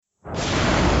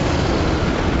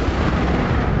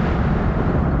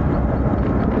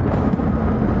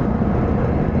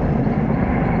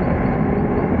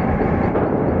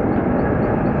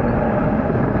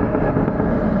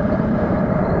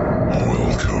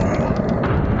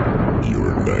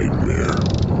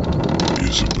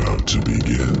is about to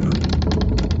begin.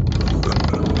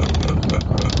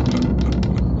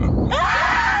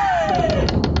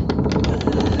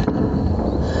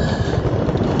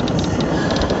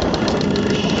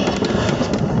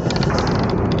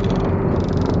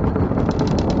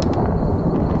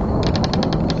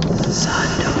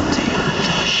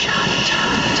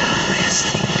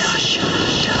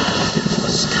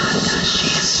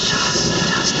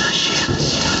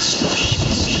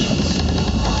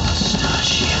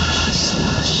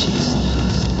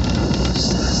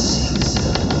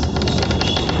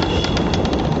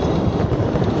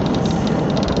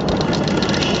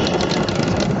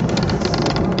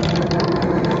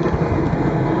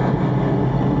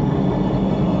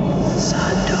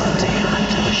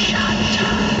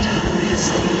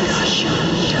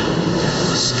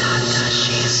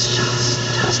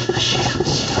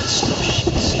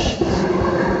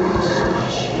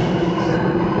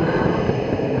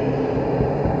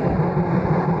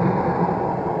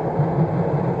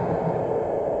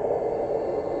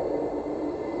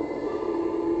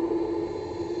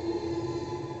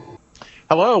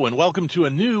 Hello, and welcome to a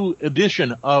new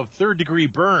edition of Third Degree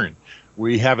Burn.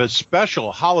 We have a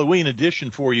special Halloween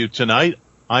edition for you tonight.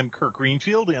 I'm Kirk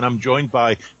Greenfield, and I'm joined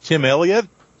by Tim Elliott.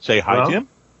 Say hi, Hello. Tim.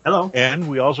 Hello. And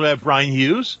we also have Brian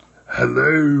Hughes.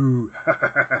 Hello.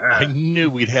 I knew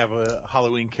we'd have a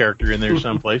Halloween character in there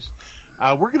someplace.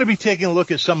 We're going to be taking a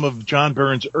look at some of John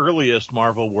Byrne's earliest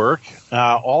Marvel work,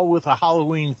 all with a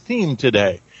Halloween theme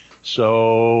today.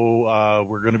 So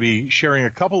we're going to be sharing a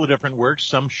couple of different works,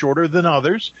 some shorter than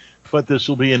others, but this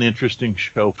will be an interesting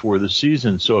show for the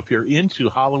season. So if you're into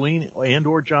Halloween and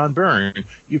or John Byrne,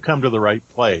 you come to the right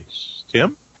place.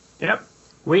 Tim? Yep.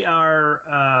 We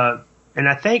are, and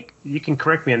I think you can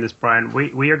correct me on this, Brian,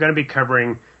 we are going to be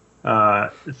covering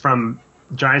from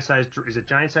giant-sized, is it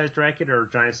giant-sized Dracula or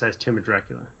giant-sized Tomb of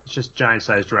Dracula? It's just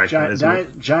giant-sized Dracula, isn't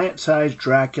it? Giant-sized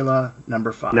Dracula,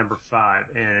 number 5. Number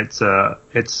 5, and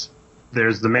it's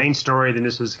there's the main story, then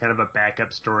this was kind of a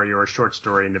backup story or a short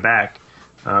story in the back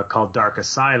called Dark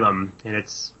Asylum, and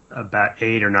it's about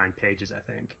 8 or 9 pages, I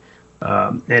think.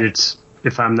 And it's,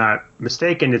 if I'm not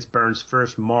mistaken, it's Byrne's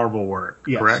first Marvel work,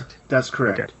 yes, correct? That's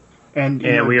correct. Okay. And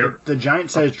the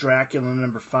giant-sized Dracula,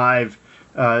 number 5,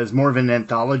 is more of an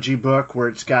anthology book where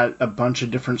it's got a bunch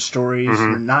of different stories.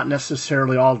 Mm-hmm. They're not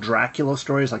necessarily all Dracula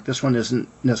stories. Like this one isn't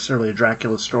necessarily a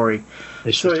Dracula story.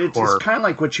 It's kind of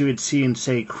like what you would see in,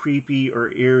 say, creepy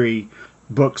or eerie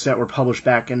books that were published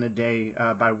back in the day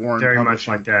by Warren Very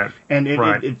Publishing. much like that. And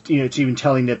Right. it's even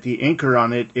telling that the inker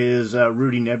on it is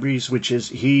Rudy Nebres,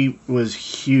 he was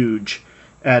huge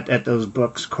at those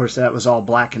books. Of course, that was all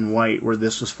black and white, where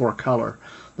this was 4-color.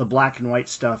 The black and white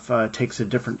stuff takes a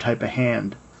different type of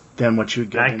hand than what you would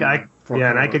get. And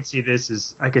I could see this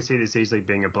easily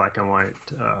being a black and white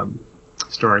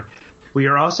story. We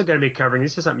are also going to be covering.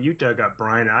 This is something you dug up,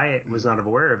 Brian. I was not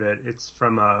aware of it. It's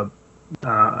from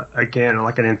again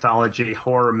like an anthology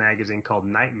horror magazine called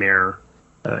Nightmare,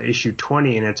 issue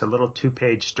 20, and it's a little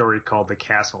 2-page story called The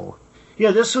Castle.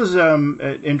 Yeah, this was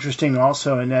interesting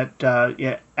also in that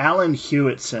Alan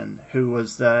Hewitson, who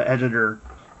was the editor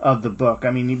of the book.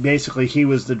 I mean, he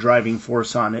was the driving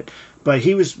force on it, but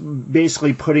he was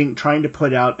basically trying to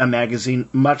put out a magazine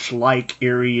much like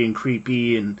Eerie and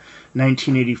Creepy and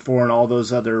 1984 and all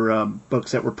those other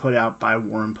books that were put out by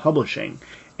Warren Publishing.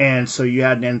 And so you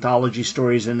had anthology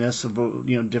stories in this of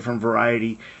different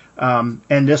variety.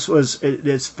 And this was,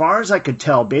 as far as I could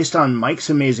tell, based on Mike's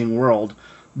Amazing World,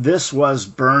 this was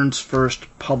Byrne's first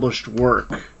published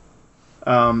work.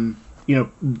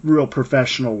 Real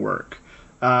professional work.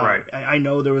 Right. I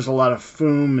know there was a lot of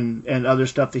Foom and other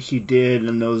stuff that he did,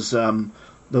 and those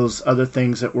other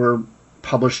things that were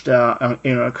published in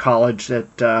a college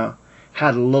that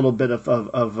had a little bit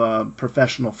of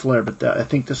professional flair. But I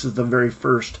think this is the very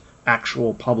first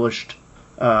actual published,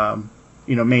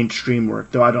 mainstream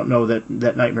work. Though I don't know that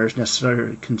Nightmare is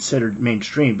necessarily considered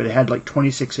mainstream, but it had like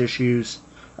 26 issues.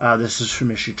 This is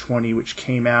from issue 20, which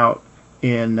came out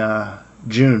in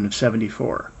June of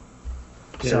 '74.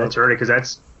 Yeah, So, that's early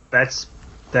because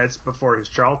that's before his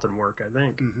Charlton work, I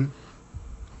think. Mm-hmm.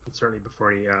 It's certainly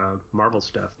before he Marvel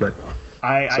stuff. But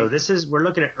we're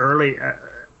looking at early.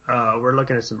 We're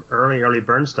looking at some early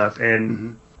Byrne stuff, and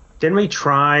mm-hmm. didn't we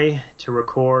try to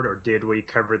record, or did we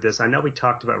cover this? I know we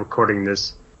talked about recording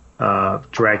this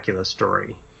Dracula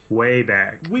story way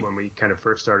back when we kind of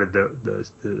first started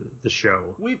the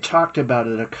show. We've talked about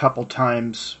it a couple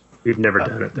times. We've never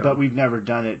done it, though. But we've never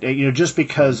done it. Just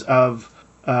because of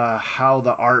how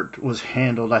the art was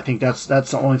handled. I think that's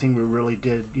the only thing we really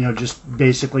did. Just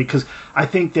basically because I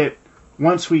think that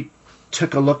once we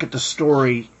took a look at the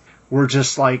story, we're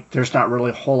just like, there's not really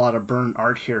a whole lot of Byrne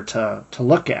art here to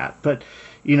look at. But,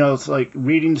 it's like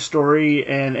reading the story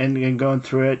and going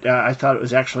through it. I thought it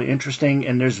was actually interesting,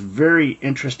 and there's very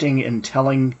interesting and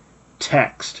telling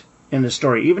text in the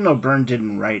story, even though Byrne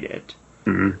didn't write it.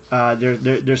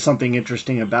 Mm-hmm. There's something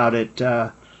interesting about it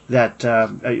that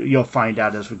you'll find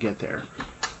out as we get there.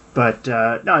 But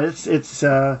no, it's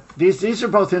these are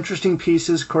both interesting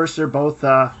pieces. Of course, they're both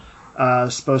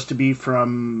supposed to be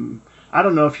from, I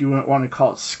don't know if you want to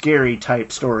call it scary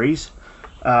type stories,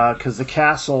 because the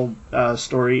castle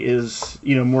story is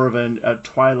more of a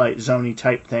Twilight Zone-y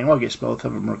type thing. Well, I guess both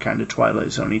of them are kind of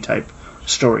Twilight Zone-y type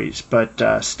stories,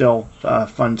 but still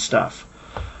fun stuff.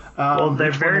 Well,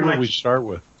 they're very much. We start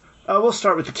with. We'll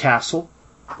start with the castle.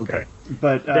 Okay.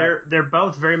 But they're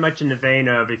both very much in the vein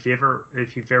of if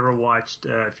you've ever watched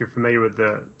if you're familiar with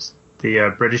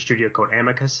the British studio called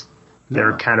Amicus.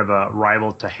 They're kind of a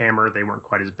rival to Hammer. They weren't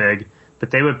quite as big,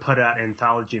 but they would put out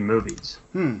anthology movies,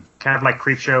 kind of like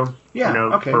Creepshow. Yeah,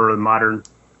 okay. For the modern,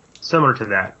 similar to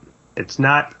that. It's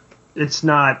not. It's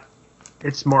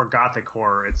more gothic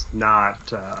horror. It's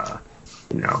not.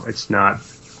 It's not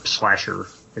slasher.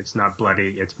 It's not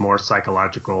bloody. It's more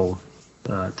psychological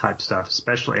type stuff,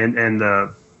 especially and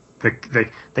the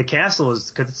castle is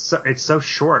because it's so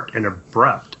short and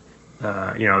abrupt.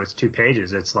 It's 2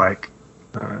 pages. It's like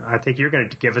I think you're going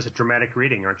to give us a dramatic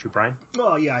reading, aren't you, Brian?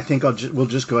 Well, yeah, I think we'll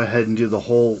just go ahead and do the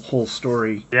whole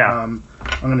story. Yeah, I'm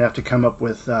going to have to come up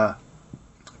with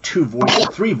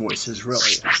 3 voices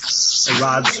really, a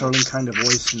Rod Serling kind of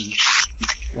voice and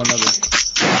one other.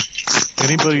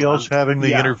 Anybody else having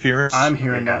the interference? I'm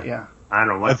hearing that. Yeah. I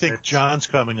don't know. I think John's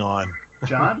coming on.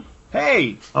 John?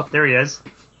 Hey. Oh, there he is.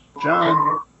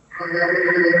 John.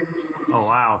 Oh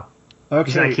wow.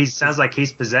 Okay. He sounds like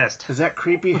he's possessed. Is that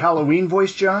creepy Halloween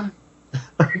voice, John?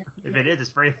 If it is,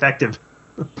 it's very effective.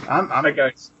 Hi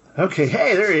guys. Okay.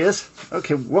 Hey, there he is.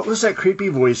 Okay. What was that creepy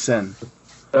voice then?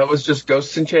 That was just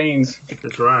Ghosts in Chains.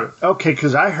 That's right. Okay,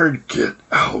 because I heard "Get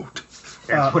out."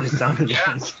 That's what it sounded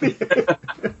like.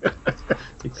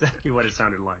 Exactly what it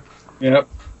sounded like. Yep.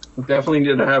 Definitely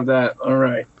need to have that. All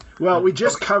right. Well, we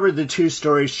just covered the 2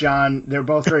 stories, John. They're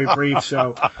both very brief,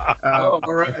 so. All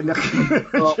right. No,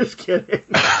 just kidding.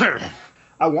 I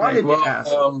wanted to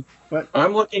ask. But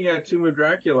I'm looking at Tomb of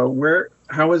Dracula.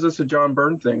 How is this a John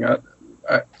Byrne thing?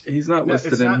 He's not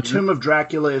listed it's in not here. Tomb of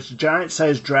Dracula. It's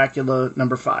giant-sized Dracula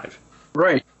number 5.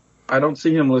 Right. I don't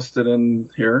see him listed in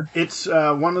here. It's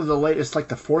one of the latest, like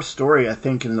the 4th story, I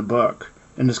think, in the book,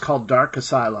 and it's called Dark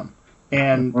Asylum.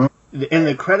 And in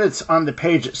the credits on the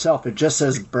page itself, it just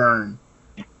says Byrne.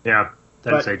 Yeah,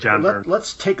 doesn't say John Byrne.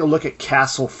 Let's take a look at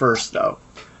Castle first, though.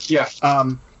 Yeah.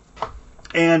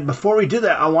 And before we do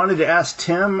that, I wanted to ask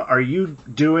Tim, are you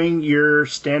doing your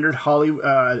standard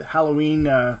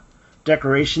Halloween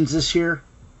decorations this year?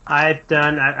 I've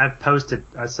posted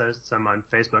some on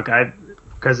Facebook.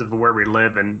 Because of where we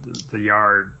live and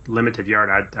the limited yard,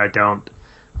 I don't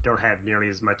have nearly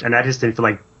as much, and I just didn't feel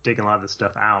like digging a lot of the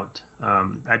stuff out.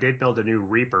 I did build a new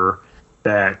Reaper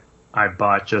that I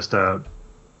bought just a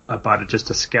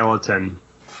skeleton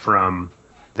from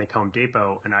I think Home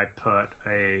Depot, and I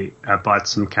bought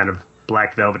some kind of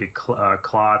black velvety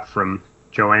cloth from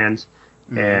Joann's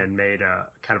and made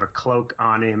a kind of a cloak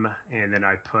on him, and then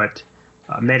I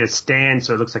made a stand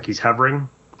so it looks like he's hovering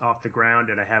off the ground,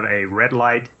 and I have a red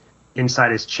light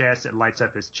inside his chest. It lights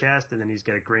up his chest, and then he's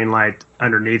got a green light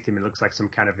underneath him. It looks like some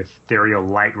kind of ethereal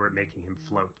light where it's making him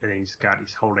float, and then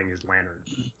he's holding his lantern.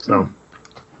 So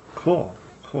cool.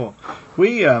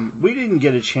 We didn't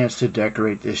get a chance to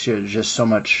decorate this year. There's just so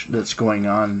much that's going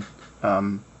on.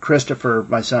 Christopher,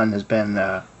 my son, has been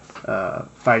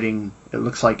fighting, it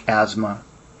looks like asthma,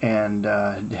 and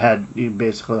had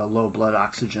basically a low blood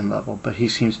oxygen level, but he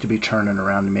seems to be turning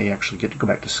around and may actually get to go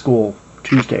back to school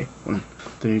Tuesday when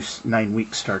the new 9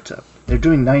 weeks starts up. They're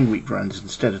doing 9-week runs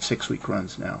instead of 6-week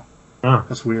runs now. Oh.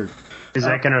 That's weird. Is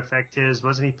that going to affect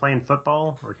wasn't he playing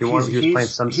football? Or he was playing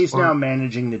some sport? He's now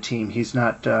managing the team. He's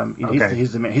not,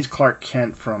 he's the man. He's Clark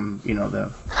Kent from,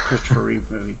 the Christopher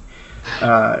Reeve movie.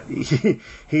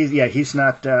 He's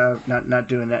not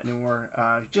doing that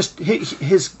anymore. Just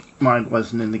his mind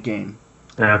wasn't in the game.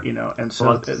 Yeah. And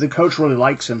so the coach really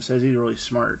likes him, says he's really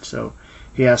smart. So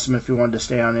he asked him if he wanted to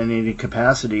stay on in any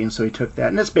capacity, and so he took that.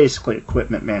 And it's basically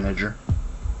equipment manager.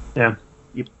 Yeah.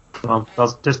 Yep. Well,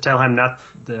 I'll just tell him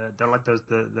don't let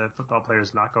the football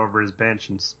players knock over his bench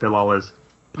and spill all his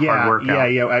hard work out.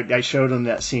 Yeah. I showed him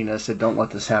that scene. I said, "Don't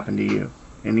let this happen to you."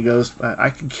 And he goes, "I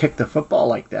can kick the football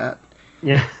like that."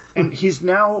 Yeah. And he's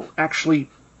now actually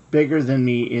bigger than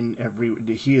me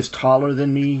he is taller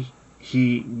than me.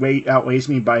 He outweighs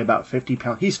me by about 50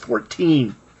 pounds. He's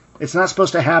 14, It's not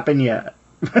supposed to happen yet.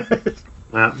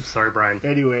 Sorry, Brian.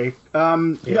 Anyway,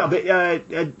 no, but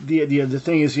the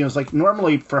thing is, it's like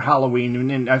normally for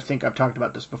Halloween, and I think I've talked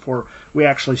about this before, we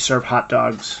actually serve hot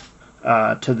dogs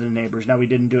to the neighbors. Now, we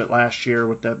didn't do it last year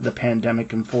with the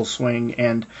pandemic in full swing,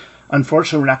 and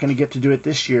unfortunately, we're not going to get to do it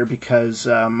this year because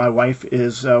my wife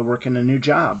is working a new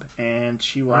job, and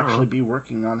she will actually be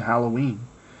working on Halloween.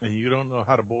 And you don't know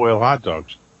how to boil hot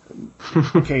dogs.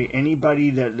 Okay, anybody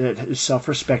that is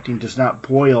self-respecting does not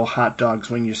boil hot dogs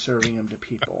when you're serving them to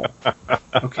people.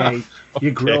 Okay?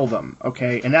 You grill them,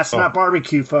 okay? And that's not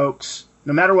barbecue, folks,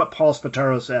 no matter what Paul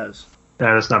Spataro says.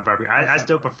 No, that's not barbecue. I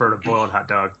still prefer a boiled hot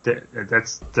dog.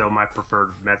 That's still my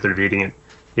preferred method of eating it,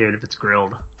 even if it's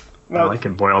grilled. Well, I like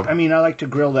it boiled. I mean, I like to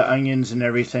grill the onions and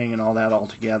everything and all that all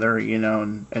together,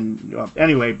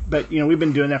 anyway, but, we've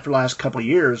been doing that for the last couple of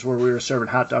years where we were serving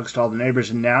hot dogs to all the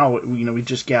neighbors, and now, we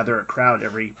just gather a crowd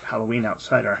every Halloween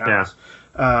outside our house.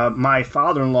 Yeah. My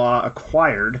father-in-law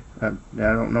acquired, I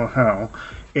don't know how,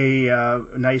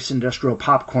 a nice industrial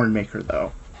popcorn maker,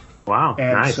 though. Wow,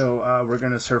 and nice. So we're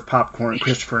going to serve popcorn.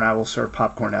 Christopher and I will serve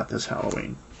popcorn out this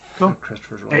Halloween. Cool.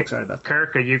 Christopher's really excited about that.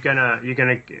 Kirk, are you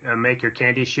gonna make your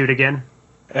candy shoot again?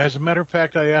 As a matter of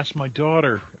fact, I asked my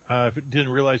daughter. Didn't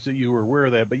realize that you were aware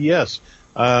of that, but yes.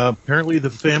 Apparently, the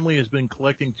family has been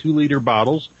collecting 2-liter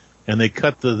bottles, and they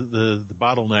cut the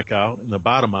bottleneck out and the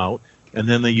bottom out, and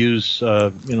then they use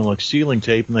like sealing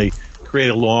tape, and they create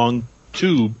a long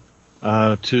tube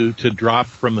to drop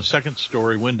from the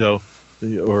second-story window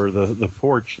or the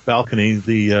porch balcony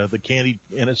the candy,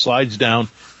 and it slides down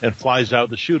and flies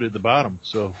out the chute at the bottom.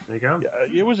 So there you go.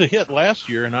 It was a hit last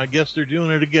year, and I guess they're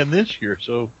doing it again this year.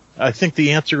 So I think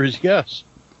the answer is yes.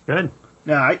 Good.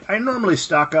 Now, I normally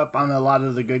stock up on a lot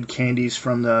of the good candies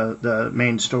from the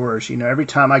main stores. Every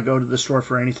time I go to the store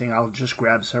for anything, I'll just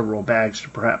grab several bags to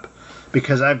prep.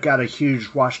 Because I've got a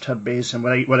huge wash tub basin,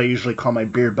 what I usually call my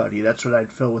beer buddy. That's what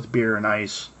I'd fill with beer and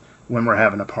ice when we're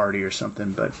having a party or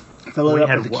something. But fill it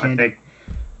up with the candy.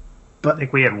 I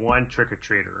think we had one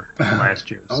trick-or-treater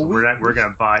last year, so we're not going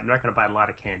to buy a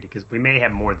lot of candy because we may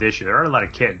have more this year. There are a lot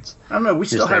of kids. I don't know. We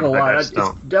still had a lot. It's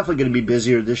definitely going to be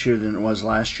busier this year than it was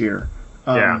last year.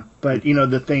 But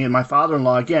the thing, and my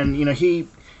father-in-law again,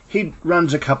 he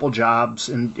runs a couple jobs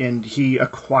and he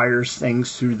acquires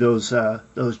things through those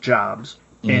jobs.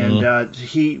 Mm-hmm. And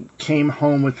he came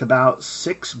home with about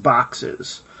 6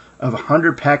 boxes of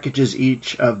 100 packages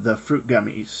each of the fruit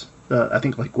gummies. I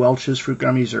think like Welch's fruit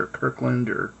gummies or Kirkland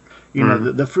or,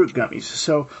 the fruit gummies.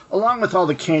 So along with all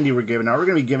the candy we're giving out, we're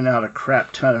going to be giving out a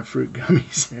crap ton of fruit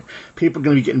gummies. People are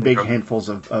going to be getting big handfuls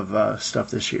of stuff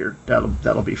this year.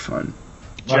 That'll be fun.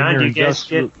 John, do you guys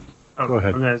get... Go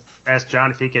ahead. I'm going to ask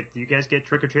John if do you guys get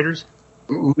trick-or-treaters?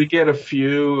 We get a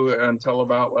few until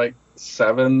about like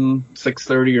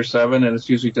 6:30 or 7, and it's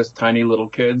usually just tiny little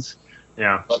kids.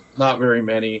 Yeah. But not very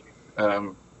many.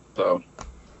 So...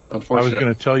 I was going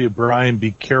to tell you, Brian,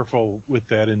 be careful with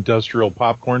that industrial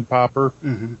popcorn popper.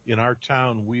 Mm-hmm. In our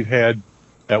town,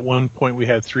 at one point, we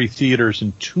had 3 theaters,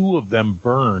 and 2 of them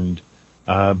burned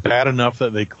bad enough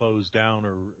that they closed down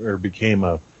or became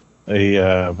a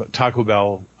Taco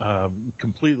Bell,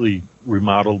 completely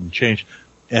remodeled and changed.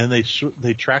 And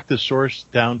they tracked the source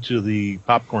down to the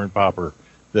popcorn popper,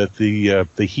 that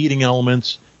the heating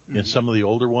elements in some of the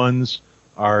older ones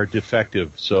are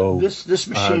defective. So this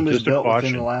machine was built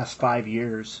within the last 5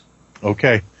 years.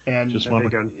 Okay. And just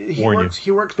want to warn you.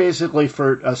 He works basically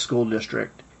for a school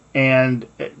district, and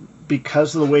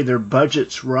because of the way their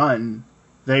budgets run,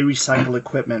 they recycle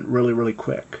equipment really, really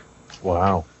quick.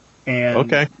 Wow. And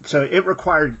so it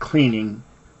required cleaning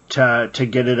to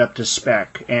get it up to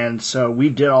spec, and so we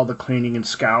did all the cleaning and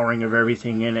scouring of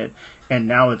everything in it, and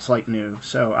now it's like new.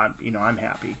 So I'm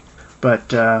happy.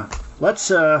 But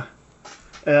let's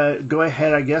go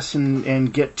ahead, I guess,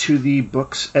 and get to the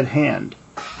books at hand.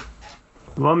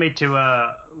 You want me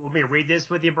to read this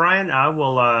with you, Brian? I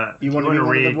will. You want to read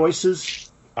one of the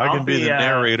voices? I can be the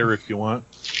narrator if you want.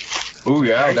 Oh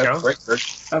yeah, that's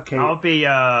great. Okay.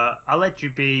 I'll let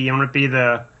you be. You want to be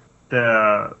the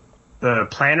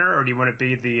planner, or do you want to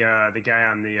be the guy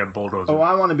on the bulldozer? Oh,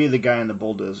 I want to be the guy on the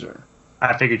bulldozer.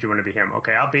 I figured you want to be him.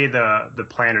 Okay, I'll be the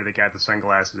planner, the guy with the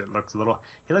sunglasses. He looks a little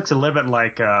bit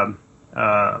like Charlton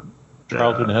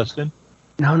Heston?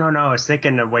 No. I was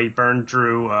thinking the way Byrne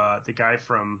drew the guy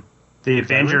from the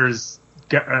Avengers,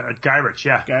 Guy Ritchie.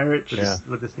 Yeah. Guy Ritchie.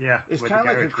 Yeah. It's kind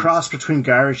of like a cross between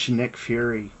Guy Ritchie and Nick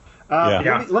Fury.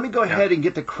 Let me go ahead and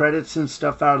get the credits and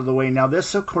stuff out of the way. Now,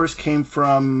 this, of course, came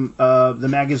from the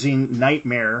magazine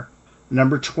Nightmare,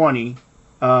 number 20,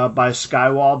 by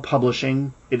Skywald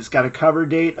Publishing. It's got a cover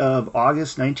date of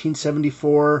August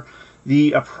 1974.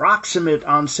 The approximate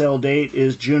on-sale date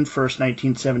is June 1st,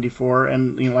 1974,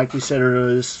 and like we said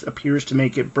earlier, this appears to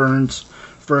make it Burns'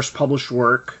 first published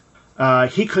work.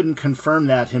 He couldn't confirm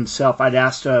that himself. I'd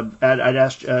asked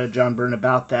John Byrne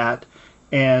about that,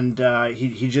 and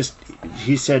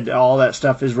he said all that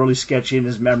stuff is really sketchy in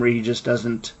his memory. He just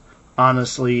doesn't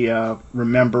honestly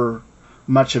remember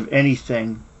much of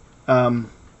anything.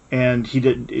 And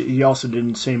he also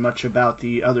didn't say much about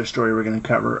the other story we're going to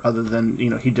cover, other than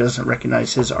he doesn't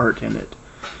recognize his art in it.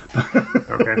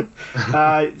 Okay.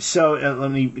 So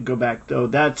let me go back though.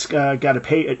 That's got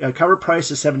a cover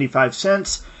price of 75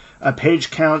 cents, a page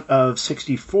count of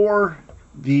 64.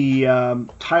 The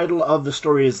title of the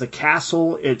story is The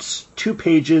Castle. It's 2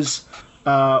 pages.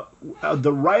 The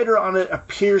writer on it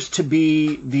appears to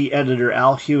be the editor,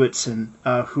 Al Hewitson,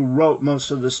 who wrote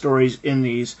most of the stories in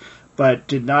these, but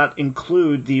did not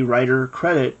include the writer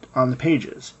credit on the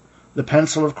pages. The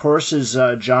pencil, of course, is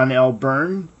John L.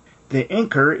 Byrne. The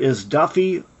inker is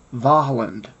Duffy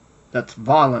Vohland. That's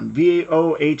Vohland,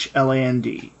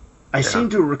 V-O-H-L-A-N-D. I seem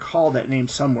to recall that name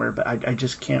somewhere, but I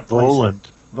just can't place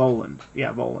it. Voland.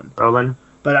 Yeah, Voland. Roland.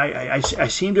 But I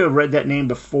seem to have read that name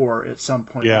before at some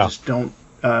point. Yeah. I just don't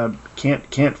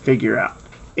can't figure out.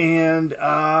 And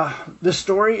the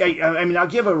story, I mean, I'll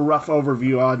give a rough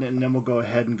overview on it, and then we'll go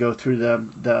ahead and go through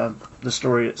the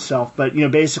story itself. But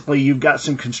basically, you've got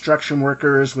some construction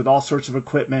workers with all sorts of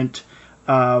equipment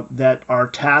that are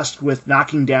tasked with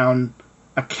knocking down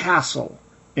a castle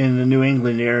in the New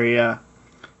England area,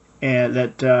 and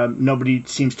that nobody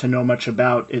seems to know much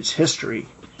about its history,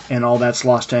 and all that's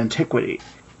lost to antiquity.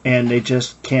 And they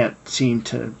just can't seem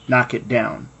to knock it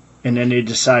down. And then they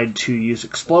decide to use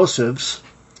explosives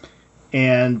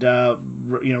and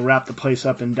wrap the place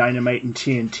up in dynamite and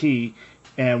TNT.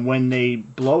 And when they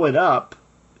blow it up,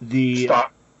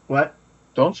 Stop. What?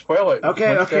 Don't spoil it.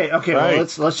 Okay. Right. Well,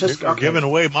 let's just You're giving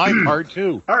away my part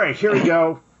too. All right, here we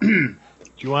go. Do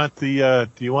you want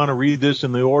to read this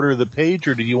in the order of the page,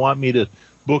 or do you want me to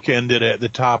bookend it at the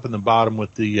top and the bottom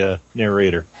with the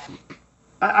narrator?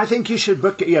 I think you should go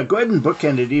ahead and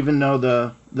bookend it, even though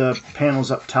the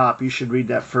panel's up top. You should read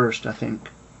that first, I think.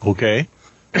 Okay.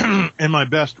 In my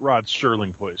best Rod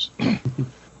Serling voice.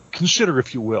 Consider,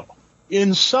 if you will,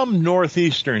 in some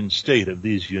northeastern state of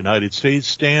these United States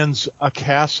stands a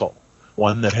castle,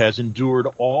 one that has endured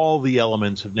all the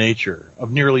elements of nature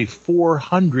of nearly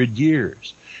 400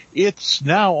 years. It's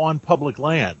now on public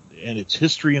land, and its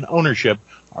history and ownership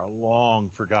are long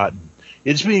forgotten.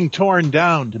 It's being torn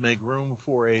down to make room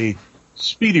for a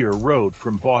speedier road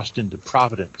from Boston to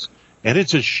Providence. And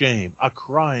it's a shame, a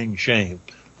crying shame,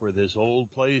 for this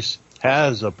old place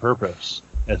has a purpose,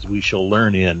 as we shall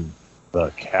learn in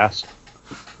The Castle.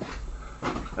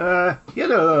 You're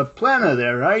the planner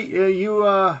there, right?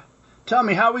 You tell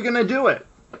me, how are we going to do it?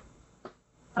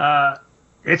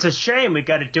 It's a shame we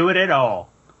got to do it at all.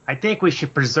 I think we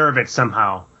should preserve it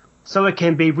somehow, so it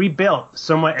can be rebuilt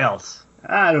somewhere else.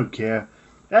 I don't care.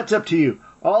 That's up to you.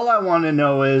 All I want to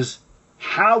know is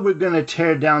how we're going to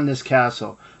tear down this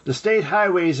castle. The state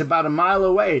highway is about a mile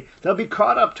away. They'll be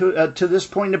caught up to this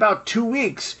point in about 2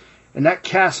 weeks, and that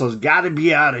castle's got to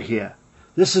be out of here.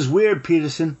 This is weird,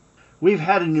 Peterson. We've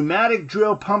had a pneumatic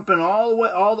drill pumping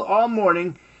all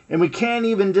morning, and we can't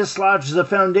even dislodge the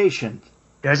foundation.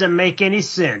 Doesn't make any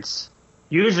sense.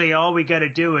 Usually all we got to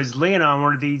do is lean on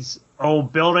one of these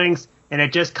old buildings, and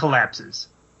it just collapses.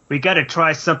 We got to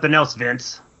try something else,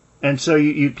 Vince. And so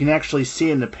you can actually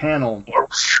see in the panel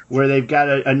where they've got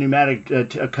a pneumatic,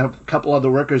 a couple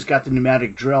other workers got the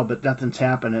pneumatic drill, but nothing's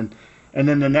happening. And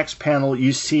then the next panel,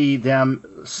 you see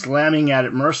them slamming at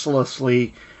it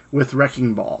mercilessly with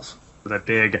wrecking balls. With a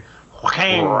big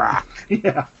whang.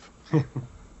 Yeah.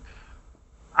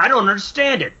 I don't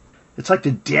understand it. It's like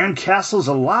the damn castle's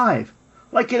alive.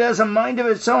 Like it has a mind of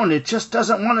its own. It just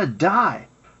doesn't want to die.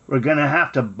 We're going to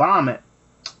have to bomb it.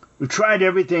 We've tried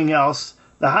everything else.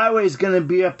 The highway's going to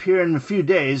be up here in a few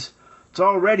days. It's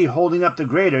already holding up the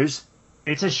graders.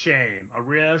 It's a shame, a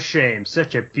real shame.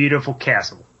 Such a beautiful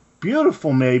castle.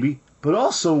 Beautiful, maybe, but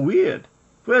also weird.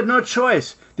 We had no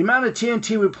choice. The amount of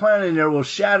TNT we plant in there will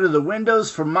shatter the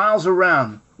windows for miles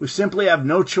around. We simply have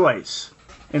no choice.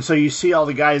 And so you see all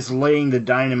the guys laying the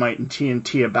dynamite and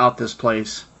TNT about this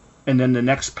place. And then the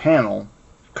next panel.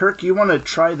 Kirk, you want to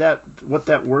try that? What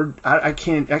that word? I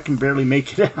can't. I can barely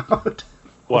make it out.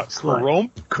 What?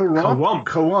 Carump? Carump.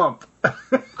 Carump.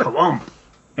 Carump.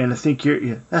 And I think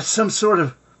that's some sort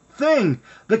of thing.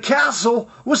 The castle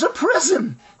was a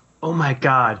prison. Oh my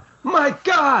God. My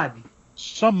God.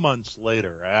 Some months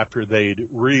later, after they'd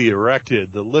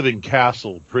re-erected the Living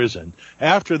Castle prison,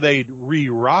 after they'd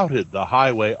rerouted the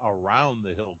highway around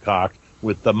the Hillcock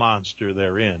with the monster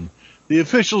therein. The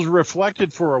officials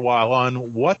reflected for a while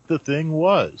on what the thing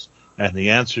was, and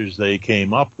the answers they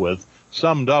came up with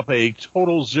summed up a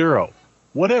total zero.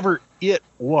 Whatever it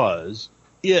was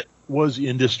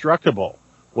indestructible.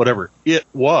 Whatever it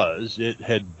was, it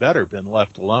had better been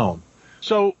left alone.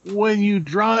 So when you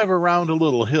drive around a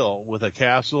little hill with a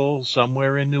castle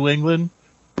somewhere in New England,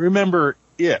 remember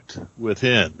it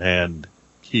within and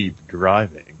keep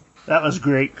driving. That was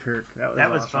great, Kirk.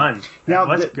 That was fun. awesome. Now,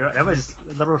 that was good. That was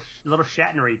a little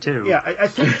Shatnery, too. Yeah, I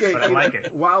think that, but I like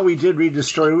it. While we did read the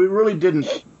story, we really didn't,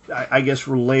 I guess,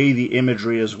 relay the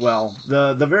imagery as well.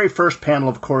 The very first panel,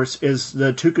 of course, is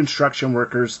the two construction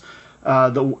workers.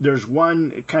 There's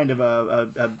one kind of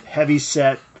a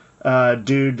heavy-set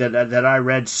dude that I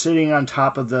read sitting on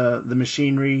top of the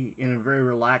machinery in a very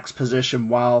relaxed position,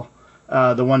 while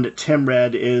the one that Tim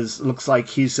read looks like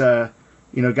he's got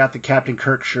the Captain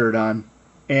Kirk shirt on,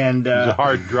 and he's a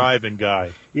hard driving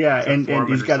guy. Yeah, and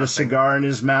he's got a cigar in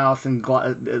his mouth, and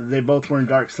they both wearing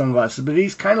dark sunglasses. But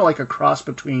he's kind of like a cross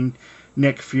between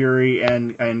Nick Fury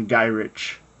and Guy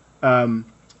Ritchie.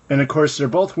 And of course, they're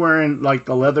both wearing like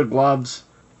the leather gloves.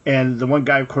 And the one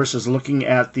guy, of course, is looking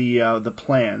at the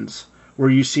plans, where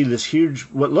you see this huge,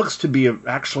 what looks to be an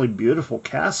actually beautiful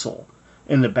castle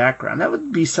in the background. That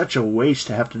would be such a waste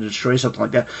to have to destroy something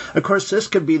like that. Of course, this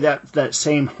could be that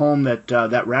same home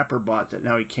that rapper bought that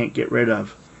now he can't get rid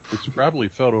of. It's probably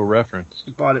photo reference.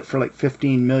 He bought it for like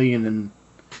 $15 million, and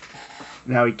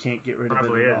now he can't get rid of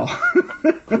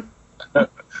it at all.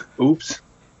 Oops.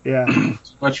 Yeah.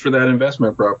 Much for that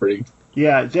investment property.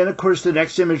 Yeah. Then, of course, the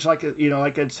next image, like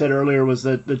I'd said earlier, was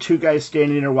the two guys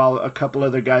standing there while a couple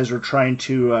other guys were trying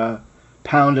to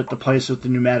pound at the place with the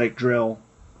pneumatic drill.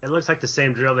 It looks like the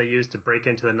same drill they used to break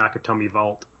into the Nakatomi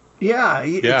vault. Yeah,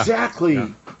 exactly. Yeah.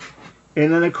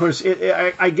 And then, of course,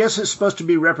 I guess it's supposed to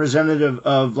be representative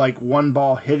of like one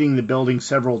ball hitting the building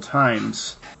several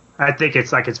times. I think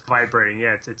it's like it's vibrating.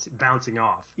 Yeah, it's bouncing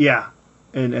off. Yeah,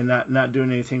 and not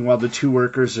doing anything while the two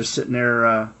workers are sitting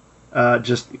there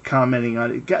just commenting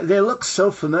on it. They look so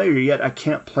familiar, yet I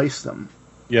can't place them.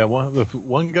 Yeah,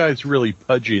 one guy's really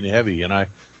pudgy and heavy, and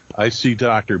I see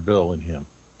Dr. Bill in him.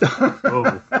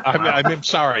 Oh, I'm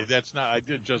sorry. That's not.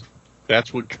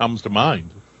 That's what comes to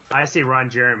mind. I see Ron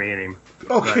Jeremy in him.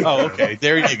 Okay. Oh, okay.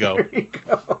 There you go. There you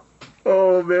go.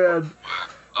 Oh man.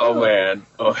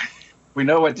 Oh, we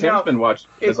know what Tim's been watching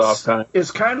this off time.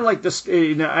 It's kind of like this.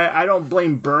 I don't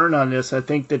blame Byrne on this. I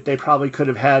think that they probably could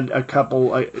have had a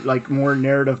couple like more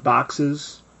narrative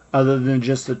boxes other than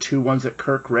just the two ones that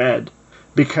Kirk read.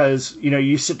 Because,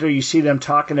 you sit there, you see them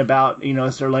talking about,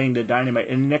 as they're laying the dynamite,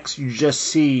 and next you just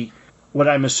see what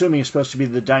I'm assuming is supposed to be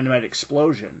the dynamite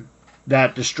explosion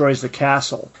that destroys the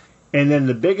castle. And then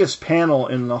the biggest panel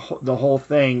in the whole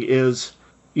thing is,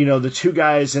 the two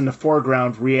guys in the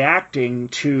foreground reacting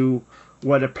to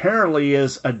what apparently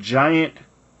is a giant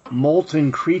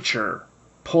molten creature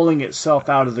pulling itself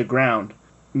out of the ground.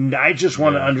 I just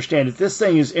want to understand, if this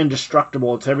thing is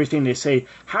indestructible, it's everything they say,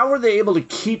 how are they able to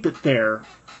keep it there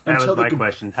until they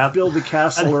can build the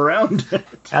castle around it?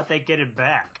 How'd they get it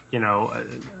back? Did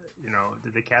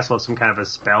the castle have some kind of a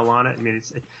spell on it? I mean,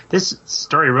 this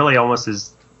story really almost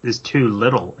is too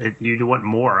little. You want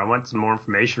more. I want some more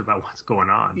information about what's going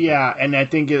on. Yeah, and I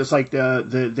think it was like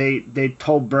they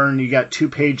told Byrne, you got 2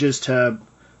 pages to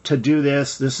do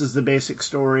this. This is the basic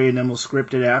story, and then we'll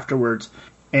script it afterwards.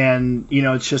 And,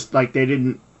 it's just like they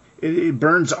didn't...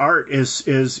 Byrne's art is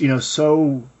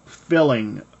so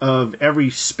filling of every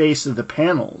space of the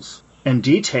panels and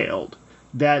detailed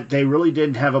that they really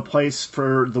didn't have a place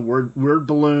for the word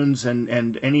balloons and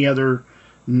any other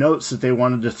notes that they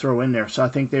wanted to throw in there. So I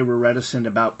think they were reticent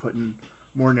about putting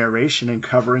more narration and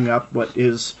covering up what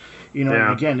is...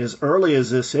 again, as early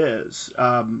as this is,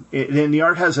 and the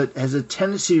art has a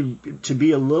tendency to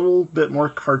be a little bit more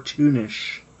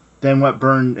cartoonish than what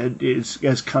Byrne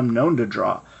has come known to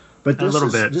draw. But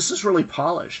this is really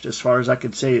polished, as far as I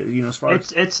could say.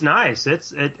 It's nice.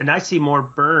 And I see more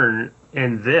Byrne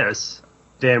in this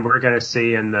than we're going to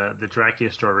see in the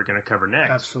Dracula story we're going to cover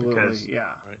next. Absolutely,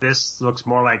 because this looks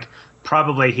more like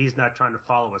probably he's not trying to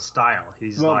follow a style.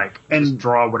 He's just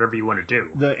draw whatever you want to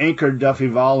do. The inker Duffy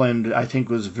Volland, I think,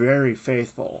 was very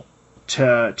faithful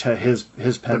to his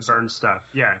pencil. The Byrne stuff,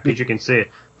 because you can see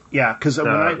it. Yeah, because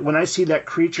when I see that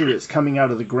creature that's coming out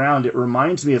of the ground, it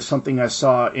reminds me of something I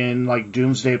saw in like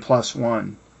Doomsday Plus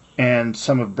One, and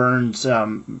some of Byrne's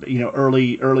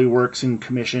early works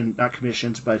in not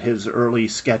commissions, but his early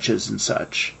sketches and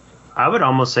such. I would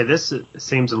almost say this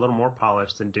seems a little more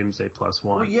polished than Doomsday Plus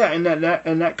One. Well, yeah, and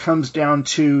that comes down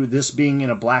to this being in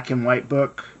a black and white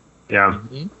book, Yeah.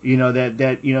 You know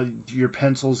that your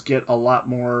pencils get a lot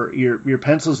more. Your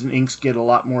pencils and inks get a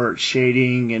lot more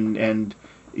shading, and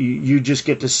you just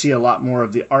get to see a lot more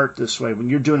of the art this way. When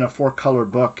you're doing a 4-color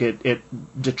book, it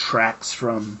detracts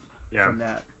from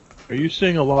that. Are you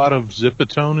seeing a lot of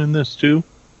Zipatone in this too?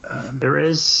 There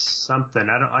is something.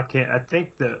 I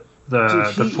think the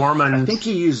foreman. I think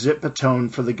he used Zipatone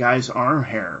for the guy's arm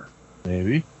hair.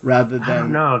 Maybe. Rather than I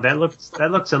don't know. That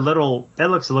looks a little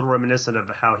reminiscent of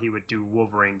how he would do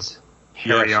Wolverine's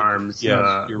hairy arms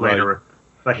you're later. right.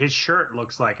 But his shirt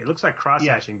looks like cross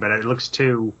hatching, but it looks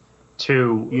too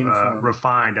uniform.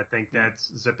 refined. I think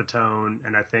that's Zipatone,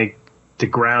 and I think the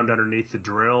ground underneath the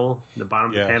drill, the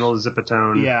bottom of the panel is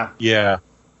Zipatone. Yeah.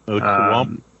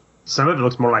 Some of it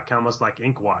looks more like almost like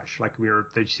ink wash. Like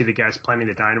did you see the guys planting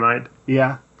the dynamite?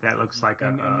 Yeah. That looks like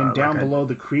and then down below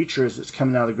the creatures that's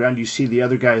coming out of the ground, you see the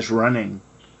other guys running.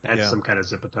 That's some kind of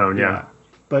Zipatone, yeah.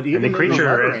 But even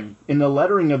in the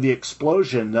lettering of the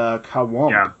explosion,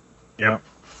 Kawump. Yeah.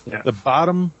 The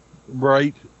bottom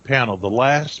right panel, the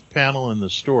last panel in the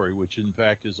story, which in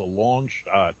fact is a long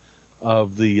shot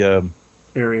of the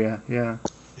area. Yeah.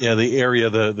 Yeah, the area,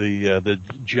 the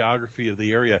geography of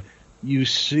the area. You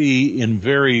see in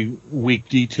very weak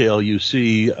detail. You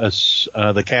see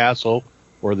the castle,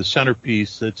 or the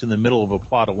centerpiece that's in the middle of a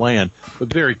plot of land.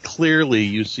 But very clearly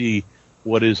you see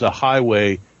what is a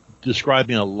highway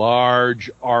describing a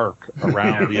large arc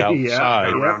around the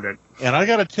outside. Around it. And I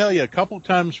got to tell you, a couple of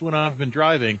times when I've been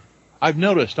driving, I've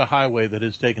noticed a highway that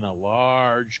has taken a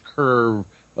large curve,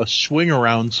 a swing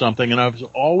around something, and I've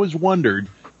always wondered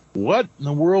what in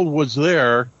the world was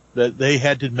there that they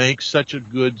had to make such a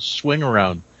good swing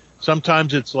around.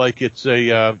 Sometimes it's like it's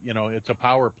a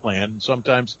power plant, and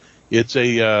sometimes it's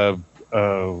a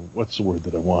what's the word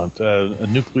that I want? A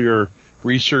nuclear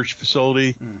research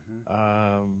facility.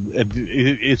 Mm-hmm.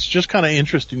 It's just kind of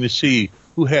interesting to see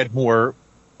who had more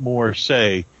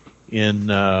say in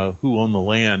who owned the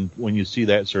land when you see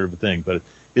that sort of a thing. But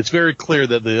it's very clear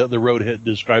that the road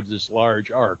describes this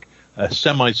large arc, a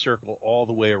semicircle all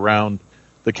the way around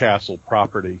the castle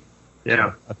property.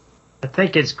 Yeah, I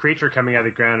think its creature coming out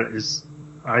of the ground is,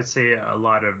 I'd say, a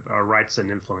lot of Wrightson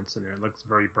influence in there. It looks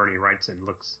very Bernie Wrightson.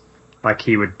 Looks like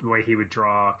the way he would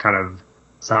draw kind of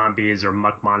zombies or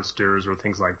muck monsters or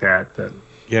things like that.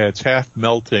 Yeah, it's half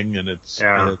melting, and it's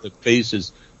the face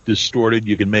is distorted.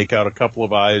 You can make out a couple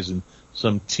of eyes and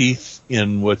some teeth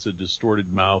in what's a distorted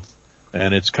mouth,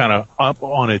 and it's kind of up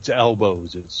on its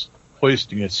elbows. It's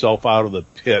hoisting itself out of the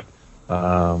pit,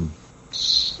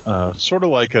 sort of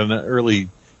like an early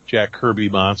Jack Kirby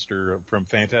monster from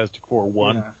Fantastic Four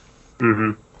 1. Yeah.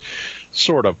 Mm-hmm.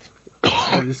 Sort of.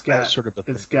 It's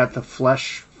got the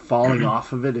flesh falling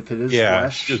off of it, if it is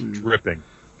flesh. Yeah, just dripping.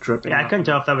 Yeah, I couldn't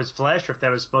tell if that was flesh or if that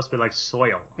was supposed to be like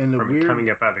soil and coming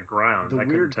up out of the ground. I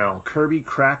couldn't tell. Kirby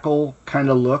Crackle kind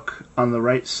of look on the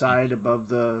right side above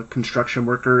the construction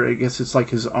worker. I guess it's like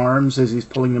his arms as he's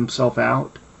pulling himself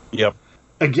out. Yep.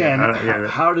 Again,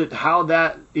 how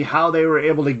they were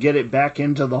able to get it back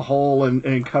into the hole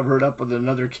and cover it up with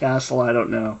another castle, I don't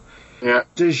know. Yeah.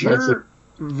 Does your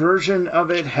version of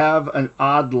it have an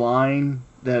odd line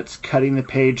that's cutting the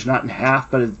page not in half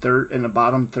but in the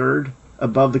bottom third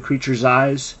above the creature's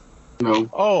eyes? No.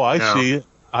 Oh, I see.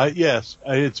 Yes,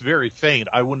 it's very faint.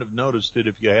 I wouldn't have noticed it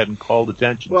if you hadn't called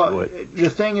attention to it. The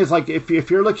thing is, like, if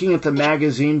you're looking at the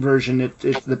magazine version, it's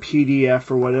the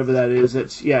PDF or whatever that is.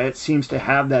 It seems to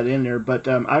have that in there. But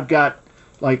I've got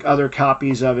like other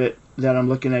copies of it that I'm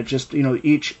looking at. Just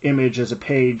each image is a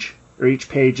page, or each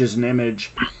page is an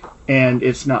image, and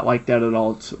it's not like that at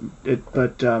all.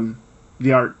 But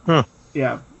the art,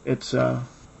 it's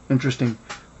interesting.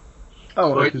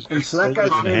 Oh, and so that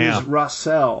guy's name is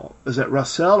Rossell. Is it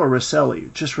Rossell or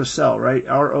Rosselli? Just Rossell, right?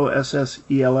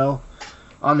 Rossell.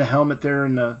 On the helmet there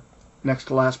in the next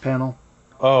to last panel.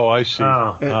 Oh, I see.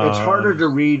 It's harder to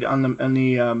read on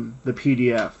the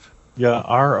PDF. Yeah,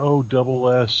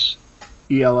 ROSSELL.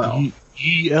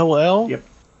 ELL? Yep.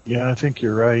 Yeah, I think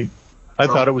you're right. I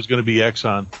thought it was going to be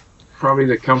Exxon. Probably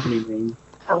the company name.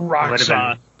 Or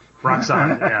Roxxon.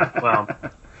 Roxxon, yeah. Well,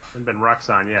 hasn't been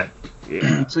Roxxon yet.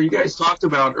 Yeah. So you guys talked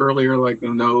about earlier, like the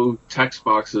no text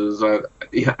boxes. I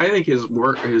think his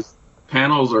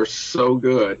panels are so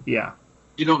good. Yeah.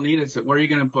 You don't need it. Where are you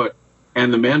going to put?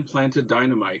 And the men planted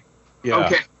dynamite. Yeah.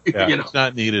 Okay. Yeah, it's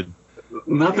not needed.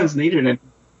 Nothing's needed. And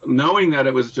knowing that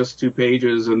it was just 2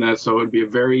 pages and that, so it'd be a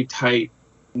very tight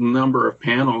number of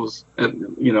panels.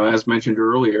 And, as mentioned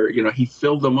earlier, he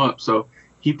filled them up. So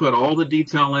he put all the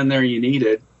detail in there you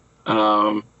needed.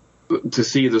 To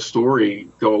see the story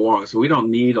go along. So we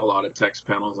don't need a lot of text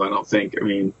panels, I don't think. I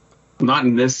mean, not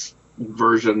in this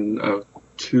version of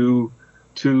two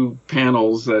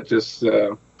panels that just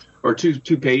or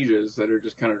two pages that are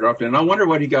just kind of dropped in. And I wonder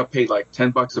what he got paid, like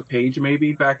 $10 a page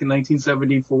maybe back in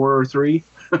 1974 or 3.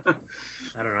 I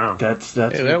don't know. That's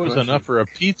Hey, that was enough for a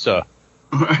pizza.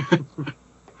 A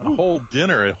whole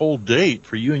dinner, a whole date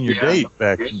for you and your date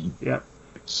back in. Yeah.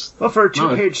 Well, for a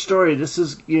 2-page story, this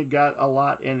is got a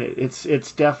lot in it.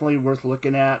 It's definitely worth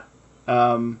looking at.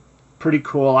 Pretty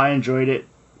cool. I enjoyed it.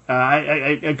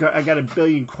 I got a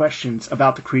billion questions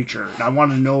about the creature, and I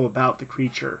want to know about the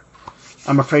creature.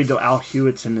 I'm afraid though Al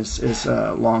Hewitson is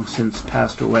long since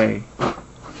passed away.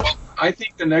 I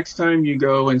think the next time you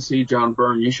go and see John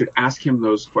Byrne, you should ask him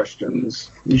those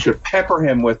questions. You should pepper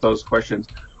him with those questions.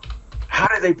 How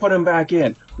did they put him back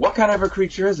in? What kind of a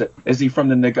creature is it? Is he from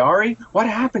the Nagari? What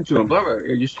happened to him? Blah, blah.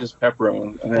 You should just pepper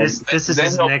him. And then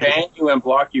he'll ban you and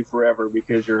block you forever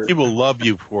because you're... He will love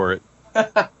you for it.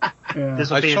 Yeah.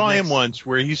 I saw him once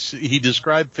where he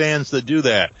described fans that do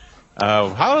that.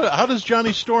 How does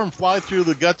Johnny Storm fly through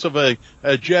the guts of a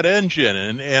jet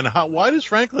engine? And why does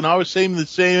Franklin always seem the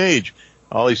same age?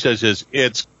 All he says is,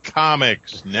 it's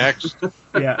comics. Next.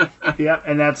 Yeah,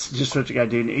 and that's just what you got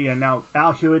to do. Yeah, now,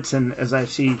 Al Hewitson, as I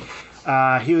see,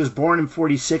 he was born in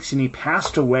 1946, and he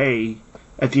passed away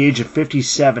at the age of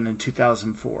 57 in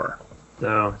 2004.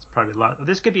 So it's probably a lot.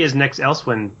 This could be his next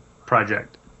Elsewin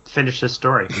project. Finish this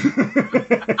story.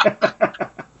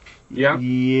 Yeah.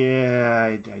 Yeah,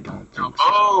 I don't think so.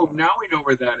 Oh, now we know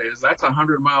where that is. That's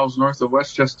 100 miles north of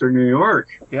Westchester, New York.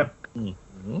 Yep.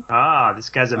 Ah, this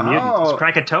guy's a mutant. It's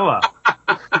Krakatoa.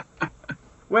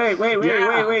 Wait.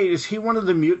 Is he one of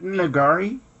the mutant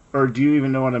Nagari? Or do you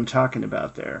even know what I'm talking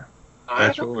about there?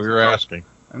 That's what we were asking.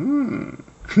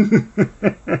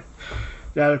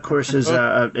 That, of course, is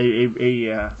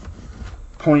a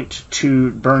point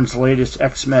to Byrne's latest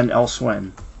X-Men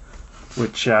Elsewin,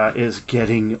 which is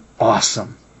getting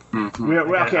awesome. Mm-hmm.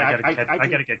 I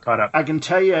gotta get caught up. I can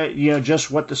tell you,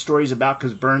 just what the story's about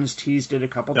because Burns teased it a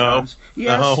couple times.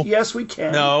 Yes, we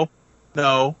can.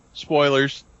 No,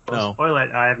 spoilers. No. Spoil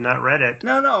it. I have not read it.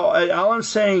 No. All I'm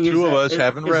saying is two of us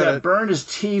haven't read it. Byrne has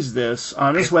teased this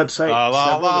on his website.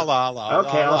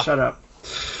 Okay, I'll shut up.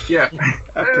 Yeah.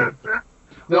 Okay.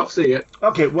 They'll see it.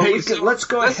 Okay. Well, let's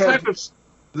go ahead.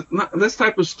 This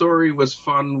type of story was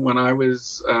fun when I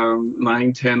was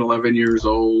 9, 10, 11 years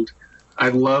old. I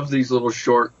love these little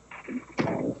short,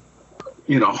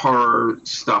 horror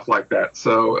stuff like that.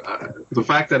 So the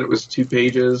fact that it was 2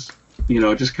 pages,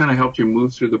 just kind of helped you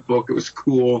move through the book. It was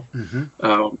cool.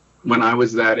 Mm-hmm. When I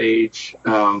was that age,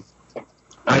 I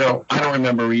don't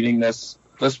remember reading this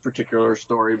particular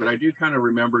story, but I do kind of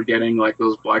remember getting like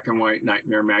those black and white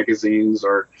Nightmare magazines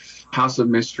or House of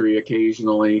Mystery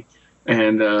occasionally,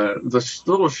 and the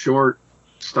little short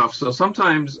stuff. So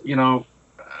sometimes, you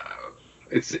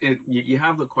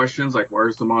have the questions like,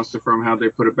 where's the monster from? How'd they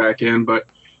put it back in? But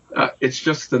it's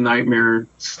just the Nightmare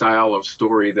style of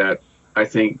story that I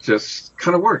think just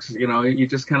kind of works. You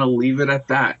just kind of leave it at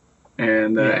that,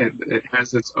 and it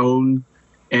has its own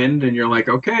end, and you're like,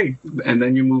 okay, and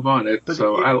then you move on. It's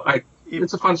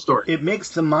a fun story. It makes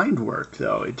the mind work,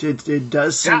 though. It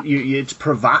does seem it's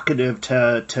provocative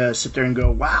to sit there and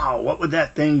go, wow, what would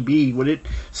that thing be? Would it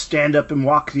stand up and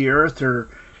walk the earth, or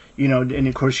and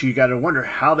of course you got to wonder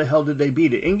how the hell did they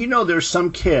beat it? And there's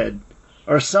some kid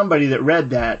or somebody that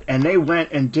read that and they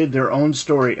went and did their own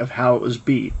story of how it was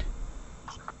beat.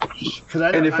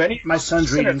 Because my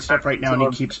son's reading stuff right now and he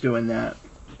keeps doing that.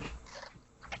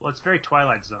 Well, it's very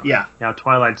Twilight Zone. Yeah. Now,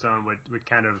 Twilight Zone would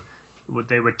kind of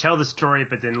they would tell the story,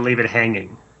 but then leave it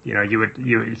hanging.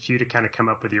 If you to kind of come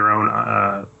up with your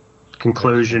own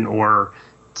conclusion, or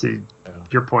to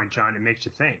your point, John, it makes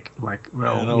you think. Like,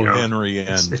 well, Henry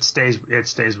and it stays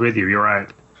with you. You're right.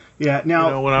 Yeah.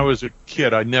 Now, when I was a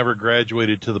kid, I never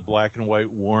graduated to the black and white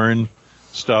Warren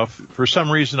stuff. For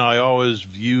some reason, I always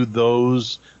viewed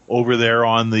those over there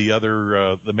on the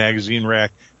other the magazine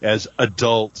rack as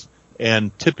adult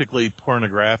and typically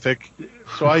pornographic.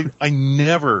 So I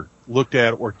never looked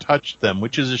at or touched them,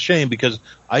 which is a shame because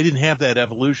I didn't have that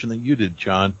evolution that you did,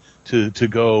 John, to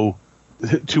go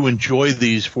to enjoy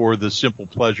these for the simple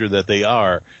pleasure that they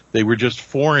are. They were just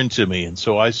foreign to me, and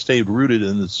so I stayed rooted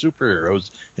in the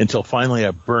superheroes until finally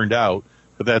I burned out,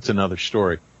 but that's another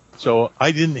story. So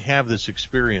I didn't have this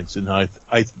experience, and I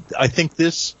think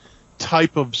this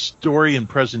type of story and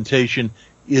presentation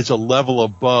is a level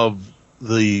above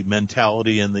the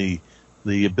mentality and the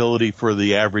ability for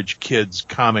the average kid's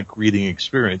comic reading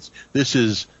experience. This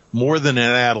is more than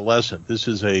an adolescent. This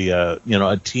is a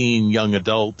teen, young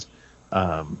adult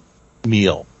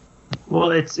meal.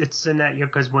 Well, it's in that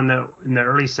because in the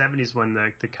early 70s when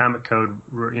the Comic Code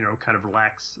kind of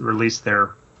released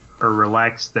their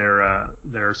relaxed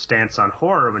their stance on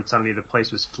horror when suddenly the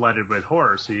place was flooded with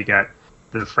horror. So you got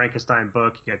the Frankenstein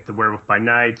book, you got the Werewolf by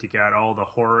Night, you got all the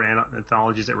horror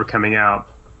anthologies that were coming out,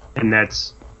 and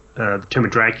that's the Tomb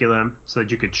of Dracula, so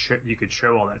that you could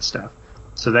show all that stuff.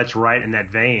 So that's right in that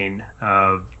vein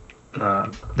of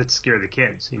that scare the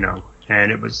kids,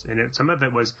 and some of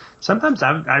it was sometimes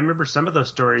I remember some of those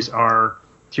stories are,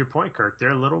 to your point, Kirk, they're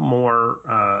a little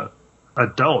more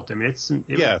adult. I mean,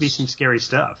 would be some scary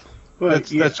stuff. Well,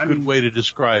 that's a good way to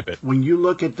describe it. When you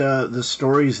look at the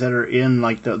stories that are in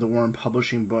like the Warren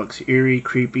Publishing books, eerie,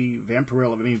 creepy,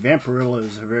 Vampirella. I mean, Vampirella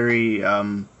is a very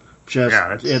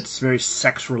it's very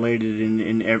sex related,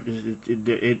 and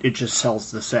it just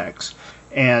sells the sex.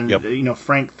 And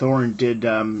Frank Thorne did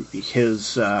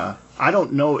his. I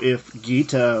don't know if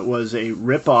Gita was a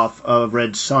ripoff of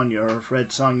Red Sonja or if Red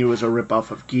Sonja was a ripoff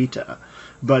of Gita,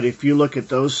 but if you look at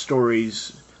those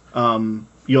stories,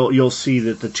 you'll see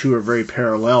that the two are very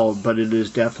parallel. But it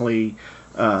is definitely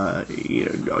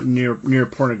near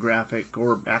pornographic,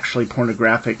 or actually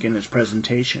pornographic in its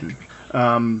presentation.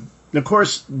 Of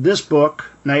course, this book,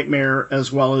 Nightmare,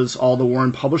 as well as all the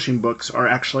Warren Publishing books, are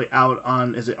actually out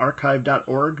on, is it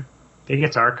archive.org? I think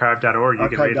it's archive.org. You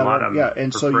can read a lot of them. Yeah,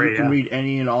 and so free, you can read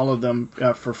any and all of them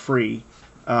for free.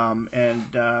 I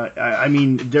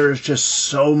mean, there's just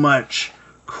so much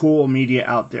cool media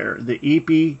out there. The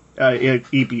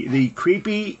the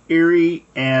Creepy, Eerie,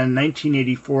 and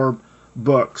 1984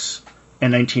 books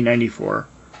in 1994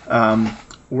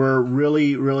 were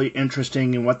really, really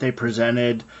interesting in what they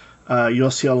presented.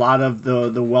 You'll see a lot of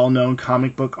the well-known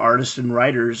comic book artists and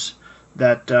writers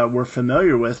that we're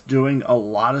familiar with doing a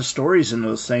lot of stories in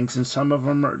those things, and some of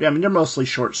them they're mostly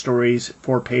short stories,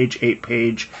 4-page,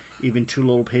 8-page, even 2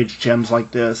 little page gems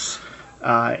like this,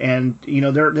 and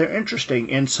they're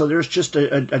interesting, and so there's just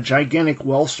a gigantic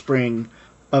wellspring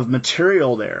of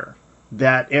material there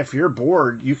that if you're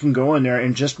bored, you can go in there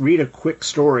and just read a quick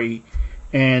story,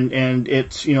 and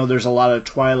it's there's a lot of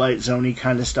Twilight Zone-y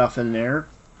kind of stuff in there.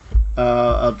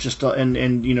 Of just a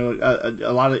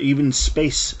lot of even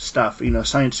space stuff,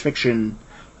 science fiction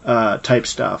type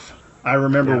stuff. I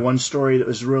remember one story that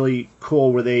was really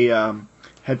cool where they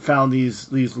had found these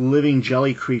living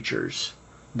jelly creatures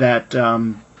that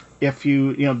if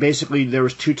basically there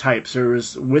was 2 types. There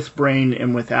was with brain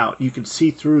and without. You could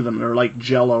see through them. They're like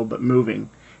Jello but moving,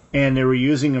 and they were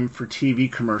using them for TV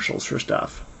commercials for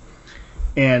stuff.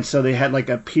 And so they had like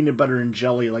a peanut butter and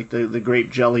jelly, like the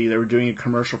grape jelly. They were doing a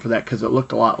commercial for that because it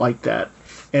looked a lot like that.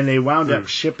 And they wound up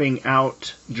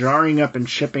jarring up and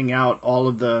shipping out all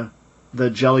of the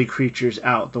jelly creatures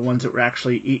out, the ones that would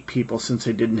actually eat people since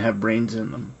they didn't have brains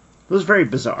in them. It was very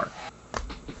bizarre.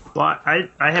 Well, I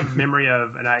have memory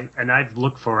of, and I've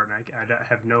looked for it, and I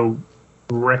have no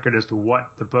record as to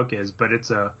what the book is, but it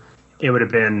would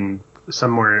have been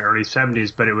somewhere in the early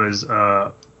 70s, but it was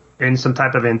in some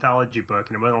type of anthology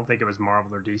book, and I don't think it was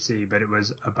Marvel or DC, but it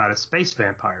was about a space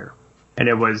vampire. And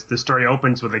the story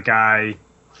opens with a guy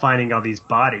finding all these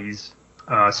bodies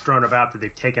strewn about that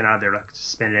they've taken out of their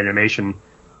suspended animation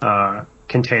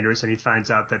containers, and he finds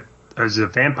out that as a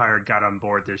vampire got on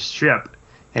board this ship,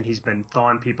 and he's been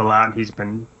thawing people out, and he's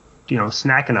been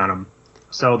snacking on them.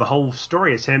 So the whole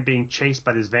story is him being chased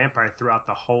by this vampire throughout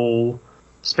the whole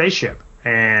spaceship,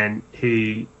 and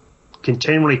he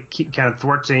continually kind of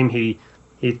thwarts him. He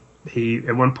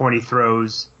at one point he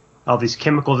throws all these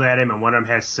chemicals at him, and one of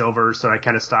them has silver, so that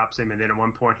kind of stops him. And then at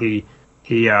one point he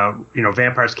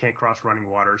vampires can't cross running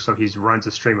water, so he runs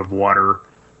a stream of water,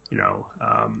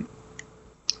 and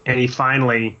he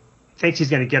finally thinks he's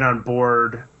going to get on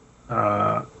board.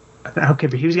 But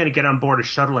he was going to get on board a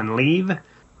shuttle and leave,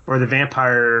 or the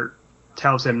vampire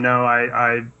tells him, "No,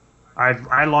 I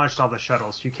launched all the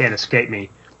shuttles. You can't escape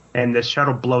me." And the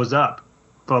shuttle blows up.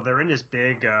 Well, they're in this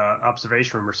big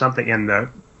observation room or something, and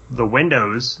the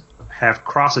windows have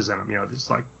crosses in them. It's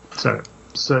like it's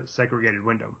a segregated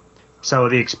window. So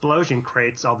the explosion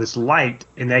creates all this light,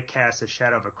 and that casts a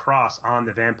shadow of a cross on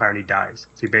the vampire, and he dies.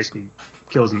 So he basically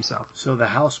kills himself. So the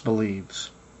house believes.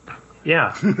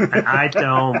 Yeah, and I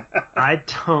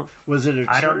don't. Was it a church?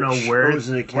 I don't know where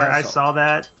I saw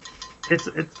that. It's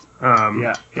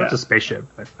a spaceship.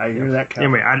 But, I hear that.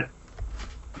 Castle.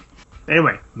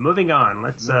 Anyway, moving on.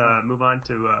 Let's move on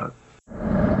to.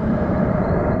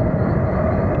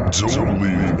 Don't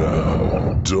leave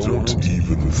now. Don't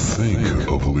even think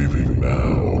of leaving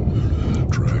now.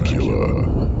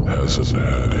 Dracula hasn't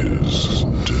had his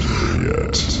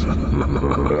dinner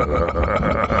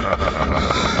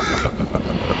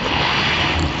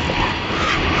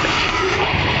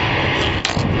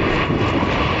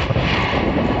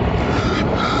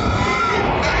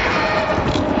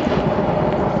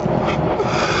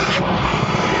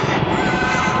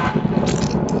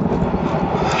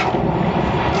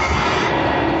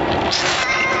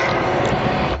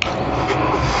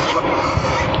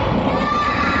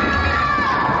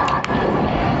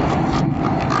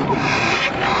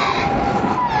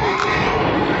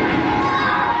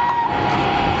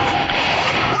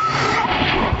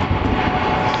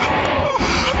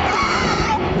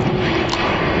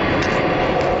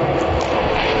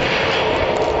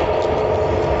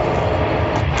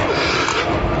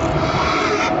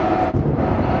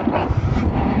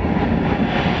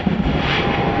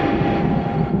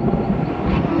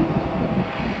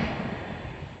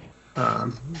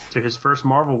to his first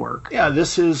Marvel work. Yeah,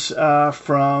 this is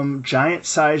from Giant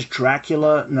Size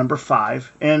Dracula #5,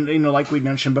 and like we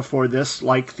mentioned before, this,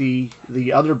 like the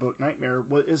other book, Nightmare,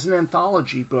 is an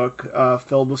anthology book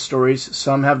filled with stories.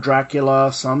 Some have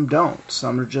Dracula, some don't.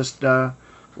 Some are just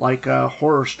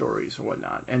horror stories or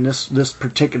whatnot. And this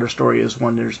particular story is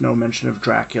one there's no mention of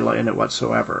Dracula in it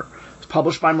whatsoever. It's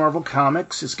published by Marvel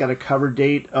Comics. It's got a cover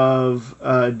date of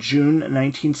June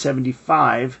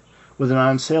 1975. With an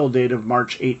on-sale date of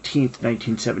March 18th,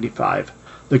 1975.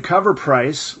 The cover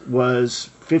price was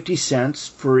 50 cents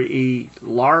for a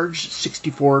large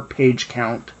 64-page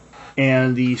count.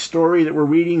 And the story that we're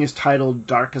reading is titled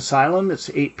Dark Asylum. It's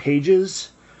 8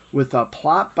 pages with a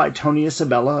plot by Tony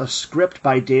Isabella, a script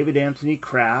by David Anthony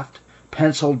Kraft,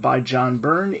 penciled by John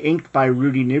Byrne, inked by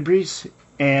Rudy Nibris,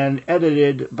 and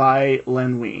edited by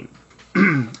Len Wein.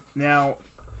 Now,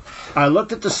 I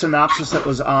looked at the synopsis that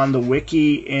was on the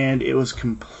wiki, and it was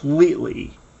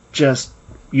completely just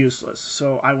useless.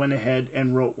 So I went ahead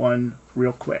and wrote one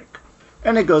real quick.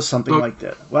 And it goes something like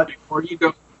this. What? Before you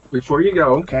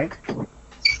go. Okay.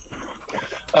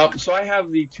 So I have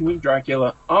the Tomb of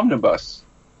Dracula omnibus.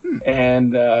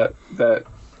 And I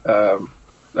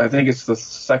think it's the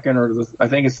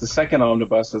second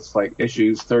omnibus. It's like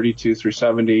issues 32 through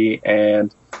 70,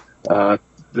 and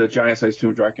the Giant Size Tomb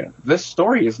of Dracula. This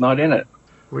story is not in it.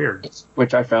 Weird.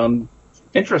 Which I found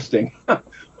interesting.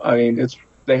 I mean,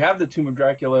 they have the Tomb of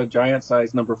Dracula Giant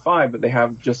Size #5, but they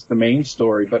have just the main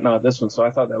story, but not this one. So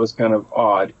I thought that was kind of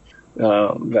odd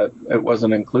that it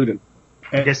wasn't included.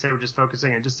 I guess they were just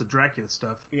focusing on just the Dracula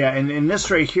stuff. Yeah, and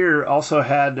this right here also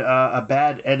had a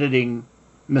bad editing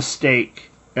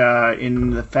mistake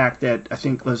in the fact that I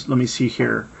think, let me see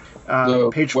here.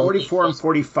 Page 44 and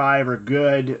 45 are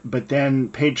good, but then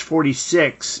page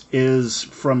 46 is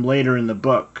from later in the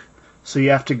book. So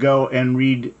you have to go and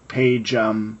read page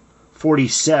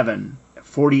 47,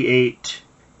 48,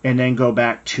 and then go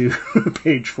back to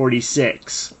page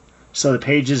 46. So the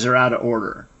pages are out of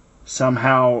order.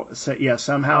 Somehow.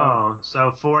 Oh,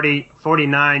 so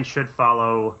 49 should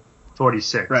follow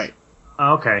 46. Right.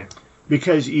 Okay.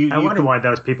 Because I wonder why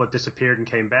those people disappeared and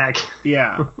came back.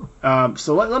 Yeah.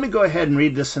 So let me go ahead and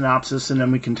read the synopsis, and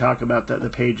then we can talk about the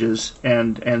pages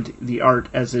and the art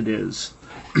as it is.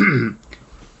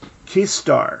 Keith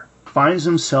Starr finds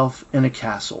himself in a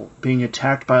castle being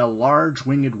attacked by a large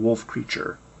winged wolf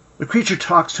creature. The creature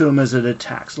talks to him as it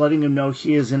attacks, letting him know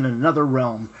he is in another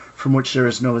realm from which there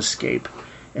is no escape,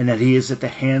 and that he is at the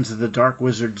hands of the dark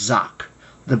wizard Zok,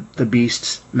 the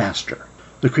beast's master.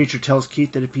 The creature tells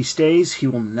Keith that if he stays, he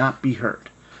will not be hurt.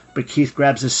 But Keith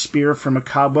grabs a spear from a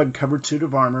cobweb-covered suit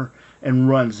of armor and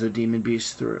runs the demon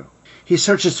beast through. He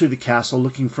searches through the castle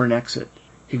looking for an exit.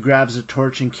 He grabs a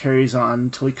torch and carries on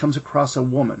until he comes across a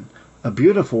woman, a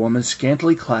beautiful woman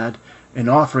scantily clad, and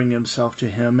offering himself to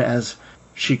him as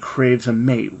she craves a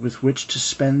mate with which to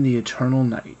spend the eternal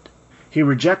night. He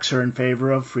rejects her in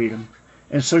favor of freedom,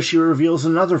 and so she reveals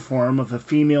another form of a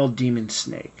female demon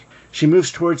snake. She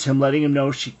moves towards him, letting him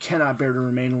know she cannot bear to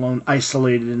remain alone,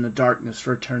 isolated in the darkness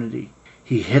for eternity.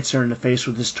 He hits her in the face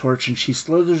with his torch, and she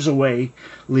slithers away,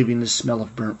 leaving the smell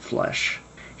of burnt flesh.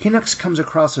 He next comes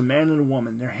across a man and a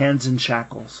woman, their hands in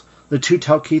shackles. The two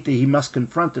tell Keith that he must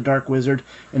confront the dark wizard,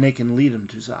 and they can lead him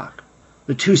to Zok.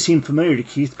 The two seem familiar to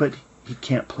Keith, but he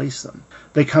can't place them.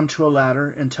 They come to a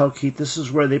ladder and tell Keith this is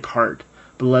where they part,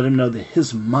 but let him know that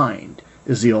his mind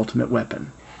is the ultimate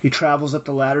weapon. He travels up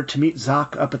the ladder to meet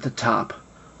Zok up at the top.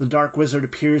 The dark wizard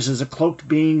appears as a cloaked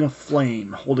being of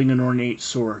flame, holding an ornate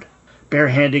sword.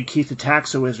 Barehanded, Keith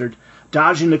attacks the wizard,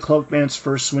 dodging the cloaked man's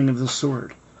first swing of the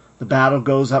sword. The battle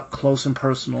goes up close and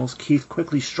personal as Keith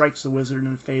quickly strikes the wizard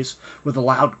in the face with a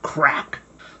loud crack.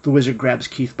 The wizard grabs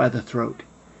Keith by the throat.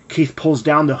 Keith pulls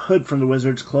down the hood from the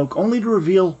wizard's cloak, only to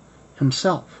reveal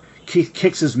himself. Keith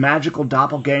kicks his magical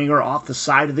doppelganger off the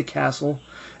side of the castle.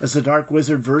 As the dark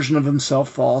wizard version of himself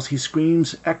falls, he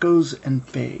screams, echoes, and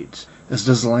fades, as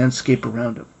does the landscape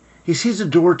around him. He sees a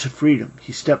door to freedom.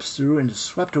 He steps through and is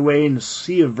swept away in a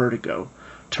sea of vertigo,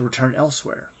 to return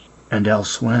elsewhere, and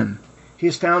elsewhen. He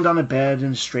is found on a bed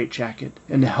in a straitjacket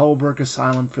in the Hellberg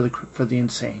Asylum for the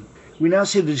insane. We now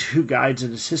see the two guides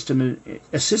that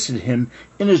assisted him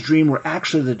in his dream were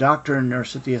actually the doctor and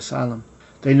nurse at the asylum.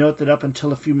 They note that up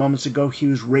until a few moments ago he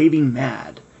was raving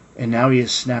mad, and now he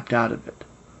has snapped out of it.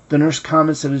 The nurse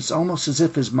comments that it's almost as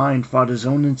if his mind fought his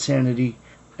own insanity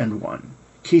and won.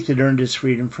 Keith had earned his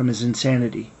freedom from his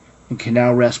insanity and can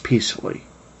now rest peacefully.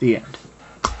 The end.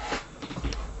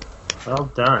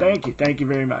 Well done. Thank you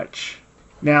very much.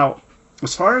 Now,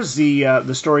 as far as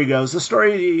the story goes, the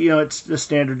story, it's the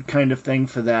standard kind of thing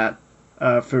for that,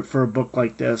 for a book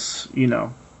like this,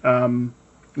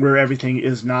 where everything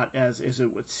is not as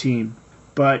it would seem.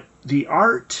 But the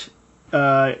art,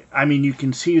 I mean, you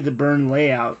can see the Byrne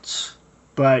layouts,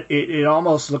 but it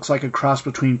almost looks like a cross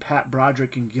between Pat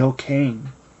Broderick and Gil Kane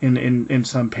in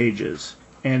some pages.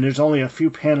 And there's only a few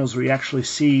panels where you actually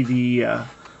see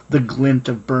the glint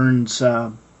of Byrne's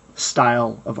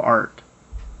style of art.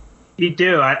 You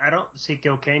do. I don't see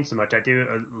Gil Kane so much. I do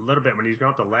a little bit. When he's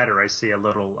going up the ladder, I see a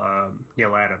little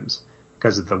Neil Adams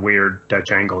because of the weird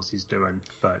Dutch angles he's doing.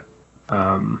 But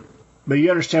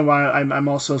you understand why I'm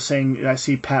also saying I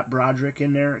see Pat Broderick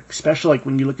in there, especially like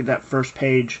when you look at that first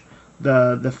page,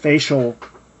 the facial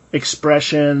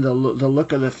expression, the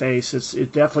look of the face. It's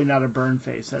definitely not a Byrne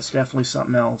face. That's definitely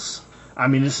something else. I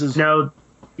mean, this is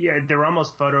they're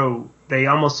almost photo. They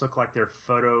almost look like they're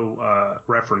photo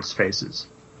reference faces.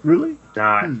 Really?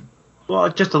 Well,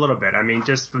 just a little bit. I mean,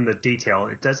 just from the detail,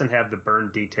 it doesn't have the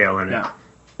Byrne detail in it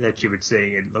that you would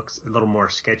see. It looks a little more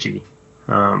sketchy,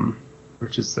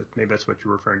 which is maybe that's what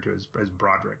you're referring to as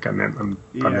Broderick. I mean, I'm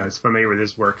probably not as familiar with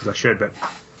his work as I should, but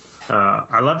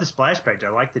I love the splash page. I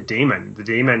like the demon. The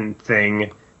demon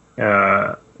thing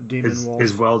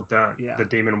is well done. Yeah. The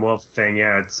demon wolf thing,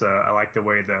 it's I like the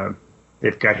way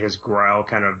they've got his growl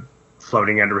kind of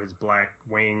floating under his black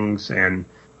wings, and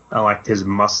I like his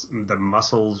the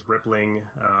muscles rippling,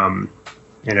 and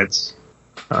it's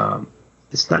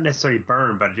not necessarily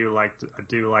Byrne, but I do like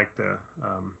the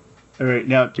all right,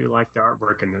 now do like the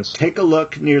artwork in this. Take a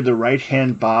look near the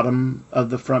right-hand bottom of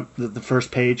the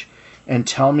first page, and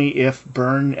tell me if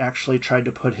Byrne actually tried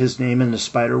to put his name in the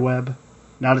spider web.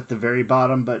 Not at the very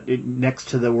bottom, but next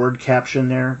to the word caption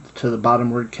there, to the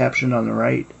bottom word caption on the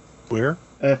right. Where?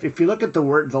 If you look at the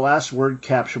last word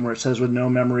caption where it says "with no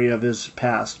memory of his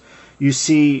past," you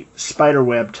see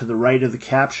spiderweb to the right of the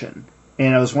caption.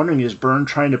 And I was wondering, is Byrne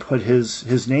trying to put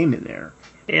his name in there?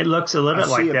 It looks a little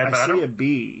bit like that, but I see a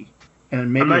B,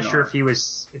 and maybe I'm not sure if he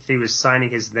was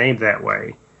signing his name that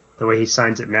way, the way he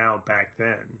signs it now. Back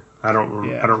then, I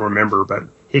don't remember, but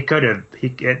he could have.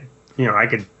 I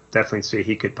could definitely see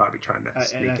he could probably try to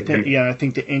sneak it in. I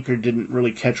think the inker didn't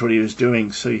really catch what he was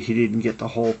doing, so he didn't get the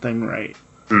whole thing right.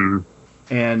 Mm.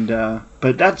 And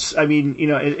but that's, I mean,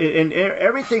 and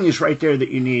everything is right there that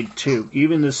you need too.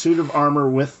 Even the suit of armor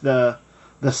with the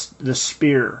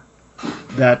spear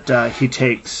that he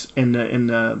takes in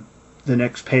the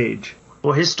next page.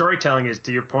 Well, his storytelling is,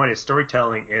 to your point, it's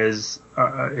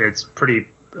pretty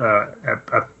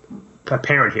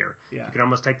apparent here. Yeah. You can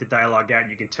almost take the dialogue out,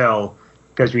 and you can tell,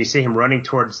 because when you see him running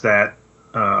towards that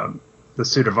the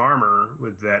suit of armor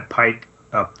with that pike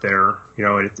up there,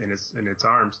 in its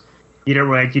arms, you don't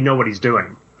really, you know what he's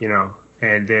doing,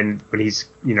 and then when he's,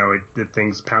 the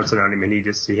thing's pouncing on him, and you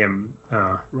just see him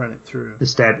run it through,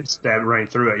 stab running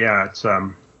through it. Yeah, it's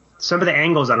some of the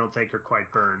angles I don't think are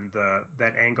quite Byrne.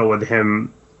 That angle with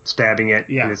him stabbing it,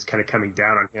 and it's kind of coming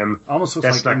down on him. Almost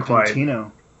looks like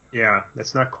Infantino. Yeah,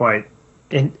 that's not quite.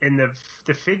 And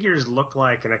the figures look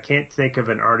like, and I can't think of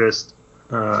an artist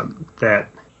that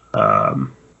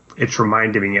it's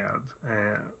reminding me of.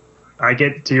 I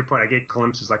get, to your point, I get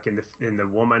glimpses like in the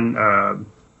woman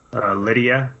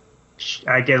Lydia.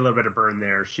 I get a little bit of Byrne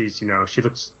there. She's, she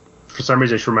looks, for some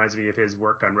reason, she reminds me of his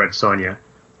work on Red Sonja.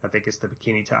 I think it's the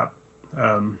bikini top.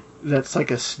 That's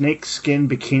like a snakeskin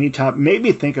bikini top. Made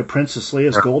me think of Princess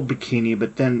Leia's gold bikini,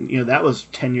 but then that was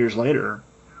 10 years later.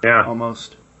 Yeah,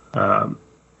 almost. And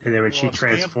then when she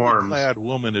transforms, a scantily clad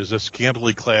woman is a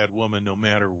scantily clad woman, no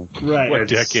matter what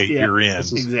decade you're in.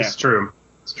 Exactly. It's true.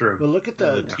 It's true. But look at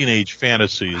the teenage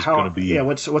fantasy is going to be. Yeah,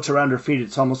 what's around her feet?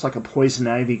 It's almost like a poison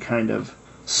ivy kind of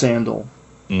sandal.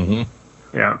 Mm-hmm.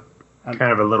 Yeah,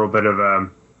 kind of a little bit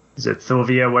of is it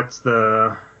Thilvia? What's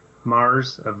the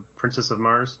Mars of Princess of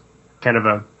Mars? Kind of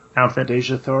a outfit.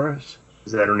 Deja Thoris.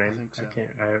 Is that her name? I think so. I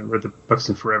haven't read the books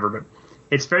in forever, but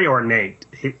it's very ornate.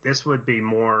 This would be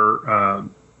more,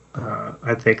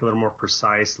 I think, a little more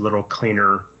precise, a little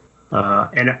cleaner.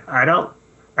 And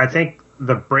I think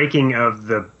the breaking of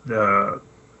the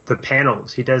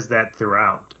panels, he does that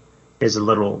throughout, is a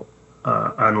little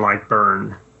unlike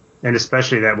Byrne, and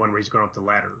especially that one where he's going up the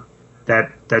ladder.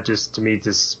 That just, to me,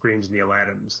 just screams Neil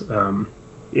Adams.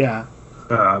 Yeah.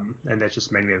 And that's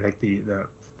just mainly, I think,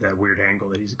 that weird angle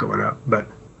that he's going up. But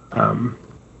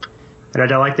and I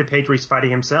don't like the page where he's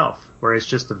fighting himself, where it's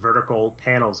just the vertical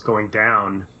panels going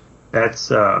down.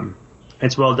 That's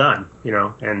it's well done,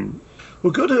 And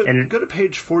well, go to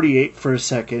page 48 for a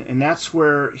second, and that's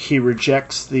where he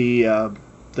rejects the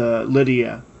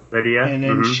Lydia. Lydia, and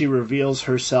then she reveals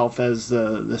herself as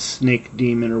the snake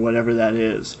demon or whatever that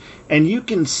is, and you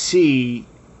can see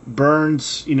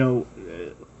Byrne's,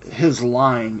 his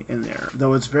line in there,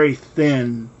 though it's very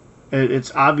thin.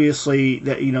 It's obviously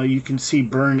that, you can see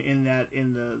Byrne in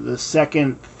the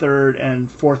second, third,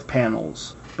 and fourth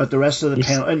panels. But the rest of the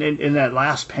panel, and in that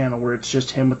last panel where it's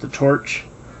just him with the torch.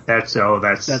 That's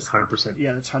 100%.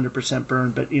 Yeah, that's 100%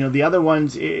 Byrne. But, the other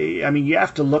ones, you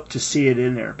have to look to see it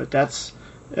in there. But that's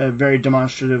very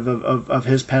demonstrative of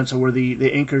his pencil, where the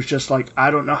inker's just like,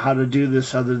 I don't know how to do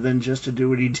this other than just to do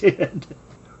what he did.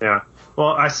 Yeah. Well,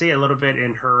 I see a little bit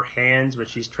in her hands when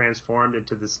she's transformed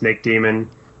into the snake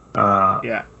demon.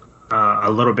 A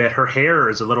little bit. Her hair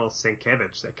is a little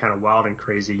Sienkiewicz, that kind of wild and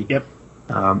crazy. Yep.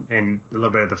 And a little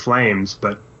bit of the flames,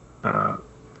 but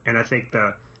and I think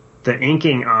the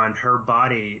inking on her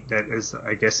body, that is,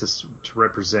 I guess, is to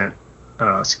represent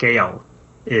scale,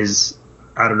 is,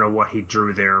 I don't know what he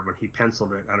drew there when he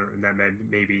penciled it. I don't know, that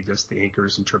may be just the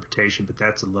inker's interpretation, but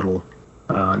that's a little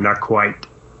not quite.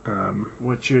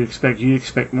 What you expect? You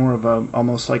expect more of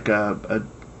almost like a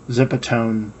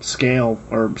Zipatone scale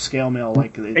or scale mail,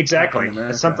 like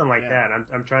exactly something like that.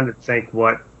 I'm trying to think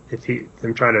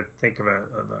I'm trying to think of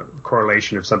a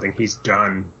correlation of something he's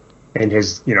done in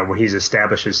his, when he's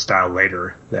established his style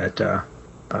later that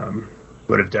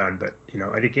would have done. But,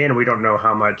 and again, we don't know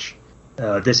how much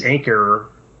this inker,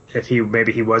 if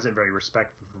maybe he wasn't very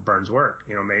respectful for Byrne's work.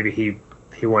 Maybe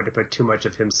he wanted to put too much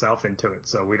of himself into it.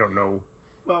 So we don't know.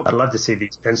 Well, I'd love to see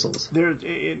these pencils. There,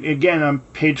 again, on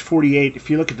page 48,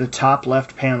 if you look at the top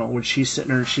left panel, when she's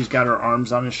sitting there, she's got her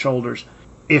arms on his shoulders.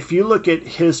 If you look at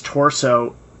his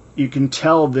torso, you can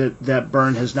tell that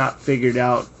Byrne has not figured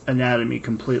out anatomy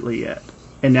completely yet.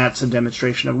 And that's a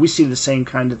demonstration of, we see the same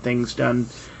kind of things done,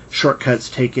 shortcuts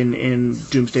taken in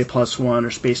Doomsday Plus One or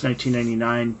Space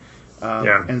 1999,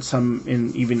 and some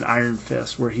in even Iron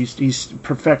Fist, where he's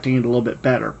perfecting it a little bit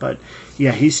better. But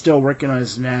yeah, he's still working on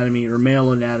his anatomy, or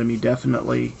male anatomy,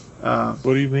 definitely. What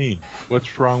do you mean?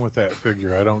 What's wrong with that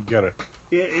figure? I don't get it.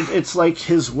 It's like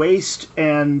his waist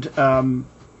and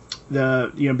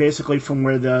basically from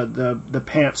where the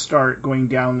pants start going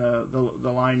down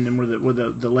the line, and where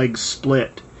the legs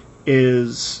split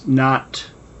is not.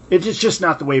 It's just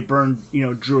not the way Byrne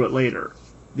drew it later.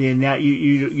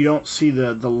 You don't see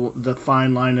the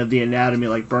fine line of the anatomy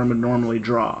like Byrne would normally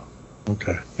draw.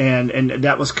 Okay. And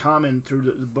that was common through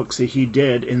the books that he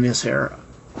did in this era,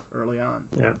 early on.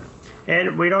 Yeah.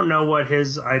 And we don't know what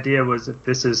his idea was, if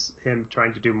this is him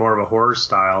trying to do more of a horror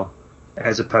style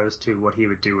as opposed to what he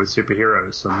would do with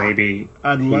superheroes. So maybe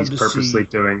he's purposely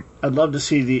doing. I'd love to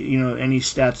see the any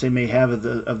stats they may have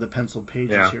of the penciled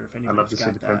pages here. If anybody's I'd love to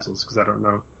see the pencils, because I don't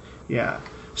know. Yeah.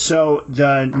 So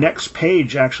the next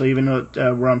page, actually, even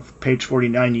though we're on page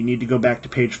 49, you need to go back to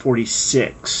page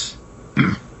 46.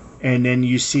 And then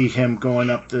you see him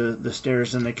going up the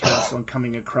stairs in the castle and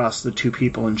coming across the two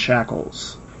people in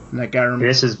shackles. And that guy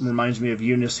reminds me of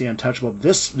Eunice the Untouchable.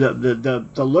 The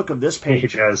look of this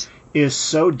page is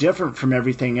so different from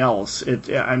everything else.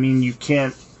 You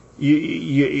can't.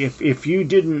 If you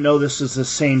didn't know this is the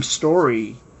same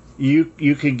story,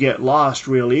 you could get lost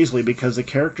real easily, because the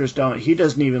characters don't. He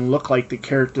doesn't even look like the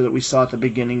character that we saw at the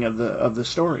beginning of the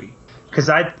story. Because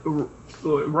and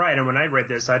when I read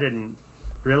this, I didn't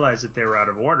realize that they were out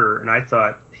of order, and I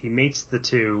thought he meets the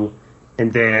two,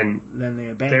 and then they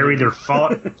abandon. They're either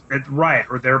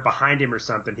or they're behind him or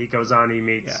something. He goes on, he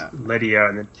meets Lydia,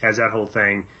 and it has that whole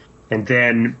thing, and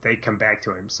then they come back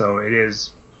to him. So it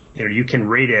is, you can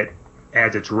read it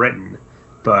as it's written,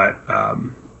 but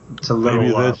it's a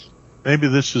little. Maybe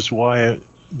this is why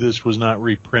this was not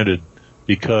reprinted,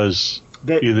 because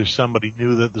either somebody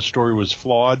knew that the story was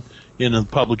flawed in the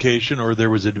publication, or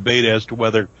there was a debate as to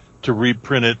whether to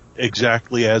reprint it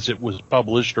exactly as it was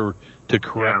published or to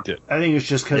correct it. I think it's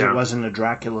just because it wasn't a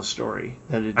Dracula story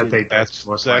that it didn't. I think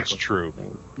that's true.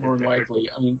 More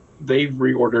likely. I mean, they've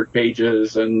reordered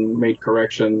pages and made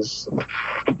corrections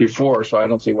before, so I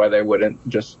don't see why they wouldn't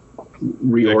just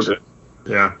reorder.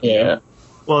 Yeah.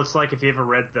 Well, it's like if you ever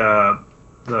read when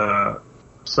the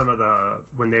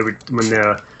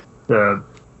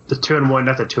 2-in-1,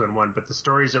 not the 2-in-1, but the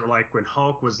stories that were like when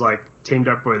Hulk was like teamed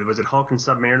up with, was it Hulk and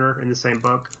Submariner in the same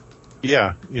book?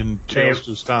 Yeah, in Tales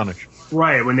to Astonish.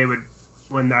 Right,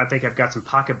 when I think I've got some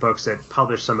pocketbooks that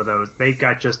publish some of those, they've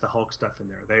got just the Hulk stuff in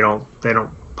there. They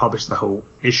don't publish the whole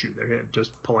issue. They're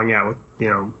just pulling out with,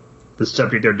 the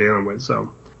subject they're dealing with.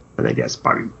 So I think that's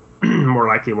probably more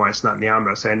likely why it's not in the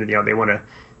omnibus. And they want to,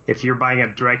 if you're buying a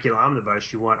Dracula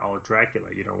omnibus, you want all of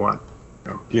Dracula. You don't want.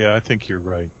 Yeah, I think you're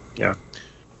right. Yeah.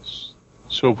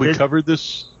 So have we covered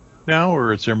this now,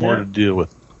 or is there more to deal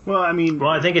with? Well, I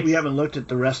think we haven't looked at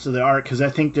the rest of the art, because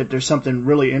I think that there's something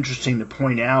really interesting to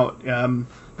point out.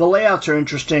 The layouts are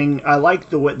interesting. I like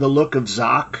the look of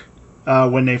Zoc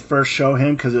when they first show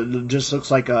him, because it just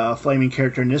looks like a flaming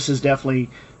character, and this is definitely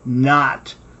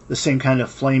not the same kind of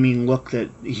flaming look that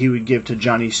he would give to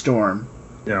Johnny Storm.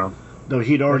 Yeah. Though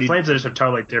he'd already... The flames are just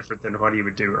totally different than what he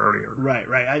would do earlier. Right.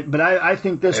 I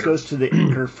think this goes to the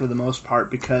inker for the most part,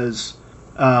 because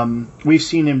we've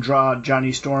seen him draw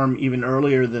Johnny Storm even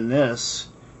earlier than this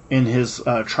in his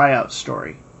tryout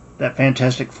story. That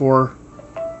Fantastic Four...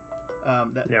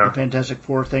 the Fantastic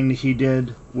Four thing that he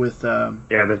did with... we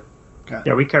covered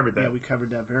that. Yeah, we covered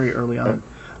that very early on.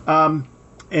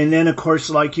 And then, of course,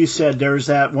 like you said, there's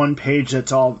that one page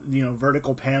that's all,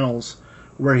 vertical panels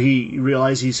where he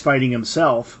realizes he's fighting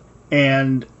himself.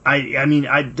 And,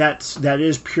 that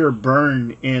is pure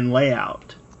Byrne in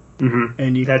layout. Mm-hmm.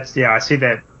 And I see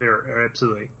that there,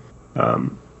 absolutely.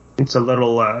 It's a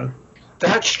little...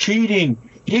 That's cheating!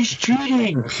 He's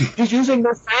cheating! He's using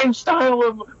the same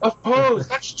style of pose!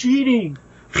 That's cheating!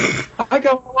 I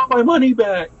got all my money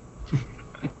back!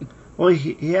 Well,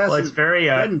 he has. Well, it's very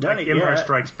Empire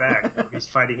Strikes Back. He's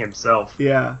fighting himself.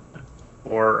 Yeah.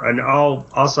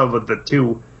 Also with the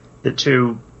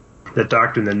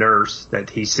doctor and the nurse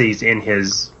that he sees in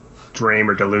his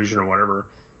dream or delusion or whatever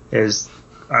is.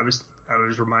 I was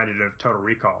reminded of Total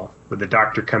Recall, where the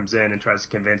doctor comes in and tries to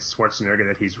convince Schwarzenegger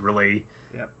that he's really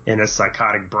in a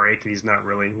psychotic break and he's not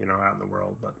really out in the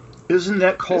world. But isn't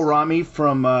that Kohlrami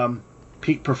from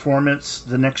Peak Performance,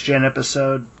 the Next Gen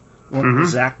episode? With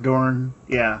Zach Dorn.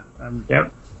 Yeah.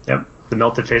 Yep. The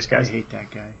melted face guy. I hate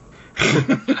that guy.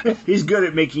 He's good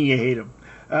at making you hate him.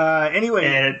 Anyway,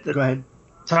 go ahead.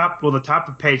 The top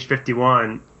of page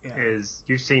 51 is,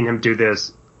 you've seen him do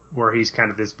this, where he's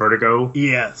kind of this vertigo.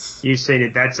 Yes. You've seen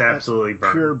it. That's absolutely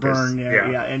Byrne. Pure Byrne,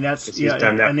 yeah. And that's,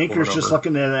 and Inker's just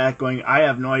looking at that going, I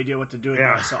have no idea what to do with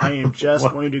that, so I am just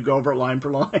going to go over it line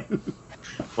for line.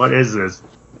 What is this?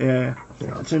 Yeah.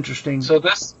 It's interesting. So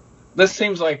this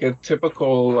seems like a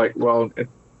typical,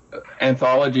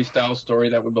 anthology style story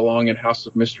that would belong in House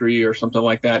of Mystery or something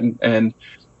like that. And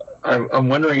I'm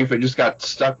wondering if it just got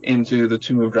stuck into the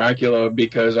Tomb of Dracula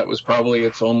because that was probably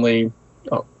its only.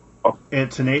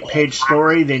 It's an 8-page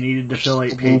story. They needed to fill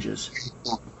 8 pages.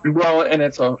 Well, and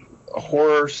it's a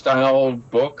horror style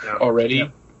book already.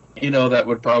 That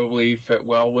would probably fit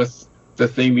well with the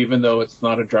theme, even though it's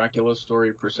not a Dracula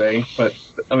story per se. But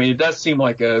it does seem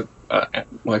like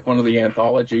like one of the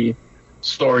anthology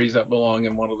stories that belong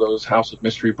in one of those House of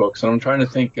Mystery books. And I'm trying to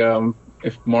think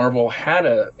if Marvel had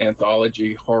an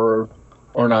anthology horror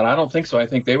or not. I don't think so. I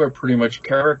think they were pretty much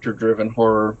character-driven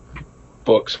horror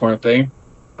books, weren't they?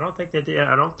 I don't think they did.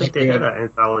 I don't think they had an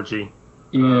anthology.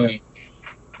 Yeah.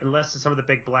 Unless some of the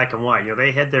big black and white.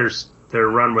 They had their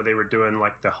run where they were doing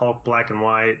like the Hulk black and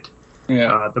white.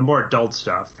 Yeah. The more adult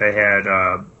stuff. They had...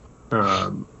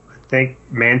 I think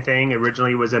Man-Thing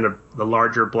originally was in the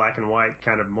larger black and white,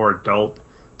 kind of more adult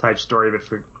type story, but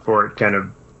before it kind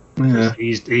of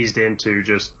eased into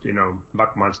just,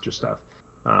 muck monster stuff.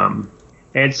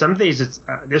 And some of these,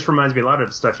 this reminds me a lot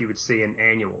of stuff you would see in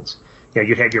annuals.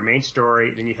 You'd have your main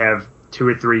story, then you have 2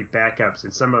 or 3 backups,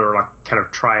 and some are like kind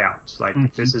of tryouts. Like,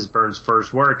 this is Byrne's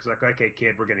first work. It's like, okay,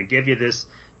 kid, we're going to give you this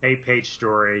 8-page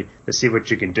story to see what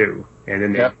you can do. And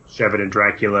then they shove it in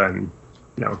Dracula and,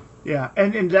 Yeah,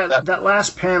 and that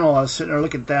last panel, I was sitting there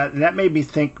looking at that, and that made me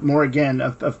think more again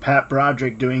of Pat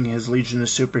Broderick doing his Legion of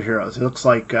Superheroes. It looks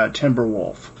like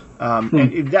Timberwolf.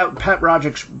 And that Pat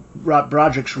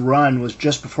Broderick's run was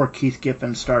just before Keith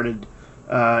Giffen started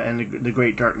in the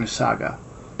Great Darkness Saga.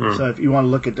 So if you want to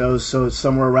look at those, so it's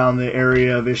somewhere around the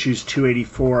area of issues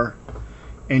 284,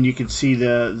 and you can see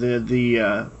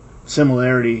the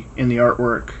similarity in the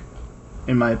artwork,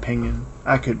 in my opinion.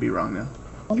 I could be wrong, though.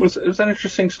 It was an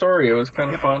interesting story. It was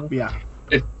kind of fun. Yeah.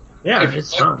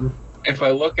 It's fun. If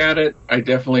I look at it, I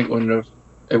definitely wouldn't have.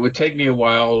 It would take me a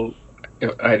while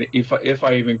if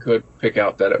I even could pick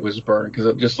out that it was Byrne, because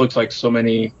it just looks like so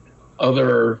many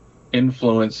other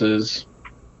influences.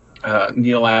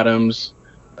 Neil Adams,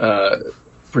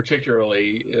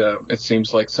 particularly, it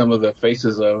seems like some of the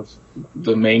faces of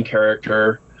the main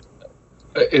character.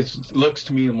 It looks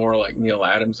to me more like Neil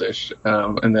Adams-ish,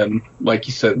 and then, like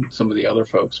you said, some of the other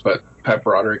folks, but Pat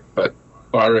Broderick. But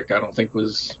Broderick, I don't think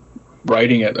was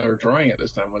writing it or drawing it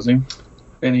this time, was he?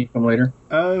 Didn't he come later?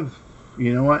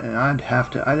 You know what? And I'd have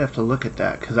to look at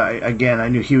that, because I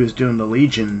knew he was doing the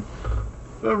Legion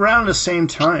around the same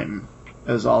time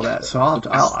as all that. So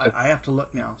I have to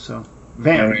look now. So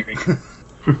Van.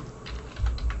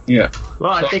 Yeah.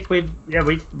 Well, I think we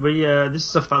this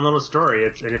is a fun little story,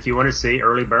 and if you want to see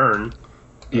early Byrne,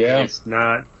 it's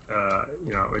not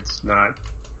it's not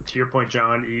to your point,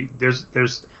 John, there's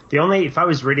the only, if I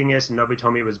was reading this and nobody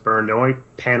told me it was Byrne, the only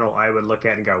panel I would look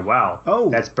at and go, wow,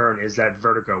 that's Byrne, is that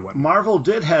Vertigo one. Marvel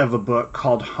did have a book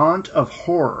called Haunt of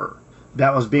Horror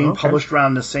that was being published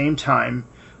around the same time.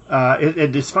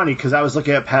 It's funny because I was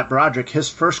looking at Pat Broderick, his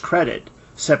first credit,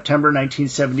 September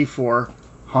 1974,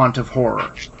 Haunt of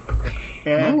Horror.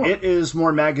 And it is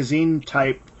more magazine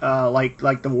type,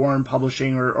 like the Warren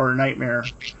Publishing or Nightmare.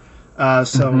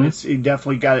 It's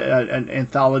definitely got an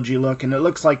anthology look, and it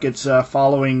looks like it's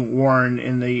following Warren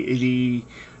in the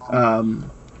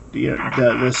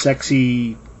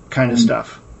sexy kind of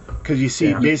stuff, because you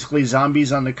see basically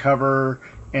zombies on the cover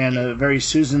and a very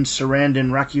Susan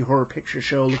Sarandon Rocky Horror Picture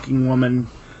Show looking woman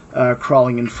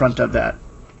crawling in front of that,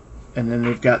 and then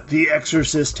they've got the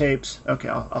Exorcist tapes. Okay,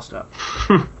 I'll stop.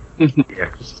 The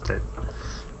Exorcist tape.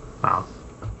 Wow.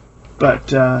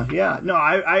 But I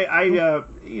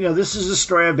this is a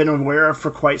story I've been aware of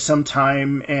for quite some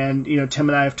time, and Tim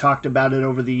and I have talked about it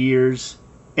over the years,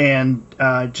 and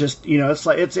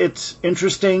it's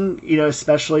interesting,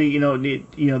 especially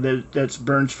that's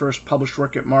Byrne's first published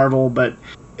work at Marvel, but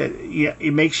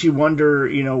it makes you wonder,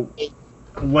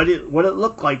 what it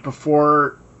looked like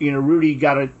before Rudy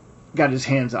got his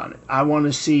hands on it. I want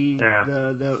to see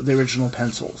the original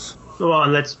pencils. Well,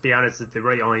 and let's be honest, that the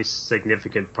really only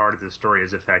significant part of the story is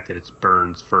the fact that it's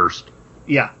Byrne's first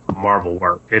Marvel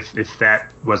work. If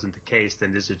that wasn't the case,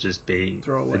 then this would just be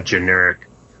a generic.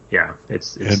 Yeah,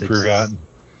 it's forgotten.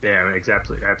 Yeah,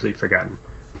 exactly, absolutely forgotten.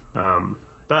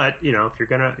 But if you're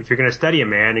gonna study a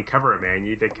man and cover a man,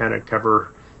 you need to kind of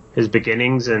cover his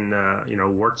beginnings and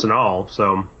warts and all.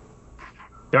 So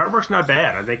the artwork's not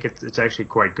bad. I think it's actually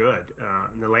quite good,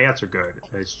 and the layouts are good.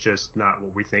 It's just not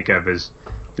what we think of as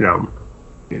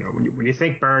when you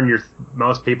think Byrne,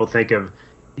 most people think of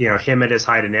him at his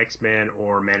height in X-Men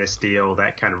or Man of Steel,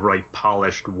 that kind of really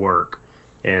polished work,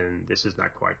 and this is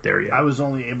not quite there yet. I was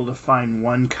only able to find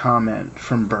one comment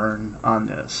from Byrne on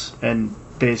this, and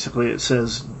basically it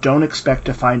says, "Don't expect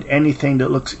to find anything that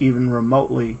looks even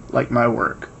remotely like my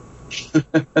work."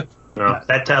 Well,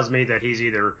 that tells me that he's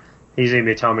either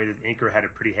telling me that the inker had a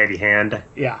pretty heavy hand.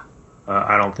 Yeah.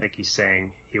 I don't think he's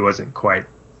saying he wasn't quite.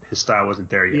 His style wasn't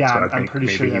there yet. Yeah, so I'm pretty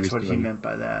sure that's what he meant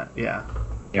by that. Yeah.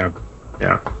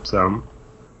 Yeah. So,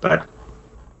 but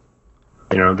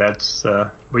that's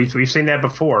we've seen that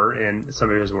before in some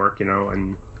of his work.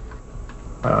 And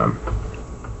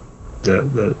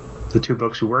the two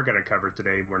books we were going to cover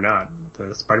today were not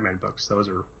the Spider-Man books.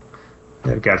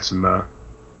 They've got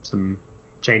some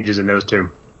changes in those too.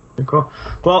 Cool.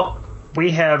 Well,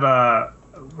 we're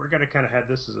going to kind of have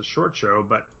this as a short show,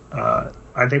 but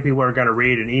I think we were going to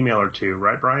read an email or two,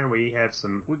 right, Brian? We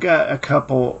got a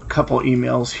couple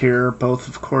emails here, both,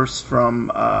 of course, from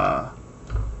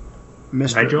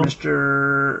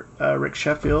Mr. Rick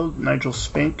Sheffield, Nigel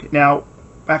Spink. Now,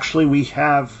 actually, we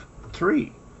have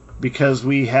 3, because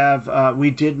we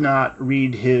did not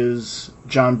read his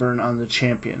John Byrne on the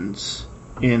Champions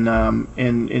in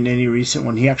any recent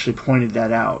one. He actually pointed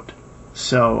that out.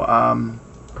 So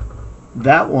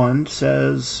that one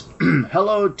says,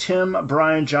 "Hello, Tim,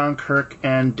 Brian, John, Kirk,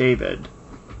 and David.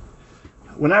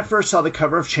 When I first saw the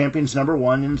cover of Champions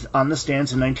 #1 on the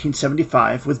stands in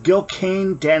 1975 with Gil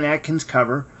Kane, Dan Atkins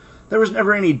cover, there was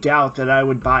never any doubt that I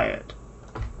would buy it.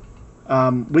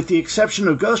 With the exception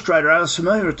of Ghost Rider, I was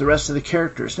familiar with the rest of the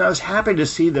characters, and I was happy to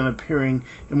see them appearing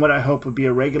in what I hope would be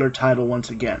a regular title once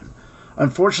again.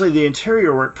 Unfortunately, the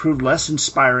interior work proved less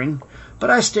inspiring, but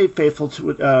I stayed faithful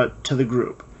to the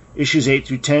group. Issues 8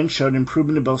 through 10 showed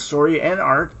improvement in both story and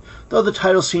art, though the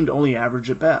title seemed only average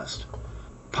at best.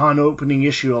 Upon opening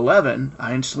issue 11,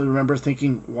 I instantly remember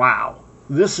thinking, wow,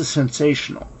 this is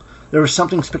sensational. There was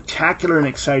something spectacular and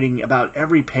exciting about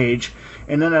every page,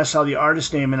 and then I saw the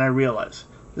artist name and I realized,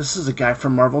 this is a guy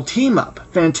from Marvel Team Up.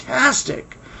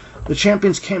 Fantastic! The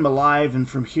Champions came alive, and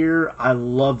from here, I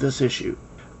love this issue.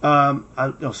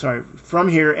 From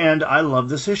here, and I love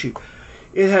this issue.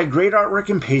 It had great artwork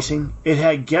and pacing. It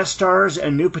had guest stars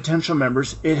and new potential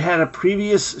members. It had a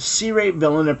previous C-rate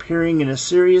villain appearing in a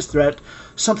serious threat,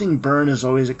 something Byrne has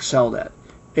always excelled at.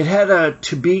 It had a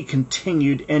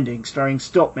to-be-continued ending starring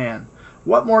Stiltman.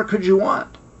 What more could you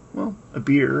want? Well, a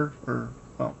beer, or,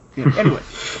 well, yeah. Anyway.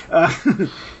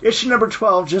 Issue number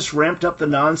 12 just ramped up the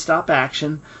non-stop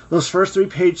action. Those first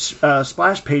 3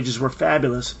 splash pages were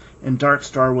fabulous, and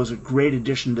Darkstar was a great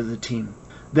addition to the team.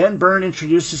 Then Byrne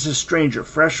introduces a stranger,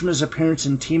 fresh from his appearance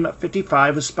in Team Up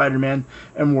 55 with Spider-Man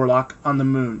and Warlock on the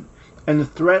moon, and the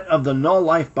threat of the Null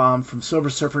Life Bomb from Silver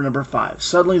Surfer number 5.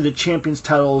 Suddenly the Champions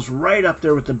title is right up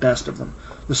there with the best of them.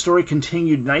 The story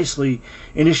continued nicely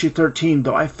in issue 13,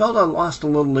 though I felt I lost a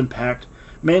little impact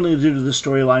mainly due to the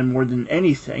storyline more than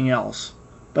anything else,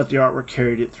 but the artwork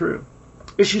carried it through.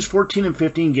 Issues 14 and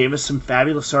 15 gave us some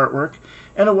fabulous artwork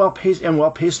and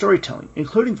well-paced storytelling,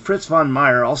 including Fritz von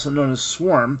Meyer, also known as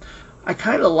Swarm. I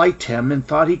kind of liked him and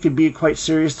thought he could be a quite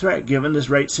serious threat given this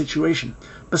right situation,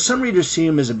 but some readers see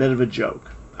him as a bit of a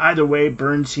joke. Either way,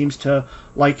 Byrne seems to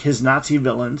like his Nazi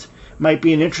villains. Might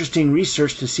be an interesting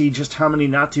research to see just how many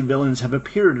Nazi villains have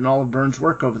appeared in all of Byrne's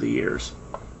work over the years.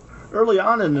 Early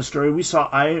on in the story, we saw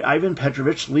Ivan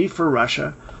Petrovich leave for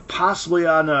Russia, possibly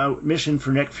on a mission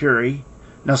for Nick Fury.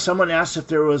 Now, someone asked if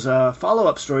there was a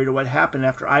follow-up story to what happened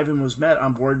after Ivan was met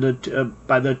on board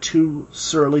by the two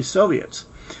surly Soviets.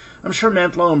 I'm sure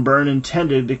Mantlo and Byrne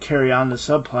intended to carry on the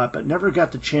subplot, but never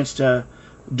got the chance to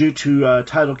due to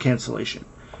title cancellation.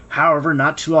 However,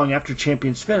 not too long after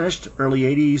Champions finished, early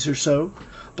 80s or so,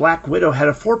 Black Widow had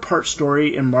a 4-part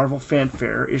story in Marvel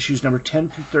Fanfare, issues number 10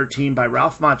 through 13 by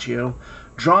Ralph Macchio,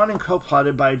 drawn and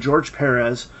co-plotted by George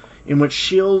Perez, in which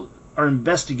S.H.I.E.L.D. are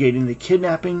investigating the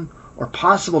kidnapping or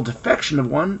possible defection of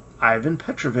one, Ivan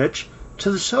Petrovich, to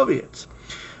the Soviets.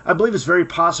 I believe it's very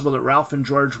possible that Ralph and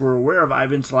George were aware of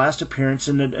Ivan's last appearance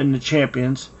in the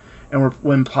Champions and were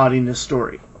when plotting this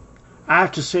story. I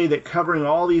have to say that covering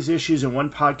all these issues in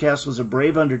one podcast was a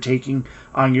brave undertaking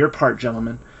on your part,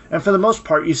 gentlemen, and for the most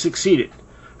part you succeeded.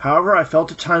 However, I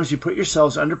felt at times you put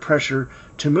yourselves under pressure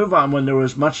to move on when there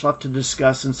was much left to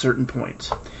discuss in certain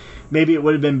points. Maybe it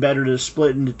would have been better to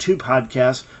split into 2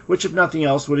 podcasts, which if nothing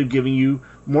else would have given you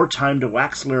more time to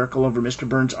wax lyrical over Mr.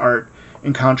 Byrne's art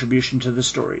and contribution to the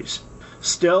stories.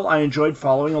 Still, I enjoyed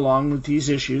following along with these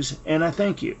issues, and I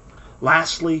thank you.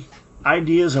 Lastly,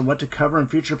 ideas on what to cover in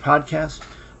future podcasts?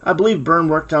 I believe Byrne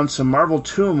worked on some Marvel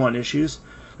 2-in-1 issues.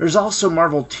 There's also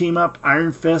Marvel Team Up,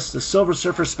 Iron Fist, the Silver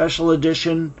Surfer Special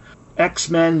Edition,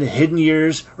 X-Men, The Hidden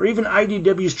Years, or even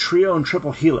IDW's Trio and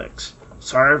Triple Helix.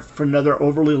 Sorry for another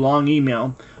overly long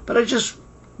email, but I just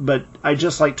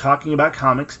like talking about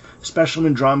comics, especially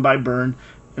when drawn by Byrne,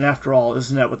 and after all,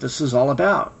 isn't that what this is all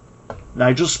about?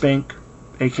 Nigel Spink,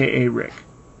 a.k.a. Rick.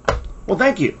 Well,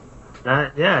 thank you.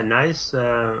 Yeah, nice.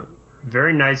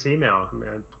 Very nice email.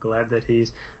 I'm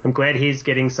glad he's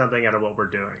getting something out of what we're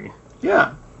doing.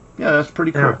 Yeah, that's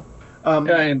pretty cool.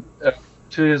 And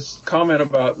to his comment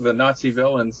about the Nazi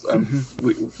villains,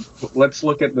 let's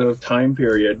look at the time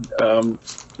period.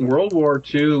 World War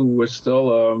II was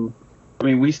still,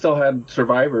 we still had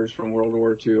survivors from World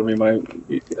War II.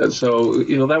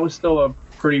 That was still a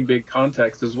pretty big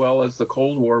context, as well as the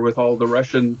Cold War with all the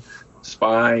Russian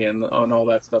spy and all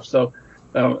that stuff. So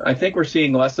I think we're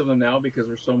seeing less of them now because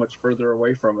we're so much further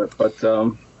away from it.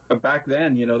 But back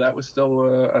then, that was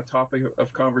still a topic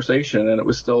of conversation, and it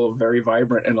was still very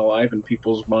vibrant and alive in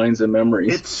people's minds and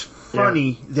memories. It's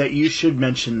funny that you should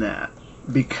mention that,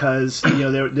 because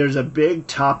there's a big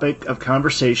topic of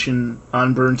conversation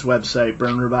on Byrne's website,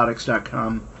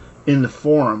 ByrneRobotics.com, in the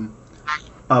forum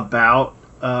about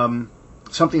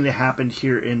something that happened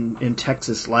here in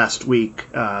Texas last week.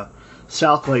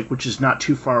 South Lake, which is not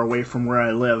too far away from where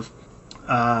I live,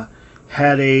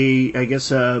 had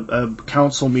a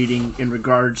council meeting in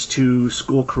regards to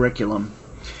school curriculum.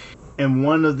 And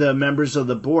one of the members of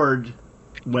the board,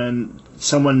 when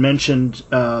someone mentioned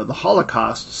the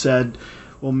Holocaust, said,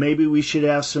 well, maybe we should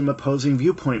have some opposing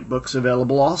viewpoint books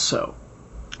available also.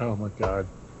 Oh, my God.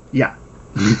 Yeah.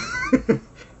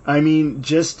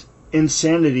 Just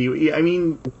insanity.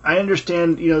 I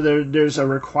understand, there's a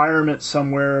requirement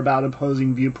somewhere about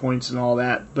opposing viewpoints and all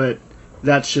that, but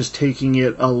that's just taking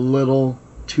it a little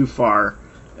too far.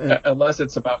 Unless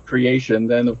it's about creation,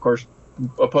 then, of course,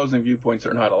 opposing viewpoints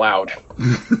are not allowed.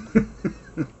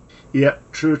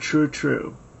 Yep,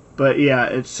 true. But, yeah,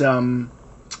 it's...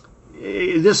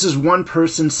 this is one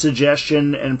person's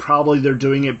suggestion, and probably they're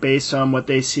doing it based on what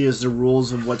they see as the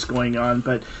rules of what's going on,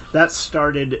 but that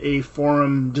started a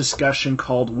forum discussion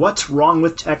called What's Wrong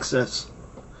with Texas?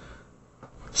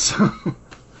 So,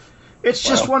 it's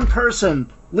just one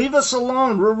person. Leave us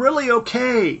alone. We're really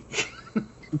okay.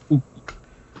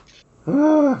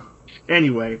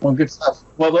 Anyway. Well, good stuff.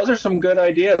 Well, those are some good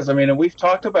ideas. We've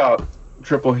talked about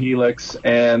Triple Helix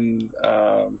and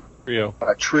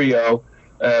Trio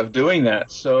of doing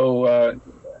that. So,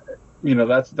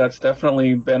 that's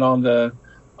definitely been on the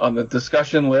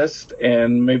discussion list,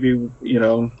 and maybe,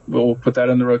 we'll put that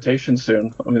in the rotation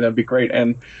soon. That'd be great.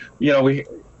 And,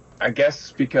 I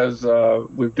guess because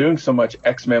we're doing so much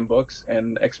X-Men books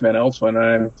and X-Men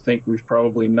Elsewhere, I think we've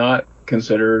probably not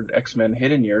considered X-Men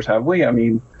Hidden Years, have we?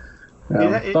 It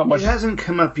hasn't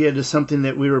come up yet as something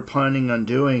that we were planning on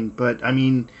doing, but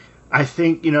I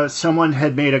think, someone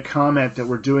had made a comment that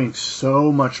we're doing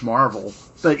so much Marvel,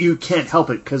 but you can't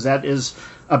help it because that is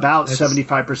about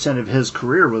 75% of his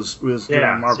career was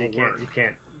doing Marvel work. You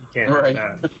can't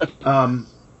Right.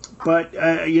 But,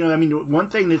 one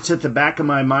thing that's at the back of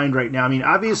my mind right now,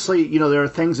 obviously, there are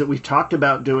things that we've talked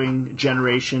about doing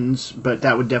Generations, but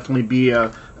that would definitely be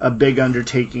a big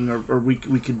undertaking, or we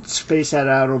could space that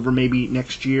out over maybe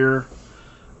next year.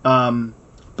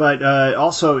 But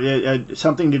also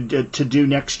something to do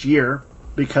next year,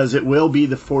 because it will be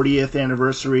the 40th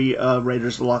anniversary of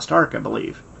Raiders of the Lost Ark, I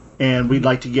believe. And we'd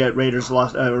like to get Raiders of the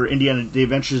Lost, The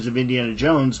Adventures of Indiana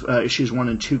Jones, issues 1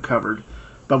 and 2 covered.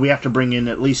 But we have to bring in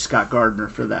at least Scott Gardner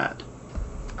for that.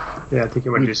 Yeah, I think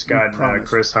you want to do Scott and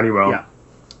Chris Honeywell. Yeah,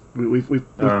 we've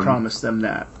promised them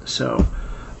that. So,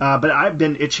 but I've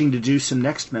been itching to do some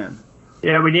Next Men.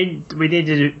 Yeah, we need to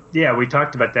do. Yeah, we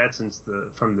talked about that since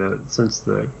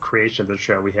the creation of the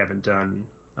show. We haven't done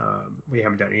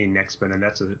any Next Men, and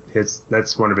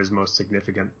that's one of his most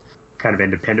significant kind of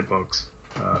independent books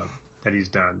that he's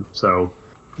done. So,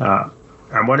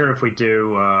 I'm wondering if we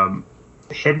do.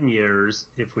 Hidden Years,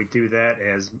 if we do that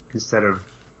as instead of,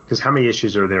 because how many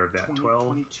issues are there of that? 12?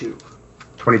 22.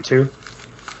 22?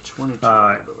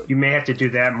 22. You may have to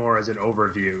do that more as an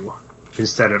overview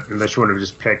instead of, unless you want to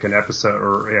just pick an episode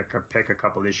or pick a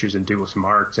couple issues and do some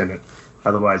arcs in it.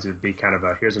 Otherwise, it would be kind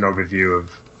of here's an overview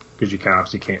of, because you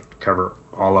obviously can't cover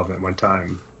all of it at one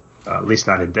time, at least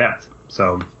not in depth.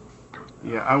 So,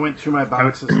 yeah, I went through my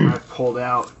boxes and I pulled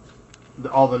out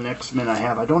all the Next Men I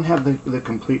have. I don't have the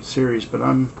complete series, but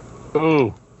I've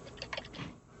got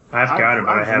it,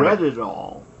 but I haven't read it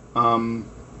all. And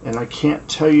I can't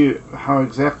tell you how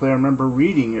exactly I remember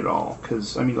reading it all,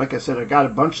 because like I said, I got a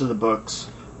bunch of the books.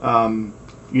 I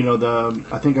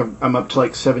think I'm up to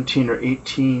like 17 or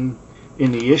 18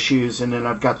 in the issues, and then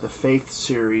I've got the Faith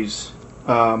series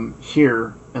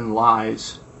here and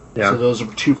Lies. Yeah. So those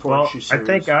are 2 4-issue series.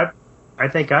 I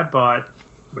think I bought,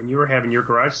 when you were having your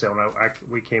garage sale,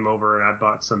 we came over and I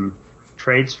bought some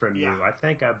trades from you. Yeah. I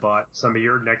think I bought some of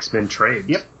your Next Men trades.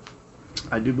 Yep.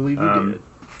 I do believe you did.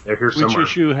 They're here Which somewhere.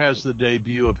 issue has the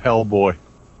debut of Hellboy?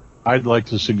 I'd like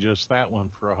to suggest that one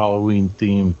for a Halloween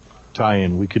theme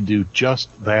tie-in. We could do just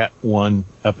that one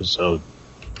episode.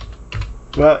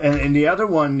 Well, and the other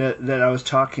one that I was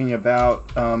talking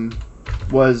about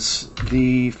was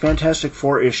the Fantastic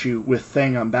Four issue with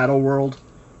Thing on Battleworld,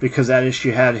 because that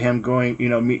issue had him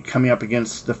going, coming up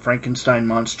against the Frankenstein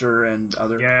monster and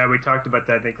other. Yeah, we talked about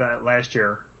that, I think, last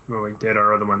year when we did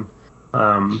our other one.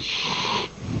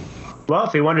 Well,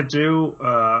 if we want to do,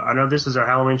 I know this is our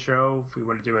Halloween show. If we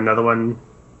want to do another one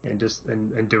and just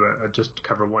do just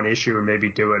cover one issue, or maybe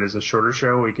do it as a shorter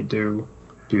show, we could do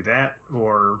that,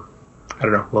 or I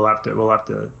don't know. We'll have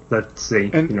to let's see.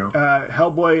 And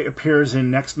Hellboy appears in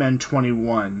Next Men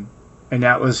 21. And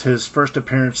that was his first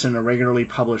appearance in a regularly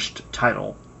published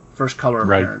title, first color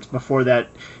appearance. Right. Before that,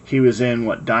 he was in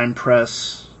Dime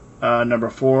Press number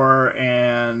 4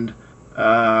 and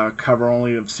cover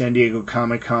only of San Diego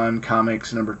Comic-Con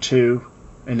Comics number 2,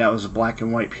 and that was a black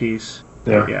and white piece.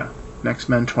 Yeah. Next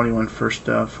Men 21, first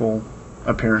full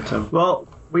appearance of. Well,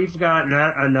 we've got,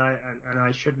 and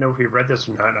I should know if we read this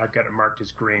or not. I've got it marked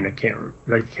as green. I can't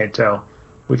tell.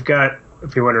 We've got.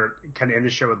 If you want to kind of end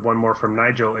the show with one more from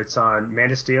Nigel, it's on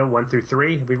Man of Steel 1 through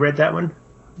 3. Have we read that one?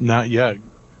 Not yet.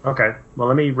 Okay. Well,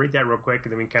 let me read that real quick,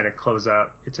 and then we can kind of close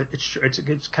out. It's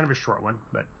kind of a short one,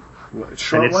 but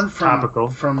short one topical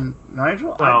from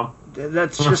Nigel. Well,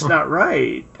 that's just not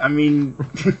right. I'll read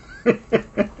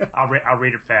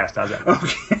it fast. How's that?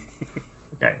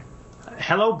 Okay.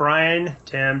 Hello, Brian,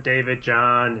 Tim, David,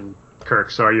 John, and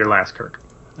Kirk. Sorry, you're last, Kirk.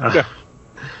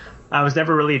 I was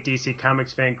never really a DC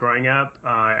Comics fan growing up.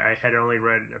 I had only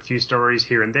read a few stories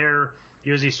here and there,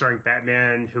 usually starring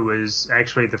Batman, who was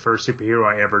actually the first superhero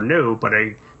I ever knew. But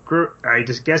I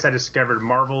discovered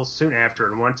Marvel soon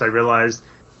after, and once I realized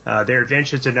their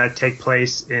adventures did not take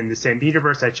place in the same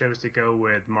universe, I chose to go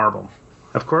with Marvel.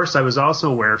 Of course, I was also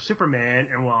aware of Superman,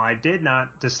 and while I did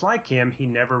not dislike him, he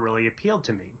never really appealed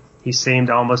to me. He seemed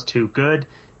almost too good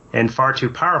and far too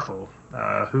powerful.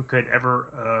 Who could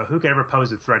ever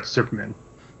pose a threat to Superman?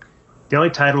 The only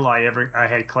title I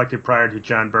had collected prior to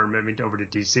John Byrne moving over to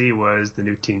DC was the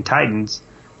new Teen Titans,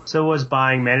 so was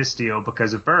buying Man of Steel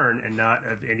because of Byrne and not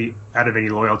out of any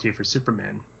loyalty for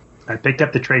Superman. I picked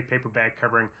up the trade paperback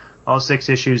covering all 6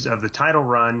 issues of the title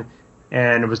run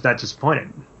and was not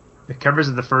disappointed. The covers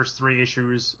of the first 3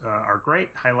 issues are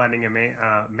great, highlighting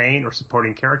a main or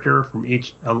supporting character from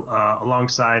each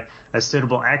alongside a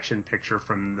suitable action picture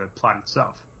from the plot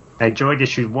itself. I enjoyed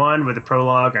issue 1 with a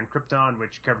prologue on Krypton,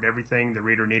 which covered everything the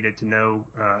reader needed to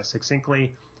know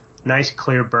succinctly. Nice,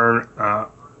 clear Byrne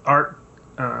art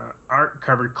art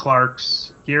covered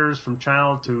Clark's years from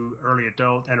child to early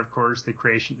adult, and of course the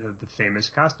creation of the famous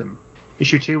costume.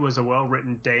 Issue 2 was a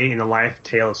well-written day-in-the-life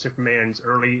tale of Superman's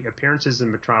early appearances in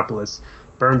Metropolis.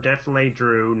 Byrne definitely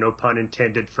drew, no pun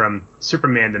intended, from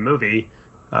Superman the movie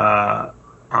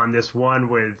on this one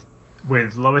with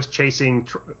Lois chasing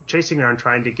around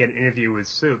trying to get an interview with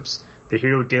Supes, the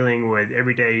hero dealing with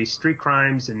everyday street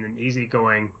crimes in an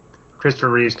easygoing Christopher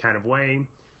Reeves kind of way.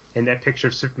 And that picture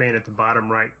of Superman at the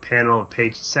bottom right panel of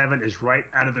page 7 is right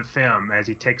out of the film as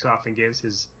he takes off and gives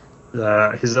his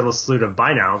little salute of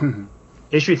bye now.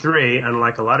 Issue 3,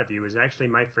 unlike a lot of you, is actually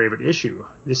my favorite issue.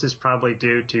 This is probably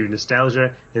due to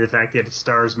nostalgia and the fact that it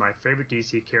stars my favorite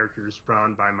DC characters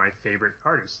drawn by my favorite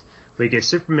artists. We get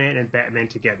Superman and Batman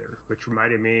together, which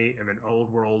reminded me of an old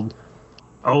world's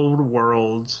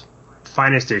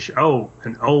finest issue. Oh,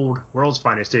 an old world's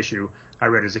finest issue I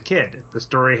read as a kid. The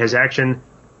story has action,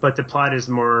 but the plot is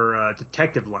more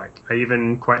detective-like. I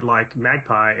even quite like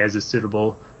Magpie as a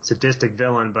suitable sadistic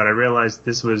villain, but I realized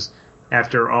this was,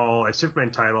 after all, a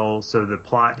Superman title, so the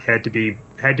plot had to be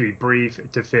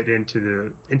brief to fit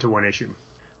into one issue.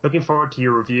 Looking forward to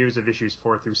your reviews of issues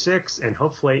 4 through 6, and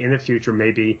hopefully in the future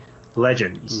maybe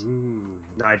Legends. Ooh.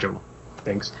 Nigel,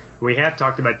 thanks. We have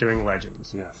talked about doing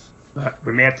Legends. Yes. But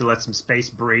we may have to let some space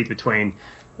breathe between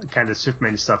the kind of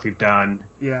Superman stuff we've done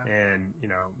and,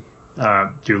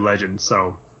 do Legends.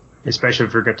 So, especially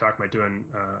if we're going to talk about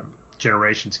doing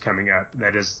Generations coming up,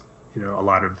 that is, a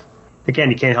lot of...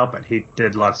 Again, you can't help it. He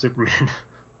did a lot of Superman.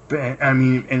 But,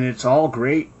 and it's all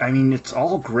great. It's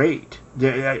all great.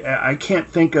 I can't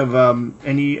think of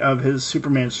any of his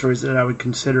Superman stories that I would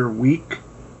consider weak,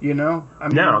 No.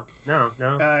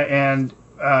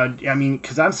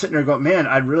 Because I'm sitting there going,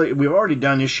 man, we've already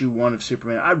done issue 1 of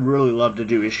Superman. I'd really love to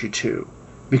do issue 2.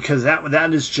 Because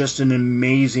that is just an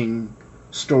amazing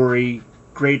story,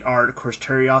 great art. Of course,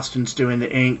 Terry Austin's doing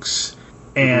the inks.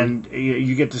 And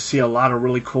you get to see a lot of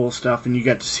really cool stuff, and you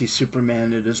get to see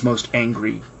Superman at his most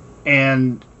angry.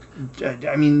 And,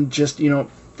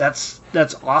 that's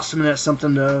awesome, and that's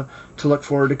something to look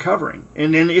forward to covering.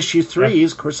 And then issue 3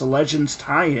 is, of course, a Legends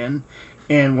tie-in.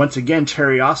 And once again,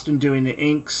 Terry Austin doing the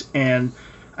inks. And,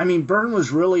 Byrne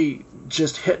was really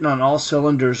just hitting on all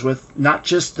cylinders with not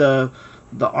just the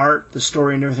art, the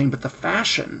story, and everything, but the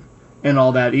fashion and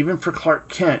all that. Even for Clark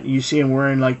Kent, you see him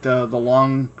wearing, the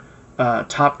long...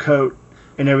 top coat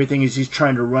and everything as he's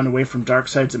trying to run away from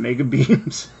Darkseid's Omega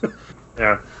beams.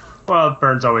 Yeah. Well,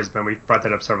 Byrne's always been, we've brought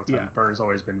that up several times, Yeah. Byrne's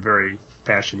always been very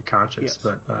fashion conscious. Yes.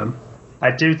 But I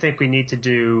do think we need to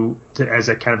do, as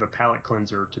a kind of a palate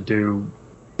cleanser, to do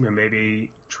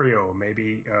maybe Trio,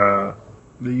 maybe...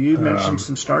 You mentioned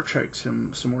some Star Trek,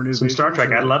 some more new some Star Trek.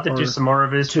 I'd love to do some more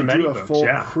of his to do a books, full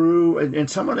crew. And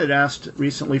someone had asked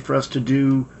recently for us to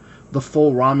do the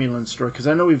full Romulan story, because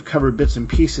I know we've covered bits and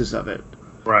pieces of it,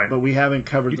 right? But we haven't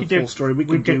covered the full story. We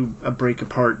could do a break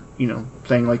apart,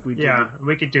 thing like we did. Yeah,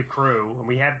 we could do Crew, and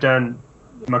we have done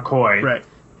McCoy, right?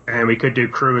 And we could do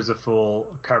Crew as a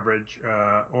full coverage,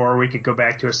 or we could go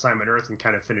back to Assignment Earth and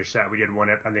kind of finish that. We did one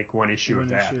issue of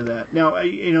that. Now,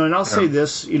 and I'll say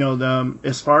this,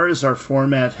 as far as our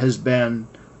format has been,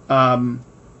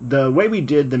 the way we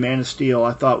did the Man of Steel,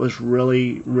 I thought was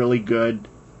really, really good.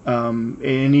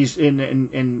 And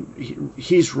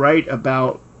he's right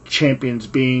about Champions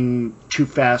being too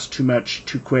fast, too much,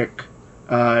 too quick.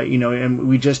 And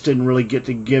we just didn't really get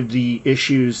to give the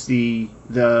issues the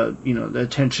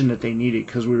attention that they needed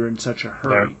because we were in such a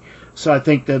hurry. Yeah. So I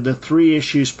think that the 3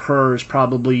 issues per is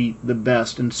probably the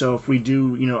best. And so if we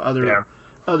do,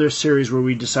 other series where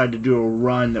we decide to do a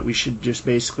run, that we should just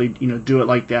basically, do it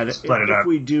like that. Split it up. If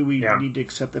we do, we need to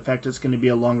accept the fact that it's going to be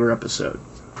a longer episode.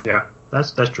 Yeah,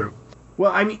 that's true.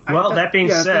 Well, that being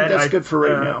said, I think that's good for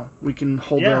right now. We can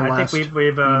hold our last think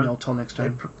we've email till next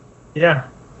time. Yeah,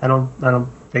 I don't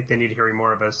think they need to hear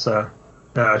more of us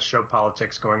show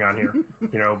politics going on here.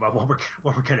 About what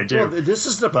we're going to do. Well, this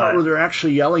is the part where they're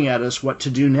actually yelling at us what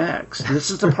to do next. This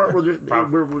is the part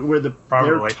where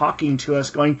they're talking to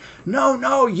us, going,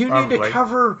 "No, you need to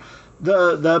cover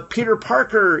the Peter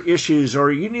Parker issues,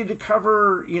 or you need to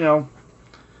cover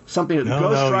something that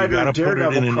Ghost Rider,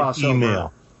 Daredevil crossover."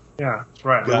 Email. Yeah, that's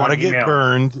right. Gotta get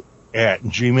burned at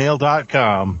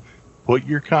gmail.com. Put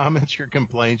your comments, your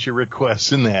complaints, your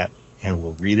requests in that, and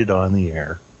we'll read it on the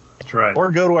air. That's right.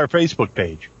 Or go to our Facebook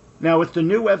page. Now, with the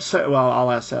new website, well, I'll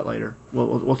ask that later.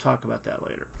 We'll talk about that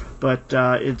later. But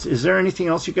is there anything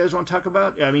else you guys want to talk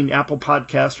about? Apple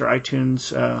Podcasts or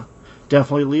iTunes,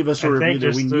 definitely leave us a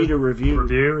review. We need a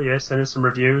review. Yes, send us some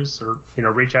reviews, or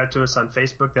reach out to us on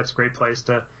Facebook. That's a great place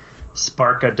to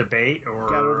spark a debate or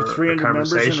got over 300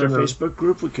 members in our Facebook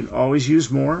group. We can always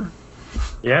use more.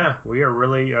 Yeah, we are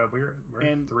really we're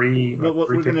And three. But what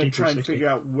we're going to 350, try and 360. figure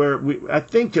out where I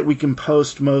think that we can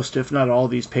post most, if not all,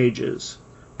 these pages,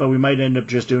 but we might end up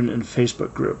just doing it in a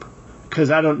Facebook group because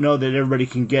I don't know that everybody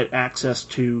can get access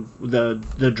to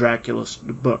the Dracula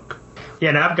book. Yeah,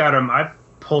 and I've got them. I've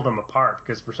pulled them apart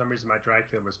because for some reason my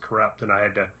Dracula was corrupt, and I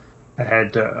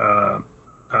had to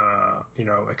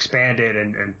expand it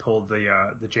and pulled the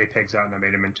JPEGs out, and I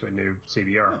made them into a new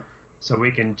CBR. Oh. So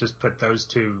we can just put those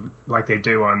two, like they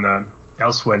do on the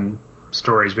Elswin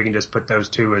stories. We can just put those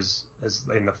two as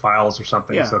in the files or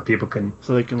something, Yeah. so people can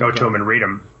So they can go look to up. them and read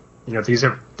them. These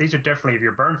are definitely, if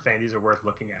you're a Byrne fan, these are worth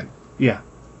looking at. Yeah.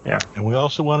 Yeah. And we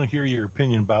also want to hear your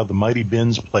opinion about the Mighty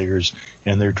Bins players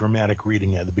and their dramatic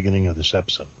reading at the beginning of this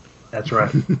episode. That's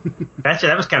right.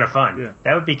 That was kind of fun. Yeah.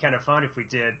 That would be kind of fun if we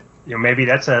did. Maybe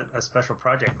that's a special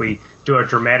project. We do a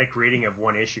dramatic reading of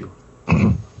one issue.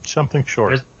 Something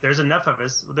short. There's enough of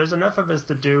us. There's enough of us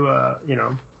to do.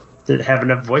 To have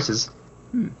enough voices.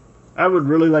 I would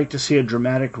really like to see a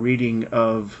dramatic reading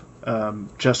of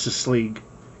Justice League.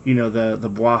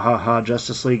 The Bwahaha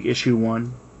Justice League issue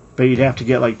 1. But you'd have to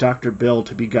get like Dr. Bill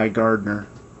to be Guy Gardner.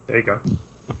 There you go.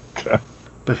 Okay.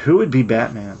 But who would be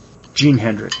Batman? Gene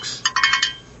Hendricks.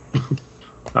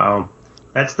 Oh,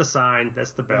 that's the sign.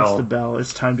 That's the bell. That's the bell.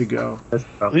 It's time to go. That's the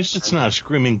bell. At least it's not a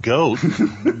screaming goat.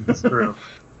 That's true.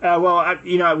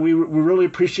 We really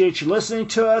appreciate you listening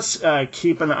to us.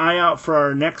 Keep an eye out for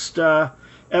our next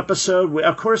episode.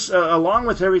 Of course, along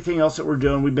with everything else that we're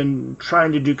doing, we've been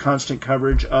trying to do constant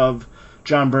coverage of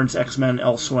John Byrne's X-Men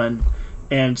Elsewhere.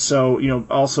 And so,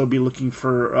 also be looking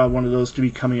for one of those to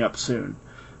be coming up soon.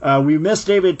 We missed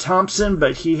David Thompson,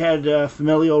 but he had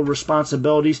familial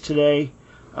responsibilities today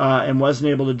and wasn't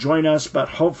able to join us, but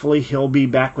hopefully he'll be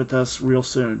back with us real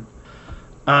soon.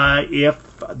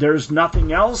 If there's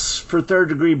nothing else for Third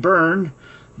Degree Byrne,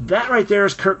 that right there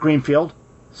is Kurt Greenfield.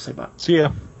 Say bye. See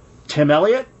ya. Tim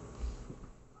Elliott.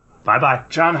 Bye-bye.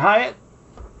 John Hyatt.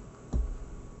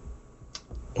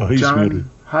 Oh, he's John muted.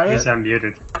 Hyatt. Yes, I'm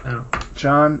muted. Oh,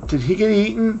 John, did he get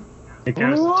eaten? I think I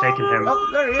was taking him. Oh,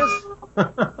 there he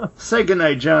is. Say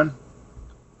goodnight, John.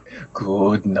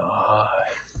 Good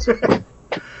night.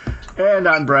 And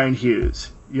I'm Brian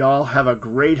Hughes. Y'all have a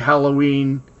great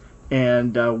Halloween,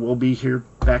 and we'll be here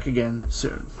back again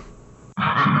soon.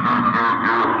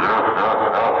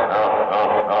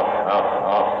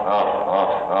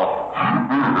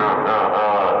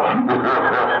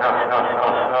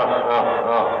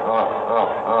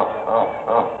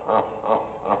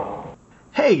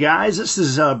 Hey guys, this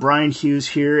is Brian Hughes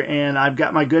here, and I've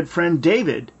got my good friend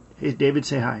David. Hey, David,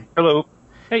 say hi. Hello.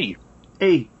 Hey.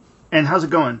 Hey, and how's it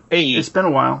going? Hey. It's been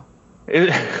a while.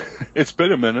 It's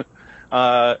been a minute.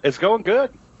 It's going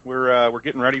good. We're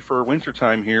getting ready for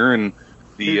wintertime here in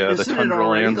the Isn't it tundra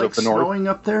already, lands like, of the north. snowing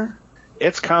up there?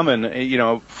 It's coming.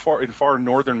 In far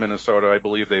northern Minnesota, I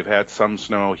believe they've had some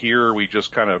snow. Here, we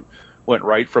just kind of went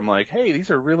right from like, hey, these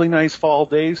are really nice fall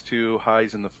days to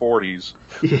highs in the 40s,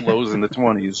 lows in the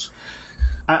 20s.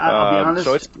 I'll be honest.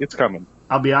 So it's coming.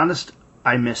 I'll be honest.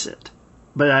 I miss it,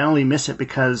 but I only miss it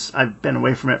because I've been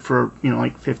away from it for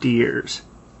like 50 years.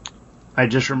 I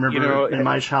just remember in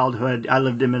my childhood, I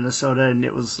lived in Minnesota, and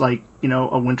it was like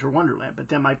a winter wonderland. But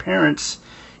then my parents,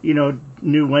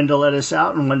 knew when to let us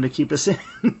out and when to keep us in.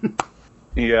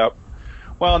 Yeah.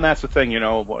 Well, and that's the thing,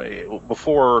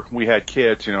 before we had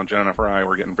kids, Jennifer and I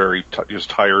were getting very just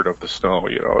tired of the snow.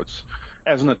 It's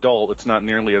as an adult, it's not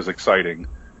nearly as exciting.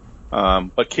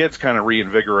 But kids kind of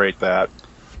reinvigorate that.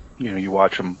 You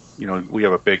watch them, we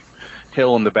have a big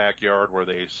hill in the backyard where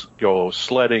they go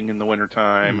sledding in the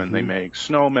wintertime, and they make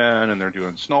snowmen, and they're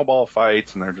doing snowball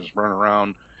fights, and they're just running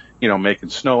around, making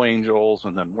snow angels,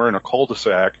 and then we're in a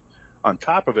cul-de-sac on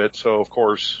top of it. So, of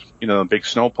course, the big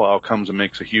snowplow comes and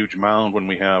makes a huge mound when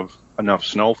we have enough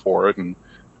snow for it, and,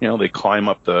 they climb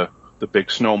up the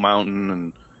big snow mountain,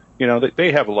 and,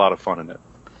 they have a lot of fun in it.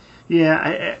 Yeah,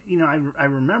 I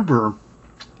remember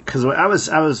because I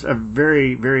was a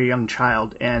very, very young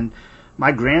child, and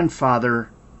my grandfather,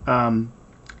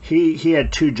 he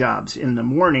had two jobs. In the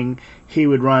morning, he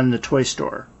would run the toy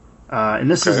store, and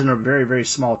this is in a very, very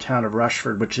small town of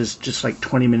Rushford, which is just like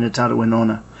 20 minutes out of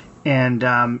Winona.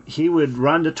 And he would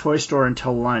run the toy store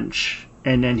until lunch,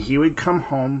 and then he would come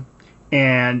home,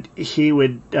 and he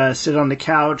would sit on the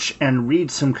couch and read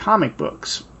some comic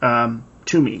books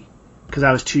to me, because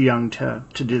I was too young to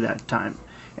do that at the time.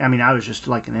 I mean, I was just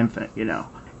like an infant,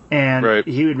 And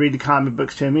he would read the comic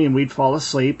books to me, and we'd fall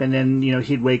asleep, and then,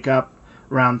 he'd wake up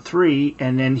around 3,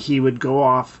 and then he would go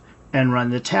off and run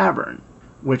the tavern,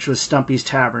 which was Stumpy's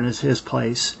Tavern is his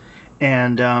place.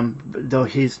 And though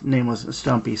his name wasn't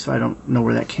Stumpy, so I don't know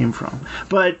where that came from.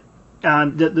 But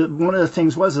one of the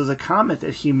things was a comment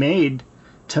that he made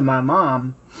to my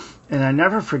mom, and I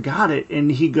never forgot it.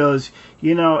 And he goes,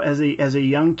 as a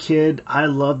young kid, I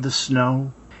loved the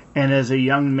snow. And as a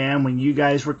young man, when you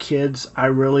guys were kids, I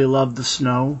really loved the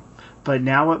snow. But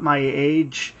now at my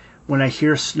age, when I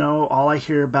hear snow, all I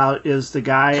hear about is the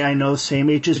guy I know, same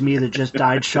age as me, that just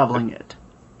died shoveling it.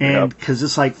 And because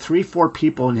it's like 3-4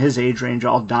 people in his age range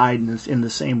all died in the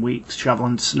same week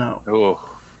shoveling snow.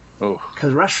 Oh.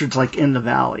 Because Rushford's like in the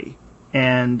valley.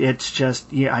 And it's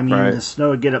just, Right. The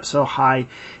snow would get up so high.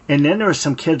 And then there were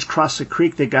some kids across the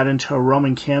creek that got into a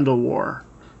Roman candle war.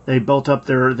 They built up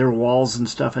their walls and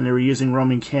stuff, and they were using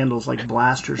Roman candles like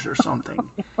blasters or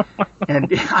something.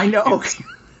 And I know.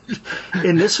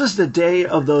 And this was the day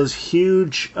of those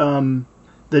huge,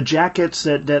 the jackets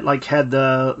that like had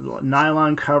the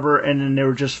nylon cover, and then they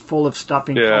were just full of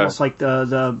stuffing, almost like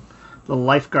the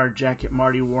lifeguard jacket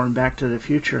Marty wore in Back to the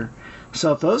Future.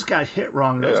 So if those got hit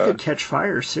wrong, those could catch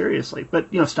fire seriously. But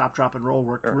stop, drop, and roll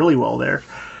worked really well there.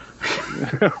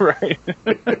 Right.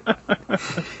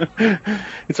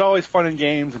 It's always fun in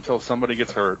games until somebody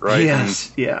gets hurt, right?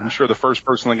 Yes, and I'm sure the first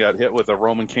person that got hit with a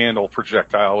Roman candle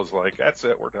projectile was like, that's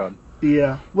it, we're done.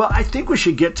 Yeah. Well, I think we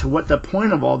should get to what the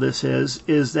point of all this is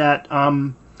that,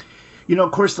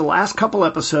 of course, the last couple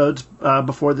episodes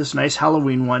before this nice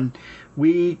Halloween one,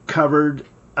 we covered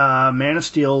Man of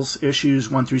Steel's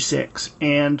issues 1 through 6.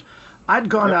 And I'd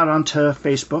gone out onto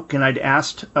Facebook and I'd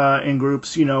asked in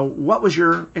groups, what was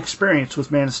your experience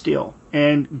with Man of Steel?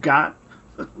 And got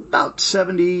about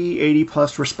 70, 80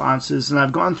 plus responses. And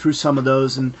I've gone through some of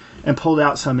those and pulled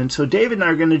out some. And so David and I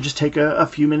are going to just take a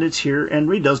few minutes here and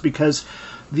read those because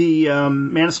the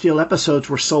Man of Steel episodes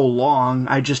were so long,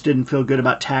 I just didn't feel good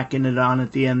about tacking it on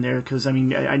at the end there. Because, I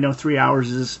know 3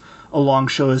 hours is a long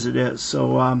show as it is.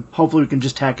 So hopefully we can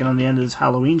just tack it on the end of this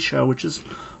Halloween show, which is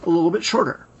a little bit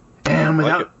shorter. And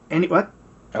without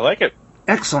I like it.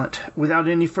 Excellent. Without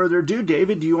any further ado,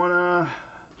 David, do you want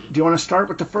to start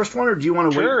with the first one, or do you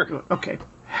want to wait? Okay,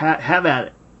 have at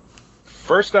it.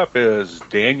 First up is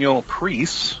Daniel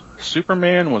Priest.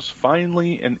 Superman was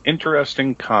finally an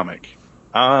interesting comic.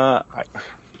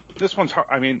 This one's hard.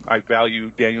 I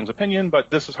value Daniel's opinion, but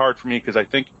this is hard for me because I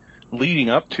think leading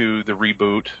up to the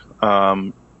reboot,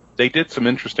 they did some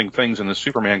interesting things in the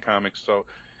Superman comics. So,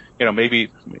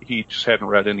 maybe he just hadn't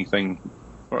read anything.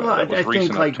 Well, I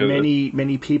think like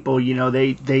many people,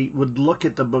 they would look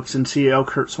at the books and see,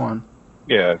 Kurt Swan.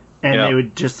 Yeah. And they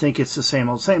would just think it's the same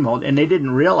old. And they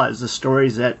didn't realize the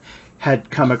stories that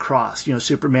had come across,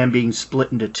 Superman being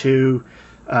split into two.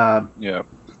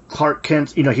 Clark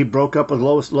Kent, he broke up with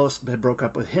Lois. Lois had broke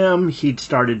up with him. He'd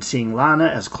started seeing Lana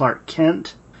as Clark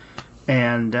Kent.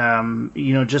 And, and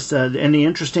the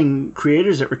interesting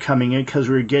creators that were coming in, because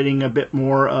we were getting a bit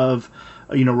more of,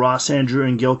 Ross Andrew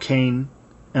and Gil Kane,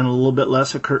 and a little bit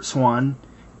less of Kurt Swan,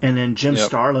 and then Jim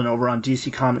Starlin over on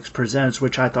DC Comics Presents,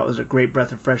 which I thought was a great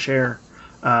breath of fresh air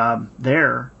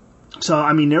there.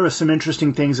 So, there was some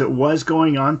interesting things that was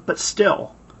going on, but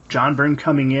still, John Byrne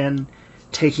coming in,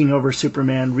 taking over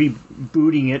Superman,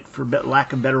 rebooting it, for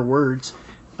lack of better words,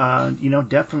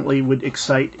 definitely would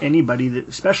excite anybody, that,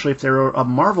 especially if they're a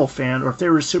Marvel fan or if they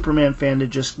were a Superman fan that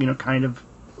just, kind of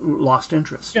lost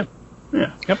interest. Yeah.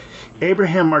 Yep.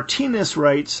 Abraham Martinez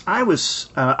writes,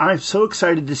 I'm so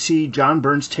excited to see John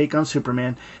Byrne's take on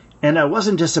Superman, and I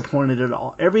wasn't disappointed at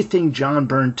all. Everything John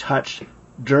Byrne touched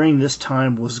during this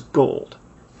time was gold.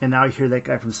 And now I hear that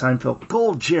guy from Seinfeld,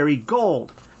 gold, Jerry,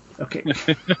 gold. Okay.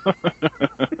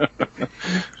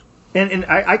 And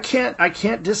I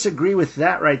can't disagree with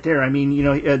that right there.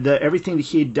 Everything that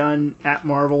he had done at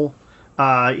Marvel,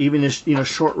 even his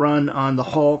short run on the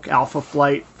Hulk, Alpha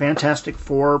Flight, Fantastic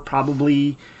Four,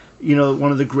 probably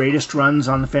one of the greatest runs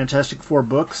on the Fantastic Four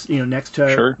books, next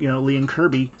to Lee and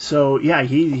Kirby. So yeah,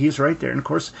 he's right there. And of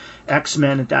course,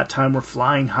 X-Men at that time were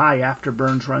flying high after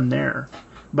Byrne's run there.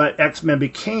 But X-Men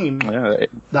became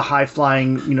the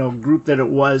high-flying, group that it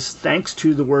was thanks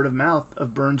to the word of mouth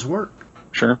of Byrne's work.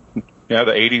 Sure. Yeah,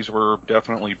 the 80s were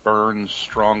definitely Byrne's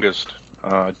strongest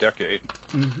decade.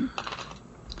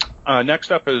 Mm-hmm.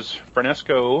 Next up is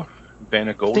Francesco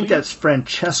Vanagoli. I think that's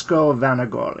Francesco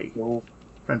Vanagoli.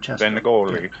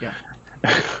 Vanagoli. Yeah.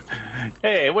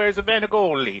 Hey, where's the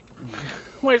Vanagoli?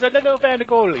 Where's the little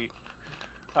Vanagoli?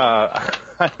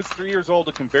 I was 3 years old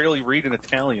and can barely read in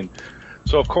Italian.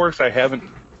 So, of course, I haven't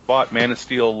bought Man of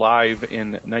Steel live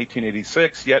in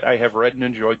 1986, yet I have read and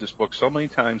enjoyed this book so many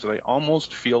times that I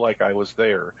almost feel like I was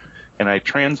there. And I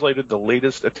translated the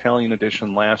latest Italian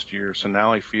edition last year, so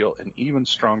now I feel an even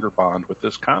stronger bond with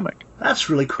this comic. That's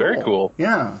really cool. Very cool.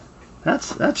 Yeah,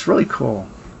 that's really cool.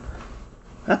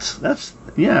 That's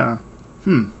yeah.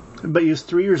 But he was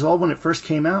 3 years old when it first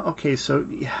came out? Okay, so,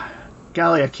 yeah.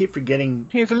 Golly, I keep forgetting.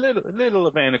 He's a little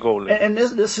Evander. And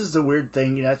this is the weird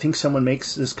thing. You know, I think someone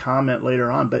makes this comment later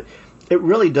on, but it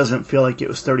really doesn't feel like it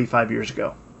was 35 years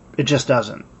ago. It just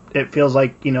doesn't. It feels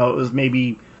like, you know, it was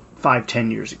maybe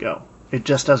 5-10 years ago. It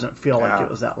just doesn't feel like it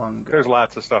was that long ago. There's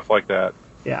lots of stuff like that.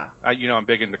 Yeah. I'm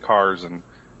big into cars, and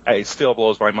it still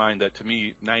blows my mind that, to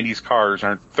me, 90s cars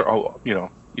aren't,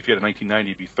 if you had a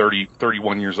 1990, it'd be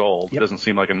 31 years old. Yep. It doesn't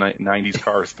seem like a 90s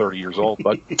car is 30 years old,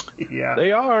 but yeah,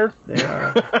 they are. They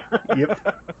are.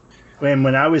 Yep.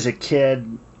 When I was a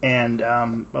kid, and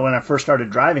when I first started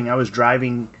driving, I was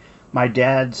driving my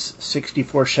dad's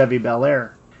 64 Chevy Bel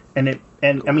Air, and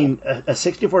I mean, a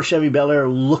 64 Chevy Bel Air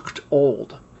looked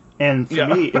old. And for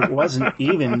me, it wasn't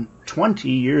even 20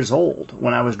 years old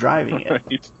when I was driving it.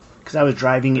 Because I was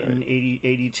driving it in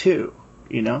 82,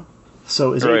 you know?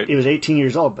 So it was 18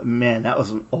 years old, but man, that was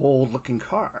an old-looking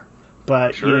car.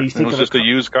 But sure. You think it was just a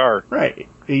used car. Right.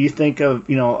 You think of,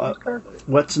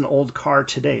 what's an old car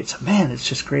today? It's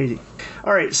just crazy.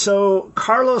 All right, so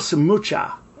Carlos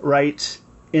Mucha writes,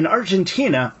 in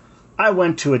Argentina, I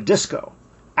went to a disco.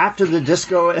 After the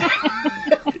disco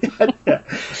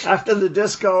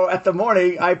at the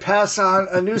morning, I pass on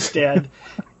a newsstand,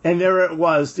 and there it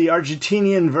was, the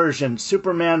Argentinian version,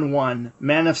 Superman 1,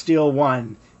 Man of Steel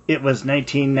 1. It was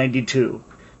 1992.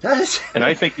 And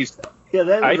I think he's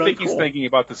he's thinking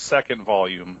about the second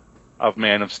volume of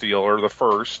Man of Steel, or the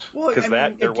first, because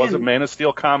there was a Man of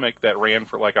Steel comic that ran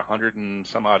for like 100 and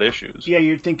some odd issues. Yeah,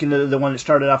 you're thinking of the one that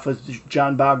started off with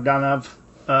John Bogdanov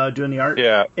doing the art.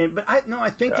 Yeah. I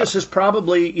think this is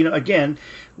probably, again,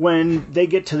 when they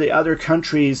get to the other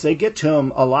countries, they get to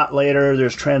them a lot later.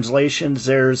 There's translations,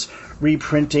 there's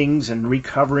reprintings and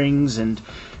recoverings, and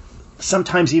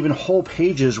sometimes even whole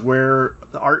pages where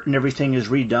the art and everything is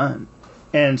redone.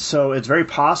 And so it's very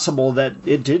possible that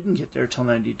it didn't get there till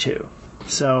 92.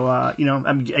 So,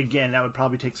 again, that would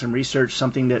probably take some research,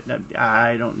 something that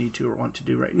I don't need to or want to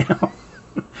do right now.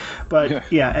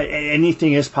 But yeah,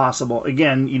 anything is possible.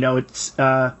 Again, it's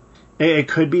it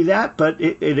could be that, but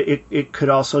it could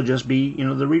also just be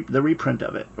the reprint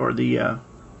of it, or the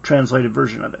translated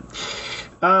version of it.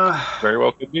 Very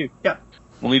well could be. Yeah.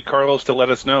 We'll need Carlos to let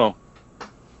us know.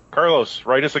 Carlos,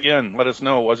 write us again. Let us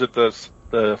know. Was it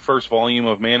the first volume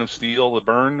of Man of Steel, The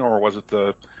Burn, or was it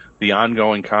the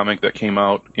ongoing comic that came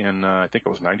out in, I think it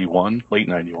was 91, late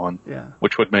 91,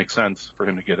 which would make sense for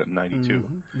him to get it in 92.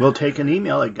 Mm-hmm. We'll take an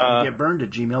email at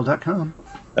getburned@gmail.com.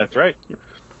 That's right.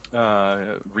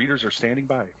 Yep. Readers are standing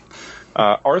by.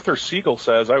 Arthur Siegel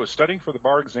says, I was studying for the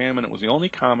bar exam, and it was the only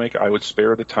comic I would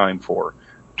spare the time for.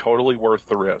 Totally worth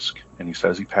the risk. And he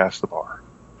says he passed the bar.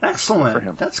 Excellent. For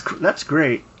him. That's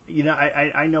great.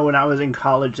 I know when I was in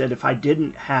college that if I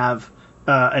didn't have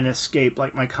an escape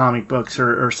like my comic books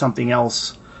or something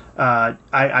else,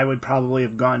 I would probably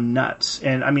have gone nuts.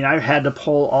 And I mean, I had to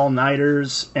pull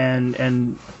all-nighters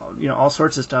and all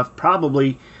sorts of stuff.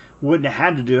 Probably wouldn't have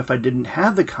had to do if I didn't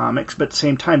have the comics, but at the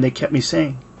same time, they kept me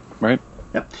sane. Right.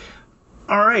 Yep.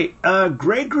 All right.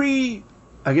 Gregory,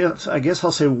 I guess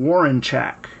I'll say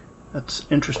Warrenchak. That's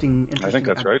interesting. I think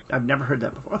that's right. I've never heard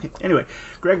that before. Okay. Anyway,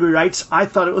 Gregory writes, I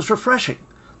thought it was refreshing.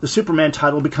 The Superman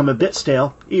title became a bit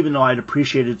stale, even though I'd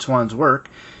appreciated Swan's work,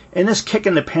 and this kick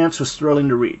in the pants was thrilling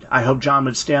to read. I hoped John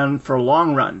would stand for a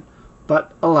long run,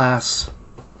 but alas.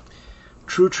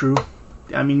 True.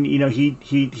 I mean,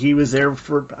 he was there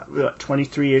for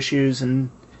 23 issues, and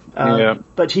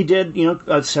but he did,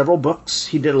 several books.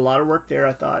 He did a lot of work there,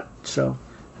 I thought. So,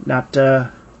 not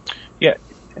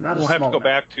we'll have to go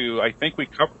back to. I think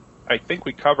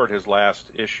we covered his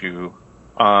last issue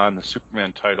on the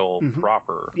Superman title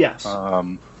proper. Yes.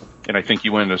 And I think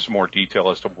you went into some more detail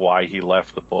as to why he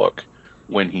left the book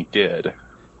when he did.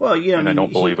 Well, yeah, I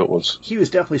don't believe it was. He was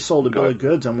definitely sold a bill of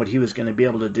goods on what he was going to be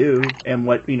able to do and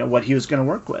what he was going to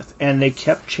work with, and they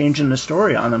kept changing the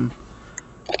story on him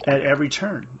at every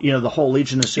turn. The whole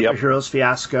Legion of Superheroes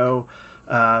fiasco.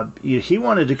 He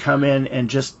wanted to come in and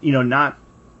just not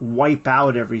wipe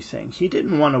out everything. He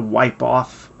didn't want to wipe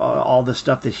off all the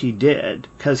stuff that he did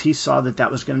because he saw that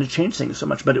was going to change things so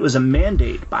much. But it was a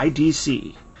mandate by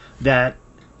DC that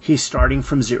he's starting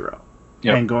from zero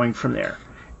and going from there.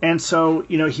 And so,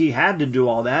 he had to do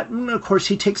all that. And, of course,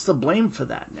 he takes the blame for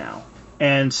that now.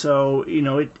 And so,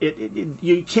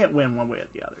 you can't win one way or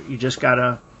the other. You just got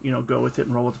to, go with it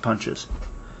and roll with the punches.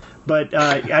 But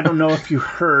I don't know if you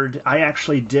heard, I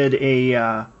actually did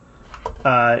a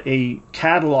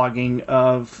cataloging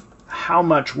of how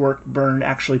much work Byrne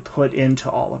actually put into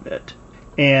all of it.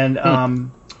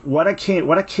 And what I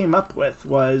came up with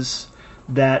was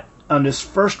that on this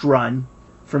first run,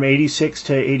 from 86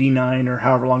 to 89 or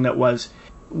however long that was,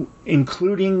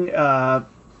 including,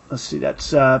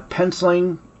 that's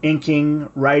penciling, inking,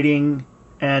 writing,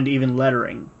 and even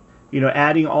lettering.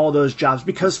 Adding all those jobs.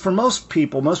 Because for most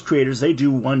people, most creators, they do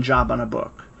one job on a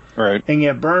book. Right. And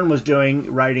yet Byrne was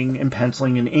doing writing and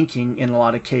penciling and inking in a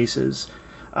lot of cases.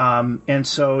 And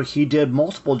so he did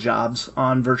multiple jobs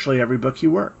on virtually every book he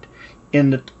worked. In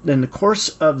the course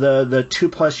of the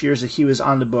 2+ years that he was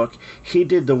on the book, he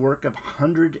did the work of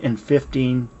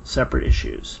 115 separate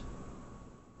issues.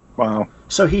 Wow.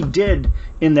 So he did,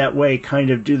 in that way, kind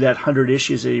of do that 100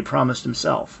 issues that he promised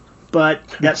himself. But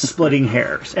that's splitting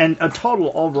hairs. And a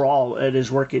total overall at his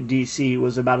work at DC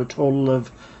was about a total of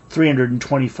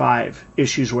 325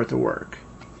 issues worth of work.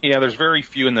 Yeah, there's very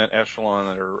few in that echelon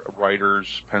that are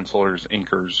writers, pencilers,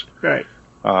 inkers. Right.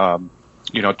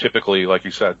 Typically, like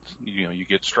you said, you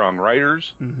get strong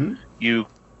writers. Mm-hmm. You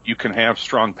can have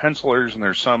strong pencilers, and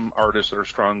there's some artists that are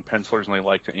strong pencilers and they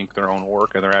like to ink their own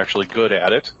work, and they're actually good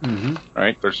at it. Mm-hmm.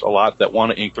 Right? There's a lot that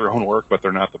want to ink their own work, but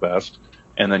they're not the best.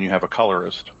 And then you have a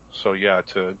colorist. So yeah,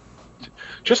 to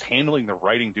just handling the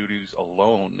writing duties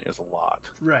alone is a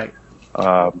lot. Right.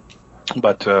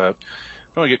 But don't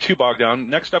want to get too bogged down.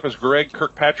 Next up is Greg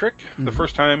Kirkpatrick. Mm-hmm. The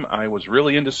first time I was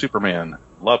really into Superman.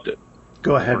 Loved it.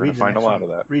 Go ahead. We're going to find a lot of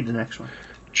that. Read the next one.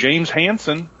 James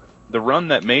Hansen, the run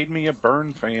that made me a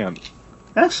Byrne fan.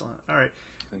 Excellent. All right.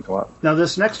 Think a lot. Now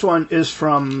this next one is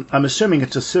from, I'm assuming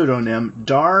it's a pseudonym,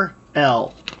 Dar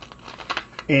L.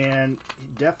 And he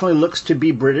definitely looks to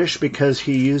be British because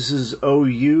he uses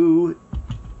O-U-R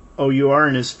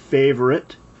in his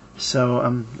favorite. So,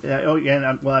 I'm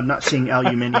not seeing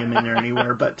aluminium in there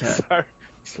anywhere, but Sorry.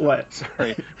 what?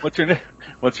 Sorry. What's your name?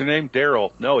 What's your name?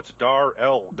 Daryl. No, it's Dar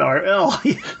L. Dar L.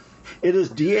 It is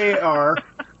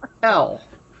D-A-R-L.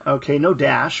 Okay, no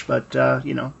dash, but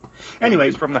Anyway,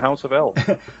 he's from the House of L.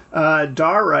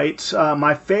 Dar writes,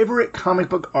 my favorite comic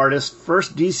book artist's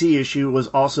first DC issue was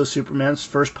also Superman's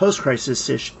first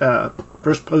post-crisis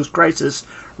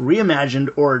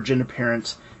reimagined origin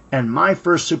appearance, and my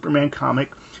first Superman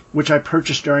comic, which I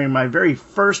purchased during my very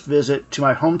first visit to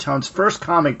my hometown's first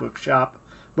comic book shop.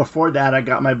 Before that, I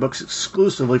got my books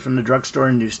exclusively from the drugstore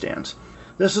and newsstands.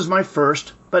 This is my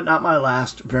first, but not my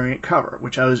last, variant cover,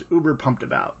 which I was uber pumped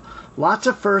about. Lots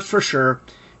of firsts for sure,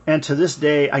 and to this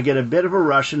day, I get a bit of a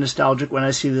rush and nostalgic when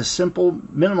I see this simple,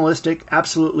 minimalistic,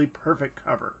 absolutely perfect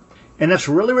cover. And that's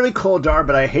really, really cool, Dar,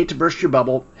 but I hate to burst your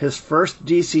bubble. His first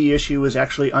DC issue was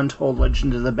actually Untold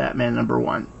Legend of the Batman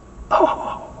 #1.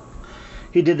 Oh.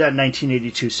 He did that in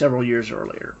 1982, several years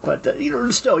earlier. But,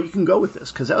 still, you can go with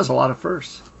this, because that was a lot of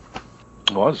firsts.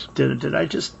 It was. Did I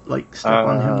just, step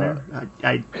on him there?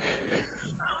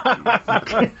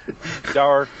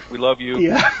 Dar, we love you.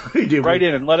 Yeah, we do. Write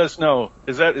in and let us know.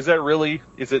 Are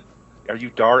you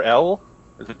Dar L?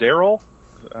 Is it Daryl?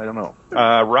 I don't know.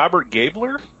 Robert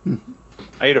Gabler?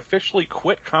 I had officially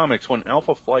quit comics when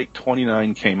Alpha Flight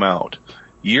 29 came out.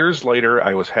 Years later,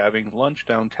 I was having lunch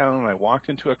downtown and I walked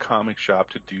into a comic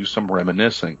shop to do some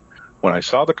reminiscing. When I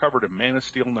saw the cover to Man of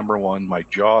Steel #1, my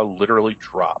jaw literally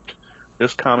dropped.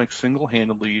 This comic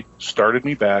single-handedly started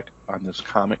me back on this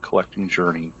comic collecting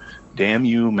journey. Damn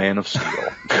you, Man of Steel.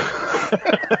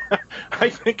 I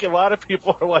think a lot of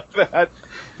people are like that.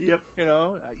 Yep.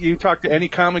 You talk to any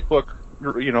comic book,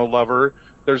 lover,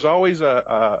 there's always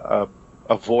a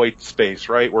void space,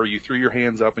 right, where you threw your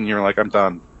hands up and you're like, I'm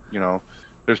done.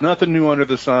 There's nothing new under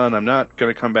the sun. I'm not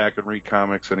going to come back and read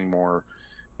comics anymore.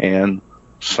 And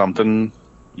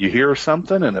you hear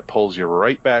something and it pulls you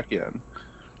right back in.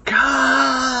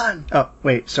 God! Oh,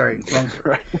 wait, sorry. Wrong.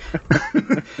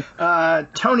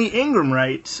 Tony Ingram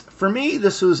writes, for me,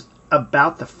 this was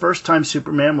about the first time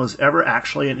Superman was ever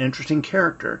actually an interesting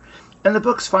character, and the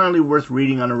book's finally worth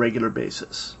reading on a regular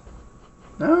basis.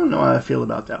 I don't know how I feel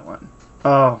about that one.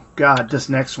 Oh, God, this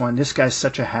next one. This guy's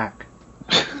such a hack.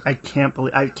 I can't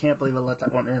believe I let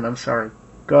that one in. I'm sorry.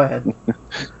 Go ahead.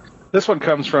 This one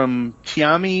comes from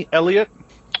Tim Elliott.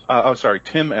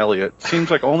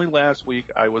 Seems like only last week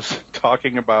I was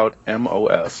talking about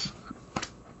MOS.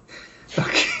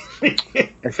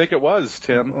 Okay. I think it was,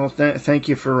 Tim. Well, thank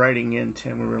you for writing in,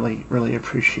 Tim. We really, really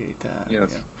appreciate that.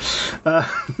 Yes. Yeah.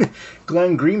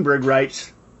 Glenn Greenberg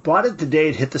writes, bought it the day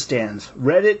it hit the stands.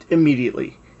 Read it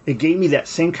immediately. It gave me that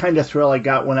same kind of thrill I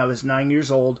got when I was 9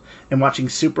 years old and watching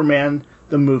Superman,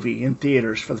 the movie, in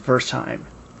theaters for the first time.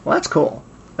 Well, that's cool.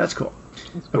 That's cool.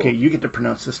 Okay, you get to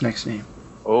pronounce this next name.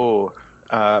 Oh,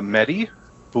 Mehdi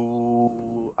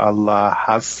Bualasa.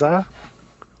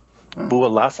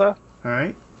 Bualasa? All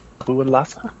right.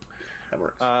 Bualasa? That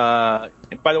works. By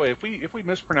the way, if we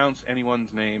mispronounce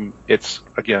anyone's name, it's,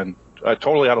 again,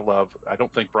 totally out of love. I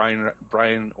don't think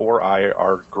Brian or I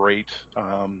are great.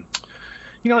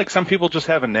 Like some people just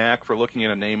have a knack for looking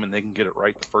at a name and they can get it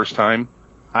right the first time.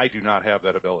 I do not have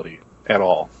that ability at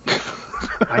all.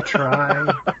 I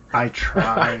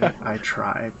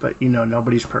try, but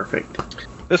nobody's perfect.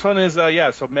 This one is, so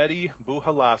Mehdi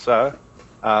Bouhalassa.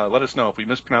 Let us know if we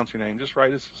mispronounce your name. Just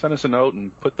send us a note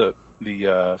and put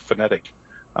the phonetic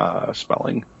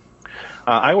spelling.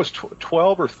 I was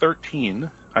 12 or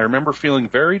 13. I remember feeling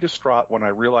very distraught when I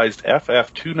realized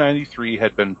FF 293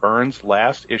 had been Byrne's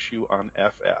last issue on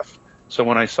FF. So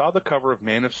when I saw the cover of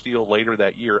Man of Steel later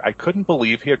that year, I couldn't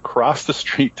believe he had crossed the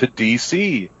street to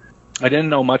DC. I didn't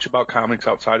know much about comics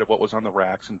outside of what was on the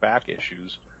racks and back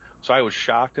issues, so I was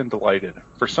shocked and delighted.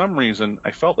 For some reason,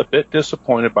 I felt a bit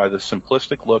disappointed by the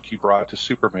simplistic look he brought to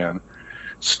Superman.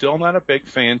 Still not a big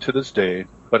fan to this day,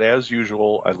 but as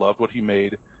usual, I loved what he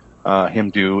made him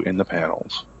do in the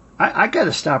panels. I got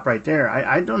to stop right there.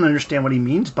 I don't understand what he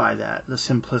means by that, the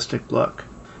simplistic look.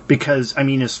 Because,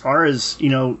 as far as,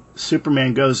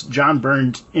 Superman goes, John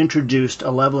Byrne introduced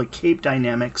a level of cape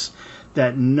dynamics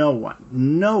that no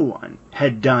one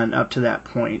had done up to that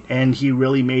point. And he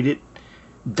really made it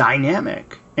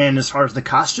dynamic. And as far as the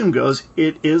costume goes,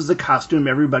 it is the costume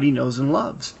everybody knows and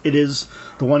loves. It is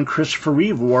the one Christopher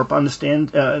Reeve wore up on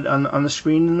the on the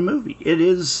screen in the movie. It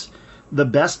is the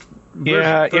best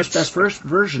first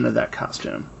version of that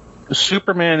costume.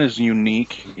 Superman is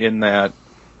unique in that,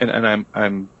 and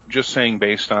I'm just saying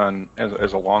based on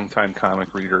as a longtime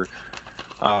comic reader,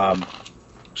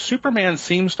 Superman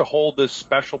seems to hold this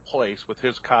special place with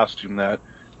his costume that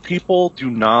people do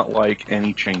not like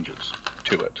any changes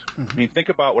to it. Mm-hmm. Think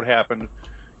about what happened,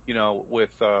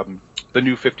 with the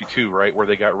New 52, right, where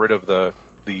they got rid of the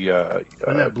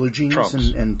blue jeans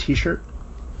and T-shirt.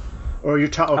 Or you're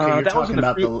talking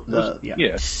about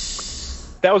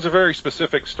That was a very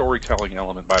specific storytelling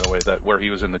element, by the way, that where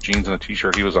he was in the jeans and a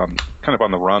T-shirt, he was kind of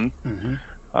on the run.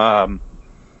 Mm-hmm.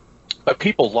 But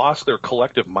people lost their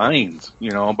collective minds,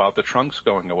 about the trunks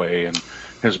going away and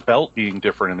his belt being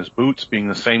different and his boots being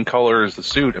the same color as the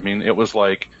suit. It was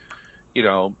like,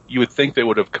 you would think they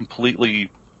would have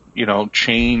completely,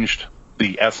 changed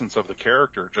the essence of the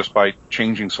character just by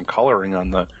changing some coloring on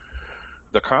the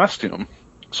costume.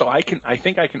 So I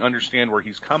think I can understand where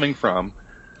he's coming from.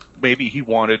 Maybe he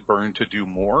wanted Byrne to do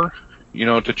more,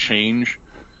 to change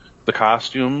the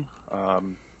costume.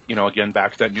 Again,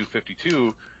 back to that New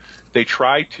 52, they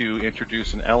tried to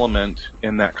introduce an element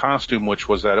in that costume, which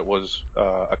was that it was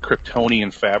a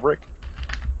Kryptonian fabric,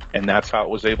 and that's how it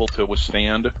was able to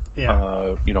withstand,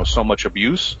 so much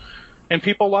abuse. And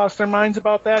people lost their minds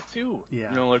about that too.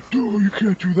 Yeah. You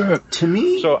can't do that. To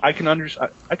me, so I can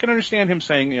understand him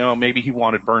saying, maybe he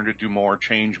wanted Byrne to do more,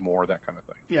 change more, that kind of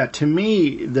thing. Yeah. To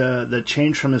me, the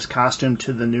change from his costume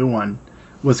to the new one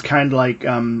was kind of like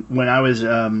when I was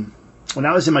in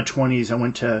my 20s. I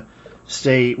went to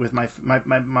stay with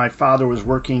my father was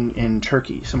working in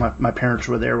Turkey, so my parents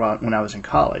were there when I was in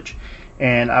college,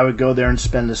 and I would go there and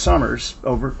spend the summers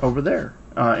over there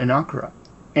in Ankara.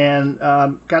 And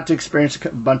got to experience a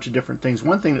bunch of different things.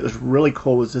 One thing that was really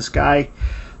cool was this guy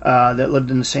that lived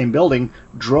in the same building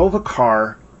drove a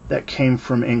car that came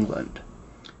from England.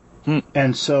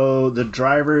 And so the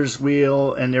driver's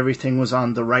wheel and everything was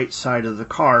on the right side of the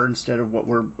car instead of what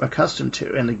we're accustomed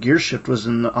to. And the gear shift was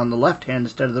on the left hand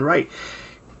instead of the right.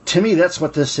 To me, that's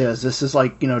what this is. This is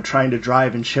like, trying to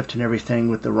drive and shift and everything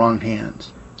with the wrong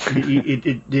hands.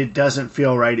 It doesn't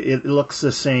feel right. It looks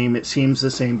the same. It seems the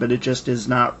same, but it just is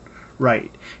not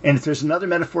right. And if there's another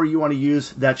metaphor you want to use,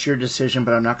 that's your decision,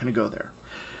 but I'm not going to go there.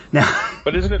 Now,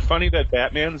 but isn't it funny that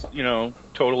Batman's,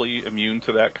 totally immune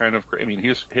to that kind of?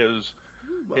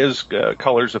 His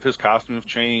colors of his costume have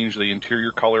changed. The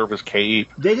interior color of his cape.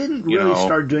 They didn't really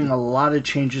start doing a lot of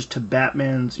changes to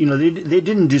Batman's. They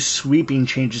didn't do sweeping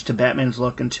changes to Batman's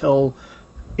look until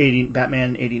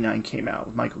Batman '89 came out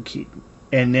with Michael Keaton.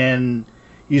 And then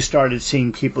you started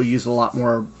seeing people use a lot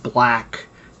more black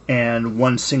and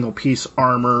one single piece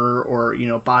armor or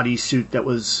bodysuit that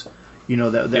was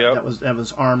that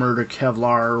was armored or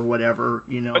Kevlar or whatever.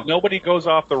 But nobody goes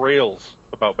off the rails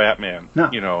about Batman.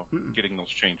 No. Getting those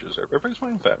changes. Everybody's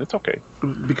fine with that. It's okay.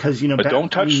 Because but don't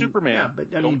touch Superman. Yeah, but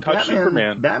don't touch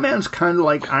Superman. Batman's kind of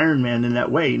like Iron Man in that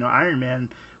way. Iron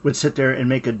Man would sit there and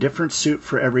make a different suit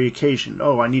for every occasion.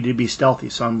 Oh, I need to be stealthy,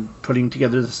 so I'm putting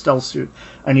together the stealth suit.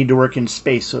 I need to work in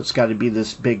space, so it's got to be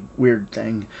this big weird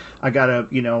thing. I got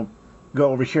to,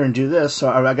 go over here and do this, so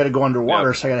I got to go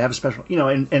underwater, so I got to have a special,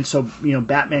 and so,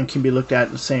 Batman can be looked at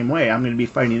in the same way. I'm going to be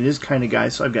fighting this kind of guy,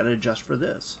 so I've got to adjust for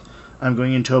this. I'm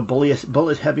going into a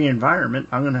bullet-heavy environment.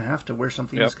 I'm going to have to wear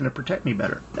something that's going to protect me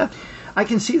better. I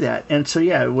can see that, and so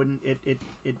yeah,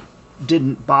 it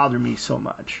didn't bother me so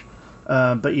much.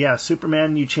 But yeah,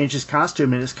 Superman, you change his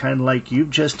costume, and it's kind of like you've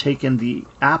just taken the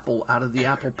apple out of the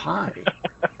apple pie.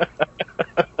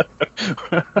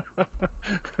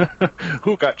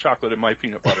 Who got chocolate in my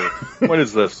peanut butter? What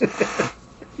is this?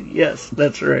 Yes,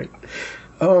 that's right.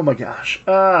 Oh my gosh.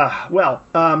 Well,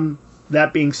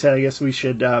 that being said, I guess we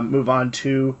should move on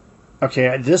to.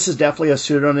 Okay, this is definitely a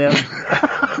pseudonym.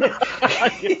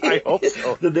 I hope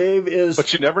so. The name is.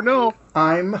 But you never know.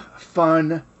 I'm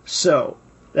Fun So.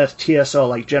 That's TSO,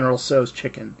 like General So's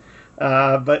chicken.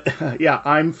 But yeah,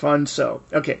 I'm Fun So.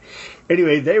 Okay.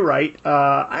 Anyway, they write,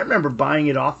 I remember buying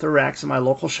it off the racks in my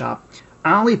local shop.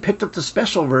 I only picked up the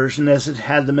special version as it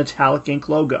had the metallic ink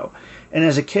logo. And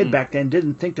as a kid back then,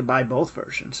 didn't think to buy both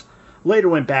versions. Later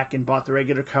went back and bought the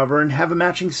regular cover and have a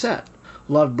matching set.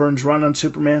 Loved Byrne's run on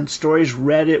Superman. Stories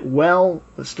read well,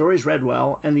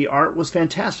 and the art was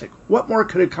fantastic. What more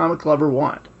could a comic lover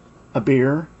want? A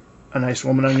beer? A nice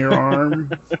woman on your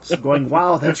arm? Going,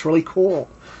 wow, that's really cool.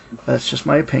 That's just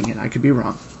my opinion. I could be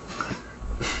wrong.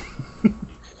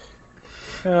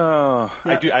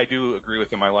 I do agree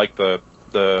with him. I like the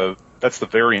that's the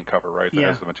variant cover, right? That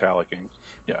has the metallic ink.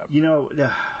 Yeah. You know,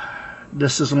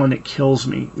 this is the one that kills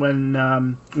me. When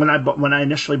I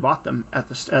initially bought them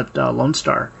at Lone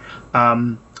Star,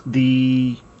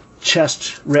 the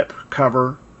chest rip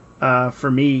cover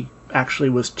for me actually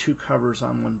was 2 covers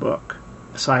on one book.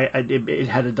 So it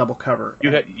had a double cover.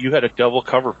 You had a double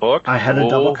cover book? I had a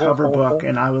double cover book,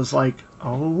 and I was like,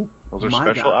 oh, those are my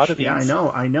special gosh. oddities. Yeah,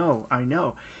 I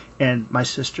know. And my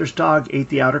sister's dog ate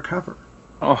the outer cover.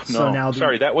 Oh, no. So now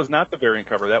sorry, that was not the variant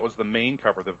cover. That was the main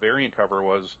cover. The variant cover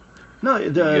was... No,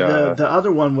 the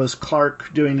other one was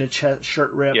Clark doing the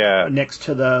shirt rip next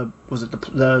to the... Was it the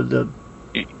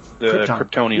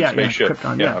Kryptonian spaceship?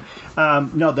 Krypton, yeah.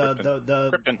 No,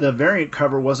 the variant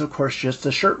cover was, of course, just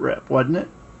the shirt rip, wasn't it?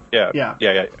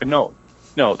 Yeah. No,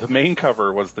 the main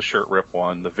cover was the shirt rip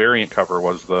one. The variant cover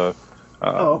was the...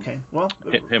 okay. Well,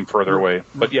 him further away.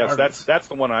 But yes, that's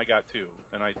the one I got too,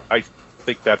 and I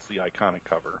think that's the iconic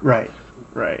cover.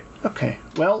 Right. Okay.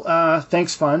 Well,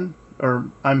 thanks, Fun, or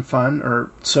I'm Fun,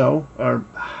 or So, or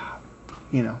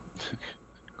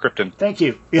Krypton. Thank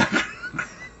you. Yeah.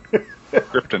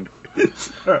 Krypton.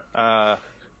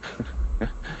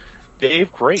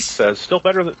 Dave Great says, still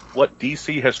better than what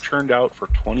DC has churned out for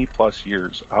 20 plus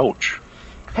years. Ouch.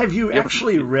 Have you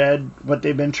actually read what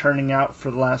they've been churning out for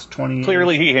the last 20 years?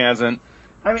 Clearly he hasn't.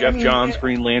 Jeff Johns'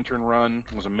 Green Lantern run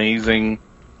was amazing.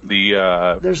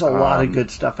 There's a lot of good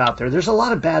stuff out there. There's a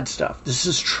lot of bad stuff. This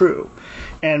is true.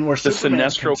 And we're the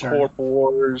Sinestro Corp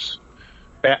Wars,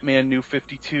 Batman New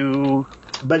 52.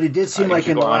 But it did seem like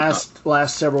in the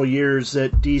last several years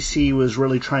that DC was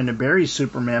really trying to bury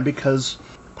Superman because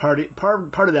part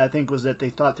of that, I think, was that they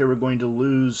thought they were going to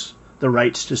lose the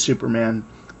rights to Superman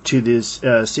to this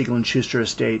Siegel and Schuster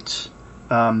estates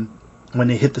when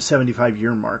they hit the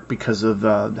 75-year mark because of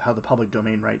how the public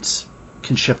domain rights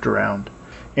can shift around.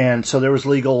 And so there was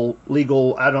legal.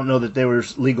 I don't know that there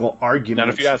was legal arguments. Not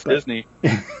if you ask Disney.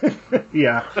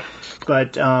 Yeah,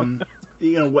 but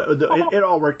it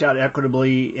all worked out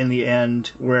equitably in the end,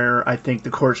 where I think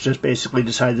the courts just basically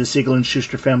decided the Siegel and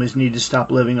Schuster families need to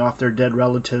stop living off their dead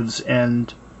relatives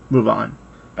and move on.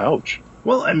 Ouch.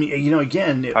 Well, I mean,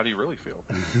 again, how do you really feel?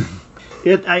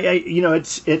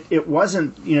 It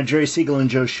wasn't Jerry Siegel and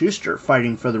Joe Shuster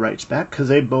fighting for the rights back because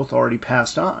they both already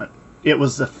passed on. It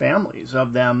was the families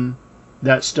of them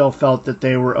that still felt that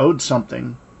they were owed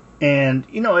something. And,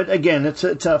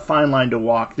 it's a fine line to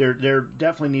walk. There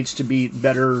definitely needs to be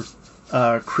better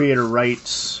creator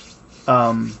rights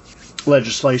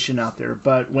legislation out there.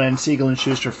 But when Siegel and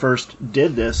Schuster first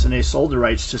did this and they sold the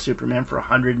rights to Superman for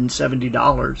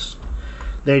 $170,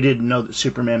 they didn't know that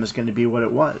Superman was going to be what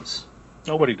it was.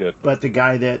 Nobody did. But the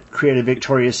guy that created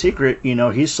Victoria's Secret,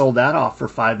 he sold that off for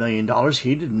 $5 million.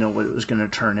 He didn't know what it was going to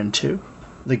turn into.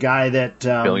 The guy that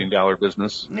 $1 billion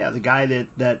business. Yeah, the guy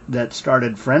that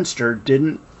started Friendster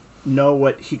didn't know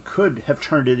what he could have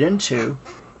turned it into,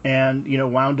 and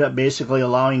wound up basically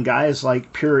allowing guys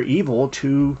like Pure Evil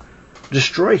to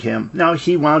destroy him. Now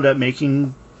he wound up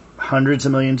making hundreds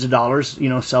of millions of dollars,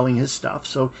 selling his stuff.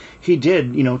 So he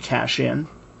did, cash in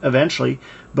eventually,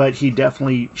 but he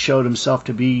definitely showed himself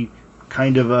to be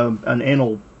kind of an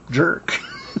anal jerk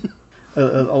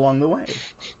along the way.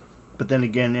 But then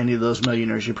again, any of those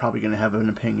millionaires you're probably going to have an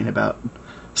opinion about.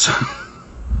 So.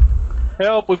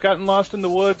 Help, we've gotten lost in the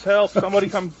woods. Help, somebody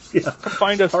come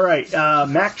find us. All right,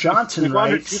 Mac Johnson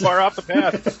writes. Too far off the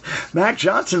path. Mac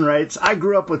Johnson writes, I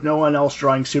grew up with no one else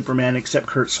drawing Superman except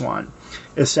Kurt Swan.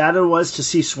 As sad it was to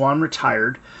see Swan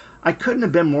retired, I couldn't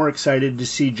have been more excited to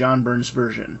see John Byrne's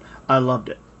version. I loved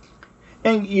it.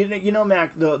 And you know,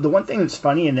 Mac, the one thing that's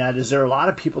funny in that is there are a lot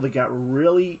of people that got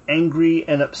really angry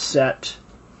and upset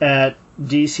at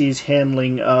DC's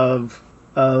handling of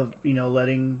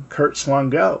letting Curt Swan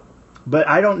go. But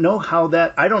I don't know how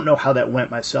that went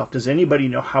myself. Does anybody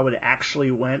know how it actually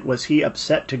went? Was he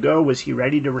upset to go? Was he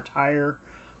ready to retire?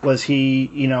 Was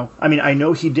he, I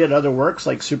know he did other works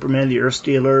like Superman, the Earth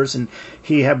Stealers, and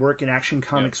he had work in Action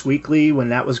Comics Weekly when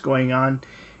that was going on.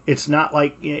 It's not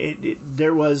like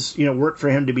there was, work for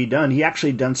him to be done. He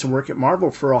actually done some work at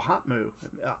Marvel for a hot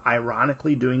move,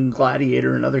 ironically doing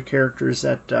Gladiator and other characters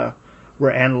that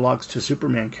were analogs to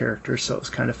Superman characters, so it was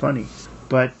kind of funny.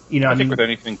 But, I think with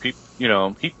anything,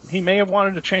 he may have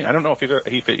wanted to change. I don't know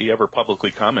if he ever publicly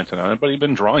commented on it, but he'd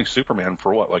been drawing Superman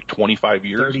for what, like 25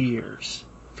 years? 30 years.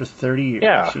 For 30 years,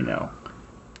 yeah.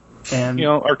 And,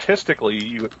 artistically,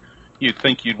 you'd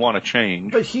think you'd want to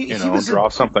change, but he draw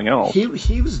something else.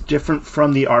 He was different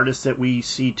from the artists that we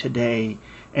see today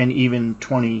and even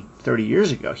 20, 30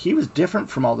 years ago. He was different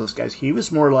from all those guys. He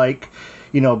was more like,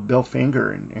 Bill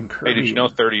Finger and Kirby. Hey, did you know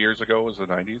 30 years ago was the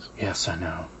 90s? Yes, I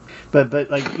know.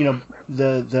 But like,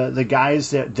 the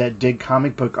guys that did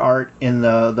comic book art in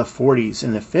the 40s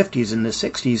and the 50s and the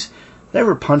 60s, they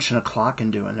were punching a clock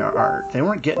and doing their art. They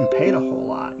weren't getting paid a whole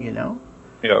lot,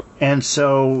 Yep. And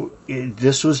so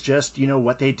this was just,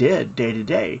 what they did day to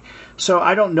day. So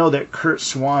I don't know that Curt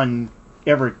Swan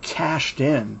ever cashed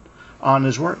in on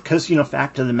his work because,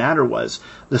 fact of the matter was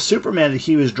the Superman that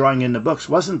he was drawing in the books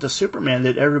wasn't the Superman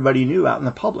that everybody knew out in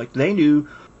the public. They knew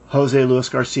Jose Luis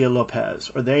Garcia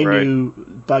Lopez, or they knew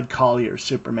Bud Collier's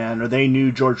Superman, or they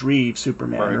knew George Reeves'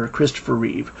 Superman, or Christopher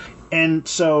Reeve. And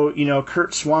so,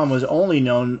 Curt Swan was only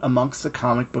known amongst the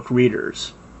comic book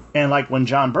readers. And like when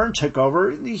John Byrne took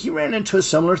over, he ran into a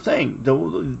similar thing.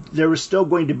 There was still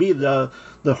going to be the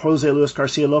Jose Luis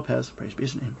Garcia Lopez, praise be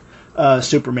his name,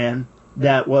 Superman.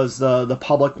 That was the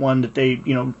public one that they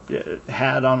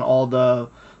had on all the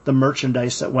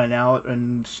merchandise that went out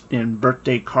and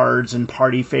birthday cards and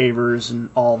party favors and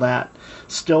all that.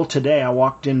 Still today, I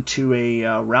walked into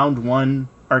a Round One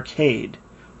arcade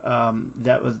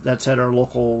that's at our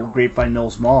local Grapevine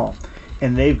Mills Mall.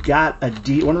 And they've got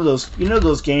one of those,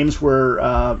 those games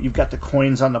where you've got the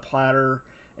coins on the platter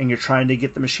and you're trying to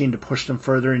get the machine to push them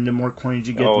further, and the more coins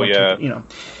you get,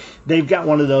 they've got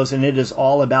one of those, and it is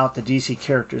all about the DC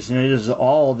characters, and it is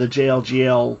all the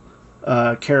JLGL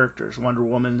characters: Wonder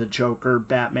Woman, the Joker,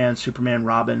 Batman, Superman,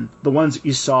 Robin, the ones that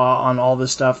you saw on all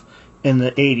this stuff in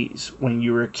the 80s when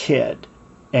you were a kid.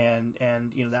 And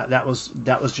that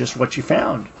was just what you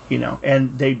found,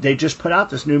 and they just put out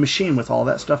this new machine with all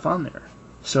that stuff on there.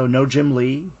 So no Jim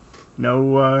Lee,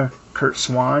 no Curt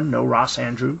Swan, no Ross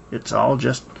Andru. It's all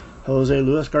just Jose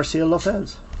Luis Garcia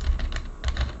Lopez.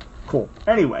 Cool.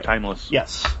 Anyway, timeless.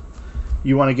 Yes.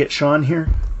 You want to get Sean here?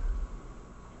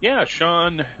 Yeah,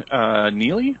 Sean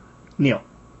Neely. Neil.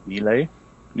 But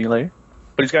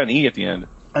he's got an E at the end.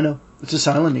 I know. It's a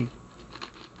silent E.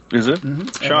 Is it?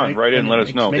 Mm-hmm. Sean, write in and let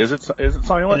us know. Is it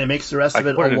silent? And it makes the rest of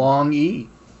it a long E.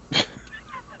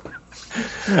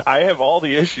 I have all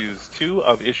the issues. 2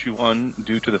 of issue 1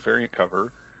 due to the variant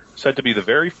cover, said to be the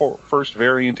very first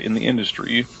variant in the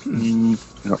industry. I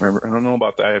don't know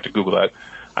about that. I have to Google that.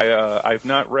 I've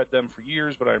not read them for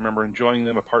years, but I remember enjoying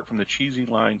them apart from the cheesy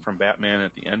line from Batman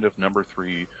at the end of number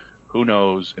 3. Who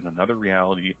knows, in another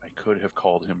reality, I could have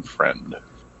called him friend.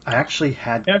 I actually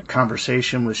had a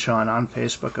conversation with Sean on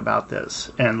Facebook about this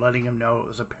and letting him know it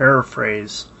was a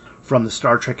paraphrase from the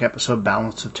Star Trek episode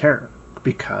Balance of Terror,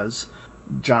 because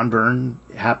John Byrne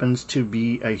happens to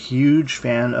be a huge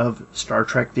fan of Star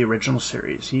Trek, the original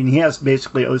series. He has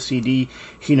basically OCD.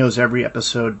 He knows every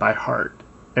episode by heart,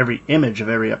 every image of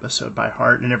every episode by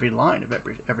heart, and every line of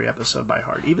every episode by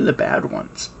heart, even the bad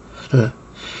ones.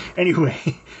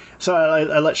 Anyway, so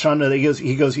I let Sean know that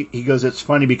he goes. It's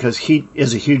funny because he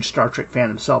is a huge Star Trek fan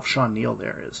himself. Sean Neal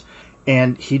there is,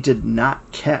 and he did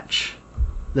not catch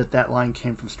that line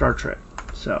came from Star Trek.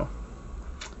 So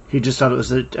he just thought it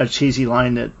was a cheesy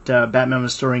line that Batman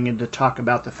was throwing in to talk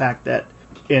about the fact that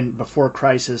before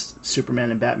Crisis,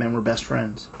 Superman and Batman were best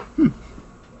friends.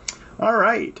 All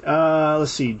right,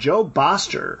 let's see. Joe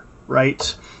Boster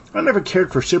writes, "I never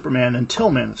cared for Superman until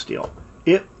Man of Steel.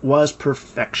 It was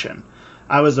perfection.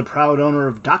 I was the proud owner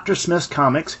of Dr. Smith's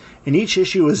comics, and each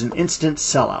issue was an instant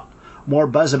sellout. More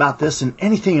buzz about this than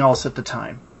anything else at the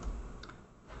time."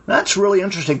 That's really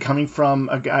interesting coming from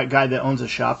a guy that owns a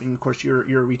shop, and of course you're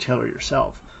a retailer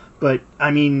yourself. But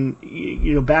I mean,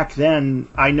 back then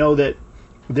I know that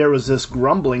there was this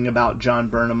grumbling about John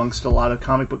Byrne amongst a lot of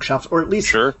comic book shops, or at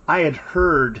least I had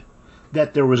heard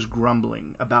that there was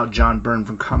grumbling about John Byrne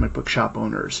from comic book shop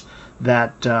owners,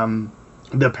 that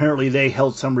apparently they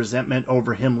held some resentment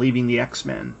over him leaving the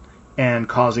X-Men and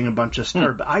causing a bunch of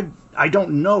stir. But I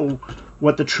don't know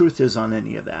what the truth is on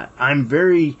any of that. I'm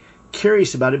very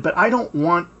curious about it, but I don't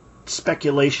want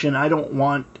speculation. I don't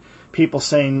want people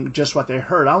saying just what they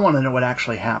heard. I want to know what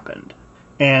actually happened.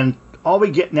 And all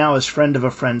we get now is friend of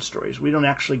a friend stories. We don't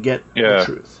actually get the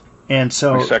truth. And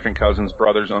so, my second cousin's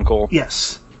brother's uncle.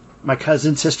 Yes. My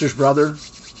cousin, sister's brother.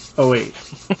 Oh, wait.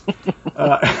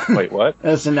 Wait, what?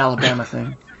 That's an Alabama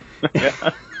thing.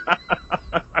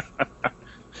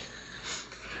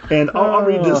 And I'll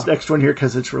read this next one here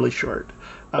because it's really short.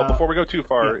 But before we go too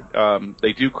far,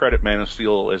 they do credit Man of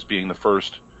Steel as being the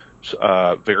first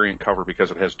variant cover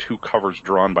because it has 2 covers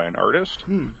drawn by an artist.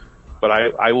 But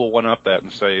I will one-up that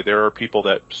and say there are people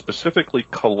that specifically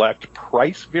collect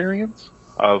price variants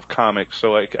of comics.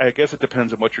 So I guess it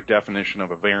depends on what your definition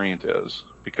of a variant is,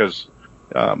 because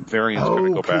variants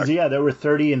going to go back. Yeah, there were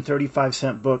 30 and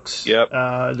 35-cent books. Yep.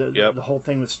 The whole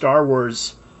thing with Star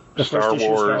Wars. The first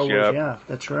issue of Star Wars. Yep. Yeah,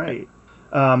 that's right.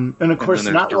 And of course,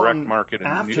 not long market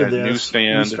after this,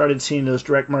 newsstand. we started seeing those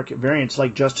direct market variants,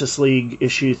 like Justice League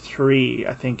issue 3,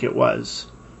 I think it was.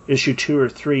 Issue 2 or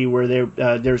 3, where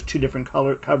there's 2 different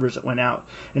color covers that went out.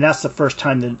 And that's the first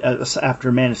time that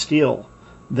after Man of Steel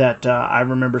that I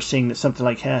remember seeing that something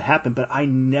like that happened, but I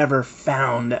never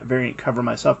found that variant cover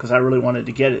myself because I really wanted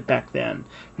to get it back then.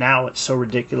 Now it's so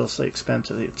ridiculously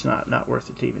expensive, it's not worth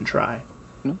it to even try.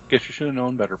 Guess you should have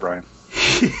known better, Brian.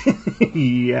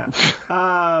 Yeah.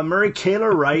 Murray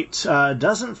Kaler writes,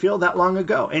 doesn't feel that long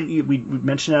ago. And we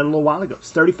mentioned that a little while ago.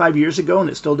 It's 35 years ago, and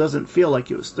it still doesn't feel like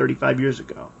it was 35 years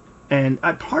ago. And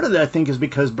part of that, I think, is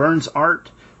because Byrne's art,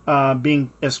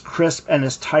 being as crisp and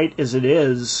as tight as it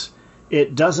is,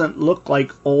 it doesn't look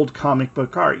like old comic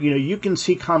book art. You know, you can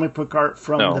see comic book art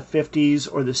from the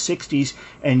 50s or the 60s,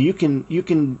 and you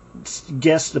can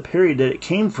guess the period that it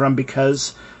came from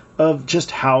because of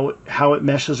just how it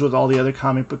meshes with all the other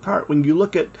comic book art. When you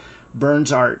look at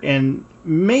Byrne's art, and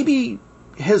maybe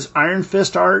his Iron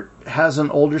Fist art has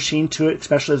an older sheen to it,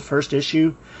 especially the first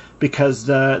issue, because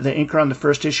the inker on the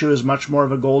first issue is much more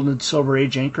of a gold and silver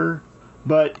age inker.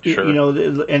 But sure. You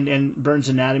know, and Byrne's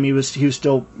anatomy he was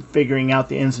still figuring out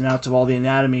the ins and outs of all the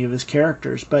anatomy of his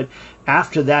characters. But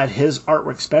after that, his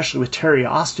artwork, especially with Terry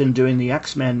Austin doing the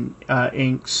X-Men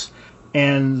inks,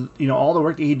 and you know all the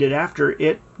work that he did after,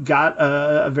 it got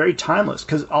a very timeless,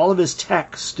 because all of his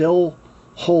tech still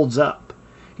holds up.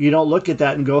 You don't look at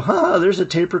that and go, there's a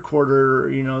tape recorder,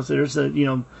 you know, there's a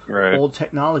right. old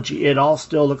technology. It all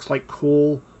still looks like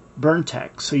cool Byrne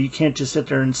tech. So you can't just sit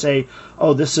there and say,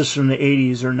 oh, this is from the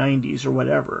 80s or 90s or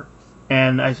whatever.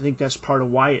 And I think that's part of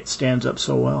why it stands up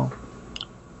so well.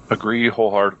 Agree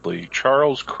wholeheartedly.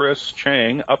 Charles Chris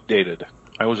Chang updated.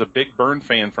 I was a big Byrne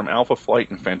fan from Alpha Flight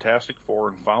and Fantastic Four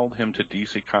and followed him to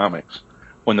DC Comics.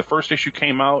 When the first issue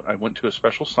came out, I went to a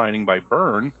special signing by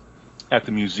Byrne at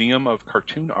the Museum of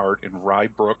Cartoon Art in Rye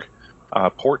Brook,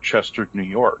 Port Chester, New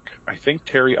York. I think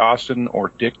Terry Austin or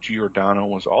Dick Giordano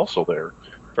was also there.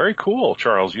 Very cool,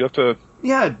 Charles. You have to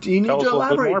you need to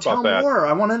elaborate. Tell more.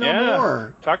 I want to know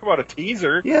more. Talk about a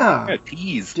teaser. Yeah.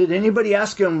 Tease. Did anybody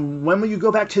ask him, when will you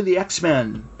go back to the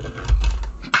X-Men?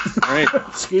 Right.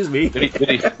 Excuse me.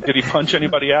 Did he punch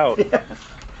anybody out? Yeah.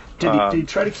 Did he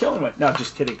try to kill him? No,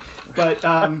 just kidding. But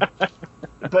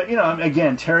but you know,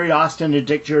 again, Terry Austin and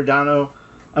Dick Giordano.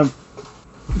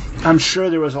 I'm sure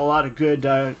there was a lot of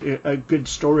good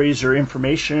stories or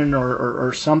information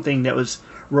or something that was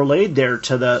relayed there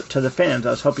to the fans.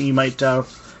 I was hoping you might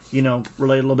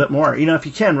relay a little bit more. You know, if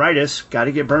you can, write us,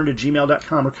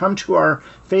 gottogetsburned@gmail.com, or come to our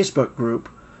Facebook group,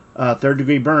 Third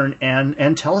Degree Byrne,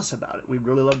 and tell us about it. We'd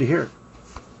really love to hear it.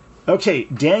 Okay,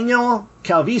 Daniel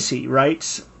Calvisi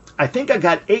writes, I think I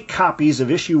got 8 copies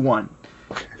of issue 1,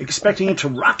 expecting it to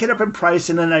rocket up in price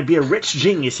and then I'd be a rich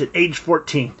genius at age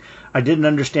 14. I didn't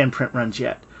understand print runs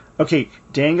yet. Okay,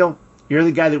 Daniel, you're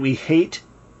the guy that we hate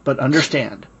but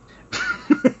understand.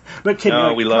 But kid,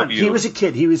 no, we love you. He was a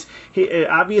kid. He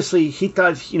obviously he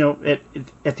thought,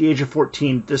 at the age of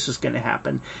 14 this was going to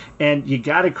happen, and you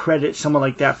got to credit someone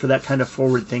like that for that kind of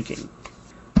forward thinking.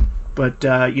 But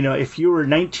if you were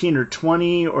 19 or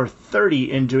 20 or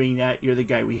 30 in doing that, you're the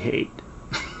guy we hate.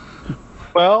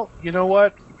 Well, you know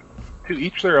what? To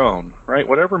each their own, right?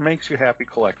 Whatever makes you happy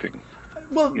collecting.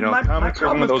 Well, my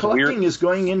problem with collecting is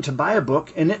going in to buy a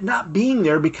book and it not being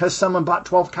there because someone bought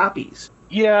 12 copies.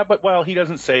 Yeah, but he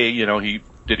doesn't say,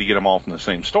 did he get them all from the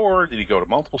same store? Did he go to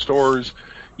multiple stores?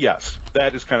 Yes,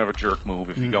 that is kind of a jerk move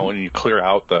if you go in and you clear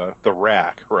out the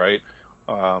rack, right?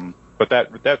 But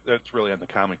But that's really on the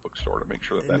comic book store to make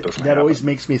sure that doesn't happen. That always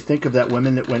makes me think of that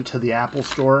woman that went to the Apple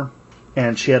store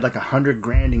and she had like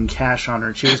 $100,000 in cash on her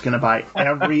and she was going to buy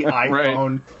every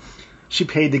iPhone. Right. She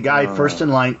paid the guy first in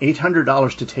line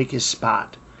 $800 to take his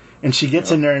spot. And she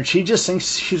gets in there and she just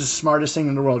thinks she's the smartest thing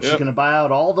in the world. She's going to buy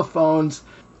out all the phones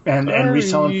and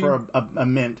resell them for a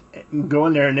mint. Go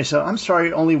in there and they say, I'm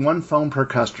sorry, only one phone per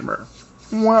customer.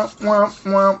 Wah, wah,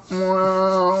 wah,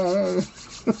 wah.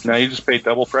 Now you just paid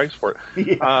double price for it.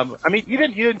 Yeah. I mean, you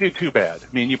didn't do too bad.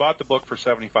 I mean, you bought the book for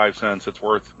 75 cents. It's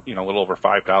worth, a little over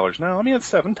 $5 now. I mean, it's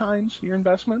 7 times your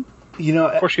investment.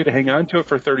 Of course, you had to hang on to it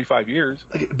for 35 years.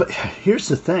 But here's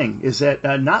the thing: is that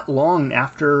not long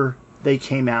after they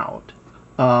came out,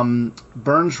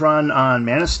 Byrne's run on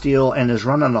Man of Steel and his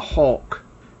run on the Hulk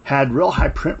had real high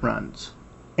print runs.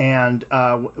 And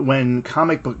when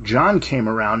Comic Book John came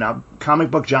around, now Comic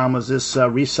Book John was this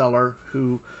reseller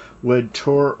who would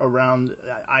tour around.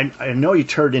 I know he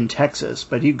toured in Texas,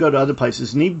 but he'd go to other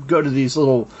places, and he'd go to these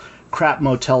little crap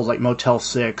motels like Motel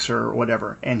 6 or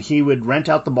whatever, and he would rent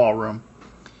out the ballroom,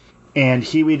 and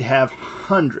he would have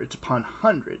hundreds upon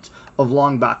hundreds of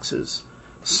long boxes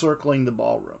circling the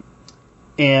ballroom.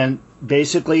 And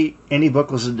basically, any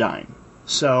book was a dime.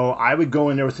 So I would go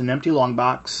in there with an empty long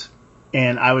box,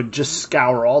 and I would just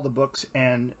scour all the books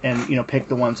and pick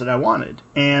the ones that I wanted.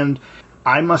 And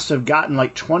I must have gotten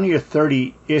like 20 or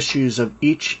 30 issues of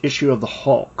each issue of the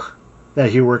Hulk that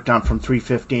he worked on from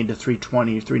 315 to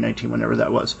 320, 319, whenever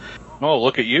that was. Oh,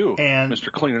 look at you, and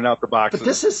Mr. Cleaning out the boxes. But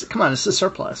this is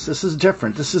surplus. This is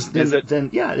different. This is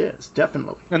yeah, it is,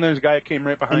 definitely. And there's a guy that came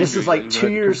right behind you. And this is like 2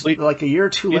 years, like a year or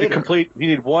two later. He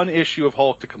needed one issue of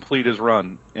Hulk to complete his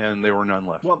run, and there were none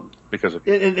left. Well, because of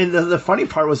and the funny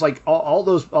part was like all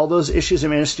those issues of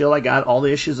Man of Steel I got, all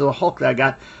the issues of the Hulk that I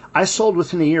got, I sold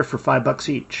within a year for $5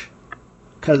 each.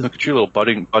 Look at you, little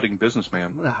budding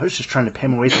businessman. I was just trying to pay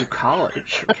my way through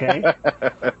college, okay?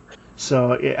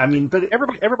 So, I mean, but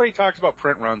everybody talks about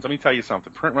print runs. Let me tell you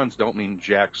something. Print runs don't mean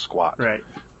jack squat. Right.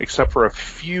 Except for a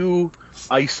few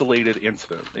isolated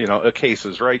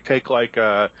cases, right? Take like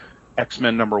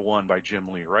X-Men #1 by Jim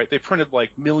Lee, right? They printed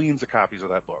like millions of copies of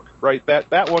that book, right?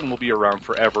 That one will be around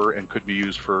forever and could be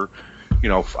used for,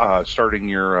 starting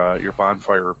your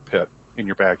bonfire pit in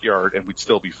your backyard, and we'd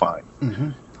still be fine.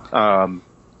 Mm-hmm.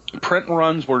 Print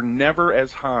runs were never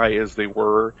as high as they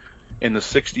were in the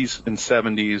 60s and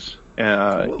 70s,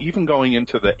 even going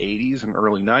into the 80s and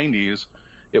early 90s.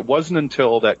 It wasn't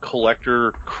until that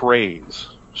collector craze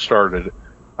started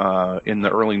in the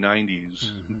early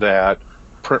 90s that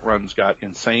print runs got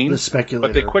insane. The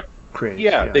speculator craze.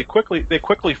 Yeah, they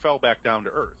quickly fell back down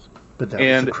to earth. But that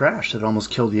was the crash that almost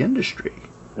killed the industry.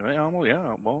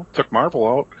 Well, took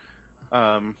Marvel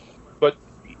out. But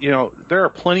there are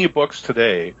plenty of books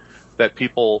today that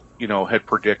people, had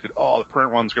predicted, the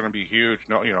print run's going to be huge.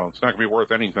 No, it's not going to be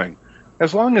worth anything.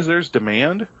 As long as there's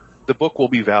demand, the book will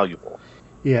be valuable.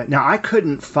 Yeah. Now, I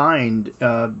couldn't find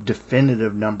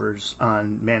definitive numbers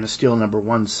on Man of Steel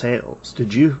 #1 sales.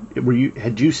 Did you?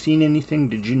 Had you seen anything?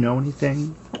 Did you know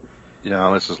anything?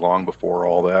 Yeah, this is long before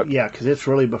all that. Yeah, because it's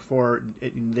really before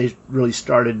they really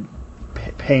started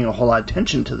paying a whole lot of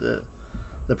attention to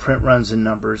the print runs and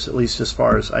numbers, at least as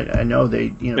far as I know. They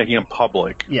making them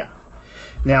public. Yeah.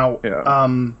 Now,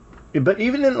 but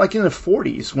even in the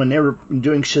 40s when they were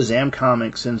doing Shazam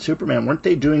comics and Superman, weren't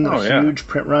they doing huge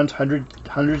print runs,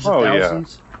 hundreds of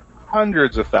thousands? Yeah.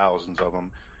 Hundreds of thousands of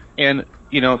them, and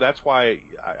that's why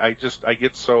I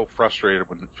get so frustrated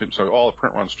when people say, the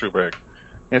print run's too big.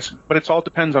 But it all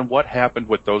depends on what happened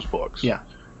with those books. Yeah.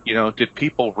 Did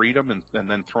people read them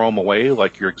and then throw them away,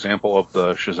 like your example of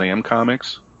the Shazam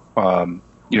comics,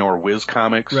 or Whiz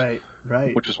Comics, right,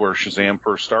 which is where Shazam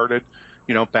first started.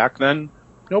 Back then,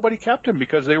 nobody kept them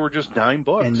because they were just dime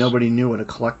books. And nobody knew what a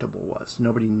collectible was.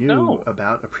 Nobody knew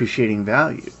about appreciating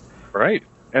value. Right.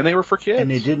 And they were for kids. And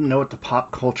they didn't know what the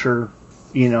pop culture,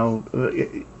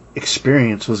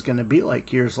 experience was going to be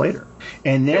like years later.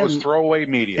 And then, it was throwaway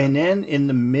media. And then in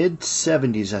the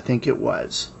mid-'70s, I think it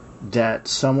was, that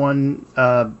someone,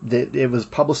 that it was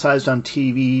publicized on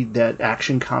TV that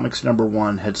Action Comics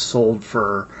 #1 had sold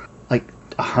for like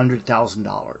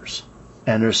 $100,000.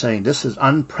 And they're saying, this is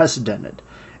unprecedented.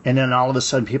 And then all of a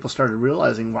sudden people started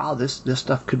realizing, wow, this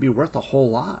stuff could be worth a whole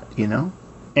lot,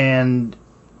 And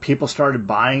people started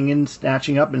buying and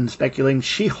snatching up and speculating.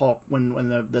 She-Hulk, when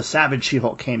the Savage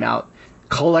She-Hulk came out,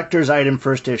 collector's item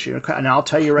first issue. And I'll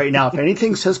tell you right now, if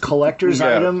anything says collector's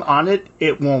item on it,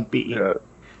 it won't be. Yeah.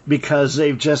 Because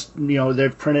they've just,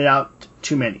 they've printed out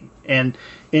too many. And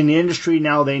in the industry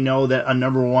now, they know that a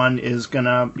 #1 is going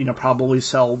to, probably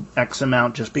sell X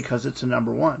amount just because it's a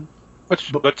 #1.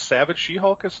 But Savage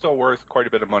She-Hulk is still worth quite a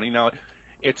bit of money. Now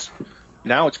it's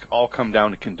all come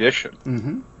down to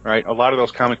condition, right? A lot of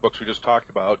those comic books we just talked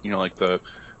about, like the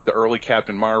early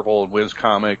Captain Marvel and Wiz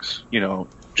Comics,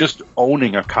 just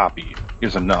owning a copy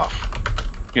is enough.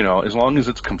 As long as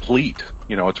it's complete,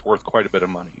 it's worth quite a bit of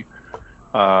money.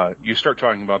 You start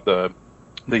talking about the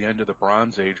end of the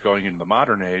Bronze Age going into the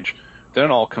modern age, then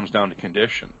it all comes down to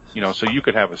condition. So you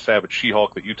could have a Savage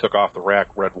She-Hulk that you took off the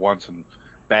rack, read once, and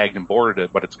bagged and boarded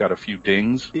it, but it's got a few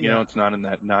dings. It's not in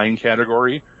that 9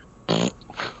 category.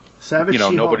 Savage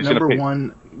She-Hulk number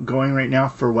 1 going right now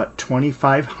for what,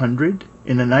 $2,500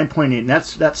 in a 9.8, and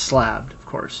that's slabbed, of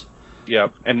course. Yeah,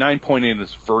 and 9.8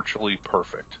 is virtually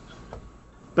perfect.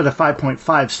 But a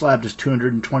 5.5 slabbed is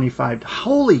 $225.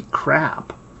 Holy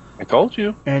crap! I told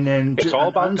you. And then it's all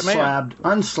about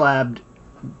unslabbed,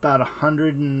 about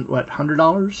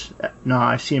 $100? No,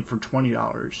 I see it for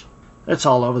 $20. That's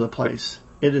all over the place.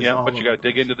 It is. Yeah, but you got to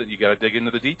dig into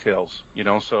the details.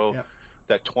 So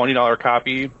that $20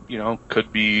 copy,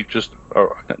 could be just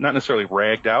not necessarily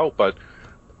ragged out, but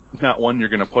not one you're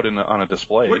going to put on a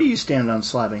display. Where do you stand on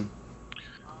slabbing?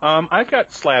 I've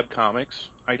got slab comics.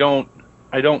 I don't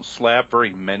slab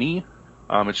very many.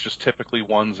 It's just typically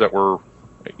ones that were,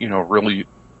 really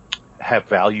have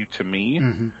value to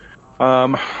me. I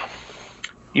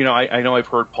know I've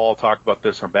heard Paul talk about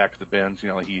this on Back to the Bins.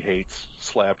 He hates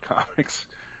slab comics.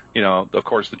 Of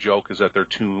course, the joke is that they're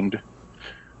tombed,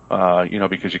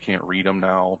 because you can't read them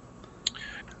now.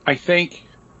 I think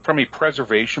from a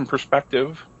preservation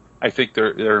perspective, I think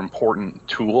they're an important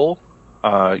tool.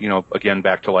 Again,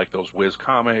 back to like those Wiz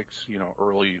Comics,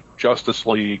 early Justice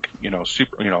League,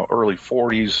 early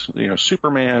 40s,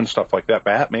 Superman, stuff like that,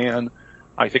 Batman.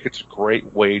 I think it's a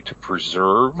great way to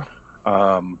preserve,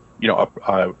 a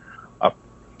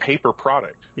paper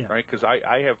product, right? Because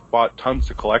I have bought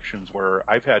tons of collections where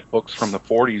I've had books from the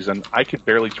 40s and I could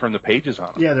barely turn the pages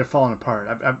on them. Yeah, they're falling apart.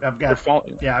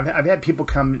 I've had people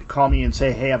call me and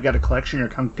say, "Hey, I've got a collection here,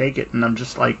 come take it," and I'm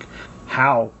just like,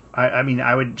 "How?" I mean,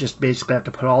 I would just basically have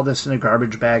to put all this in a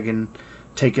garbage bag and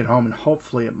take it home, and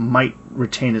hopefully it might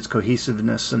retain its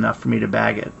cohesiveness enough for me to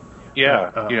bag it.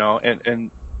 Yeah,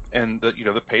 and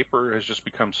the paper has just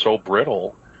become so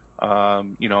brittle.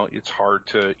 It's hard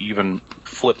to even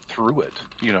flip through it.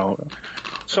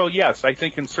 So yes, I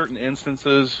think in certain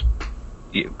instances,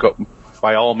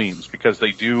 by all means, because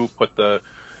they do put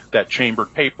that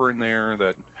chambered paper in there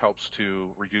that helps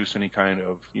to reduce any kind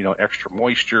of extra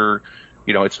moisture.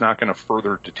 It's not going to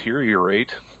further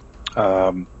deteriorate.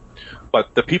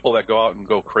 But the people that go out and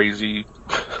go crazy,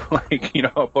 like,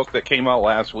 a book that came out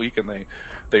last week and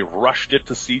they rushed it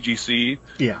to CGC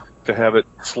to have it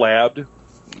slabbed.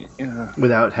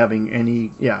 Without having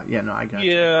any, I got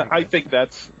you. I think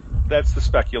that's the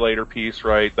speculator piece,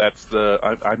 right? That's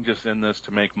I'm just in this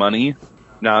to make money,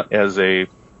 not as as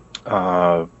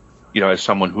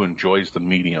someone who enjoys the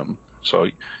medium. So,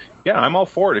 yeah, I'm all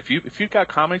for it. If you've got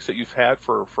comics that you've had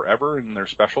for forever and they're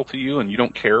special to you and you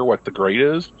don't care what the grade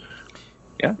is,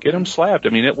 get them slabbed.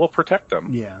 I mean, it will protect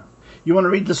them. Yeah. You want to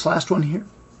read this last one here?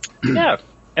 Yeah.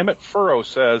 Emmett Furrow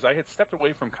says, I had stepped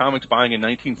away from comics buying in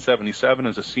 1977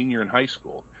 as a senior in high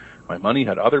school. My money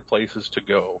had other places to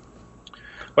go.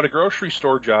 But a grocery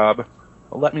store job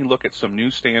let me look at some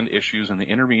newsstand issues in the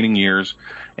intervening years,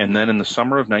 and then in the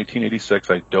summer of 1986,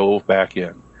 I dove back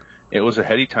in. It was a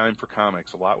heady time for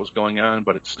comics. A lot was going on,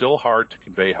 but it's still hard to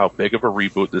convey how big of a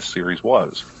reboot this series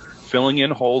was. Filling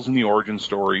in holes in the origin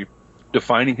story,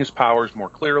 defining his powers more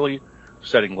clearly,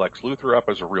 setting Lex Luthor up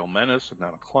as a real menace and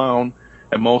not a clown,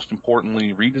 and most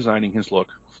importantly, redesigning his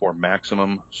look for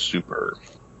Maximum Super.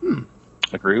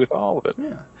 Agree with all of it.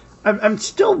 Yeah.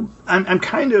 I'm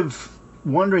kind of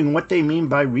wondering what they mean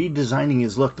by redesigning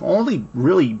his look. The only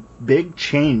really big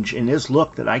change in his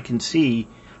look that I can see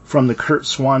from the Kurt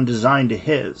Swan design to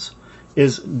his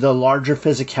is the larger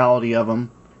physicality of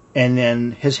him and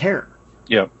then his hair.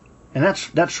 Yeah. And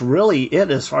that's really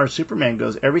it as far as Superman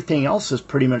goes. Everything else is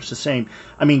pretty much the same.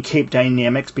 I mean, Cape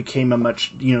Dynamics became a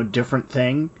much, different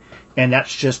thing, and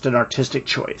that's just an artistic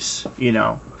choice, if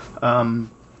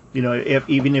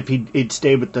he'd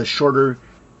stayed with the shorter,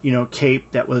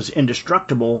 cape that was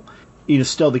indestructible,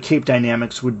 still the Cape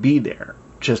Dynamics would be there,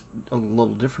 just a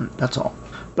little different. That's all,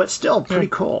 but still pretty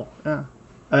cool. Yeah.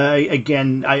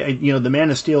 The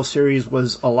Man of Steel series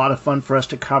was a lot of fun for us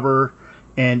to cover.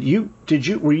 And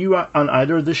were you on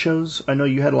either of the shows? I know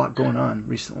you had a lot going on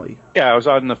recently. Yeah, I was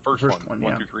on the first one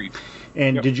 1 through 3.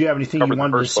 And did you have anything you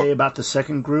wanted to say about the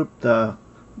second group, the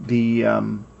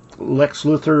Lex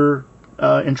Luthor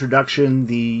introduction,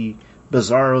 the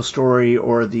Bizarro story,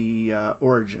 or the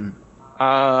origin?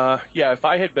 Yeah, if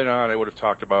I had been on, I would have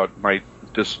talked about my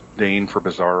disdain for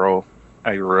Bizarro.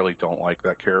 I really don't like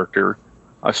that character.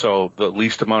 So the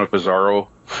least amount of Bizarro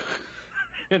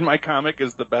in my comic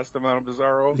is the best amount of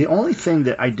Bizarro. The only thing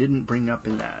that I didn't bring up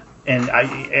in that, and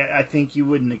I think you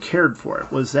wouldn't have cared for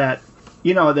it, was that,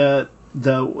 you know, the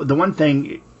one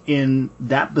thing in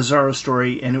that Bizarro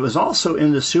story, and it was also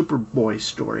in the Superboy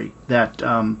story that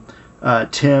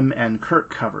Tim and Kurt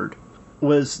covered,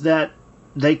 was that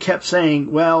they kept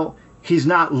saying, well, he's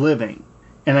not living.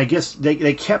 And I guess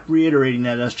they kept reiterating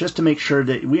that to us just to make sure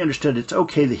that we understood it's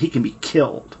okay that he can be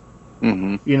killed.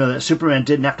 Mm-hmm. You know, that Superman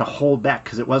didn't have to hold back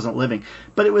because it wasn't living.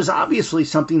 But it was obviously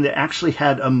something that actually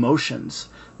had emotions,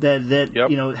 that Yep.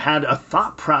 you know, had a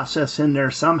thought process in there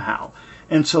somehow.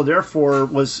 And so therefore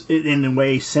was, in a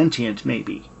way, sentient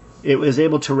maybe. It was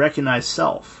able to recognize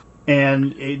self.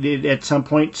 And at some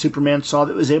point, Superman saw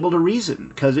that it was able to reason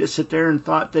because it sat there and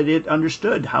thought that it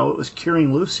understood how it was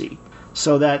curing Lucy.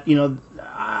 So that, you know,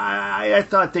 I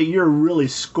thought that you're really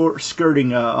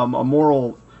skirting a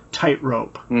moral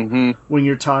tightrope when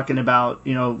you're talking about,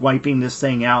 you know, wiping this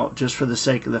thing out just for the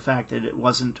sake of the fact that it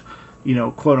wasn't, you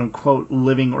know, quote unquote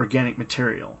living organic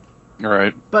material. All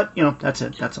right. But, you know, that's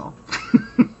it. That's all.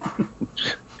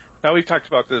 Now, we've talked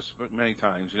about this many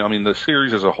times. You know, I mean, the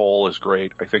series as a whole is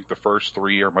great. I think the first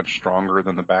three are much stronger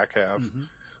than the back half. Mm-hmm.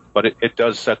 But it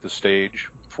does set the stage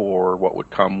for what would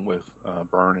come with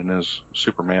Byrne and his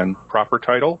Superman proper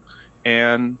title.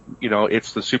 And, you know,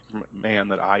 it's the Superman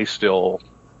that I still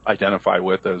identify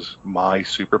with as my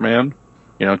Superman.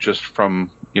 You know, just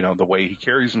from, you know, the way he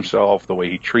carries himself, the way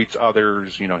he treats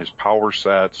others, you know, his power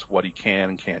sets, what he can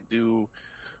and can't do,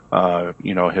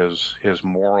 you know, his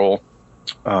moral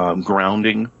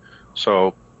grounding.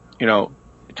 So, you know,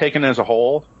 taken as a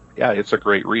whole, yeah, it's a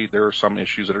great read. There are some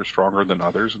issues that are stronger than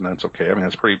others, and that's okay. I mean,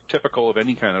 that's pretty typical of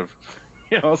any kind of,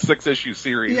 you know, 6-issue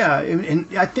series. Yeah,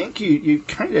 and I think you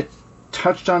kind of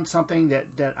touched on something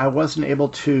that I wasn't able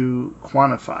to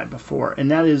quantify before,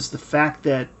 and that is the fact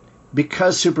that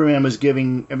because Byrne was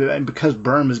giving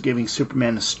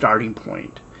Superman a starting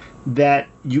point, that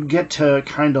you get to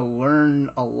kind of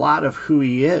learn a lot of who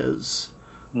he is,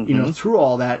 you know, through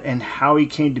all that and how he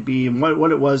came to be and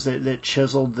what it was that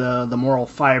chiseled the moral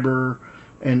fiber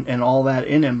and all that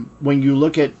in him. When you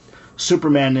look at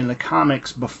Superman in the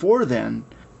comics before then,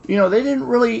 you know, they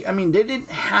didn't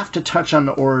have to touch on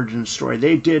the origin story.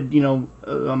 They did, you know,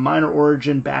 a minor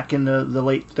origin back in the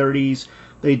late 30s.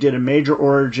 They did a major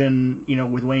origin, you know,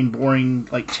 with Wayne Boring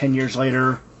like 10 years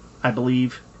later, I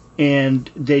believe. And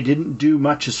they didn't do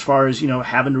much as far as, you know,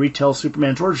 having to retell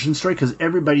Superman's origin story because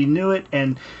everybody knew it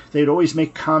and they'd always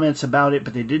make comments about it,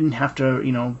 but they didn't have to,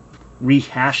 you know,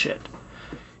 rehash it.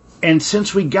 And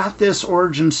since we got this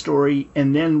origin story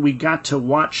and then we got to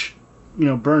watch, you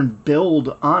know, Byrne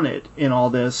build on it in all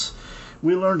this,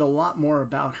 we learned a lot more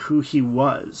about who he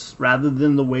was rather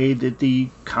than the way that the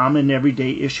common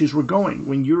everyday issues were going.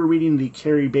 When you were reading the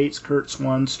Cary Bates, Kurt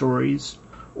Swan stories,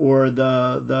 or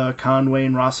the Conway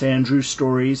and Ross Andrews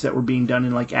stories that were being done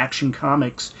in like Action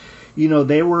Comics, you know,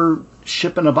 they were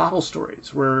ship in a bottle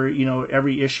stories where, you know,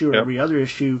 every issue or every other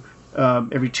issue,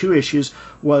 every 2 issues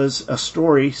was a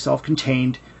story,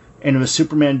 self-contained, and it was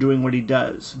Superman doing what he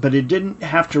does. But it didn't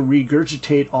have to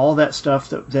regurgitate all that stuff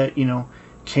that you know,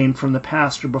 came from the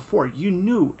past or before. You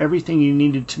knew everything you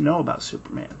needed to know about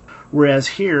Superman. Whereas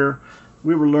here,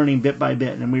 we were learning bit by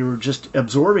bit, and we were just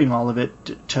absorbing all of it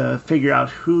to figure out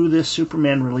who this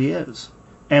Superman really is.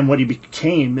 And what he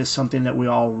became is something that we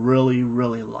all really,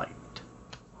 really liked.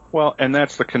 Well, and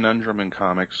that's the conundrum in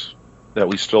comics that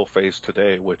we still face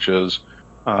today, which is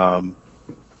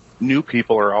new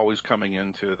people are always coming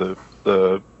into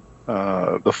the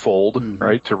fold,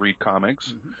 right, to read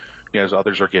comics, as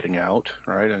others are getting out,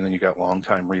 right, and then you got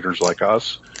longtime readers like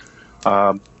us.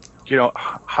 You know,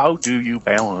 how do you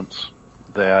balance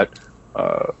that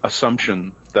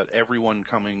assumption that everyone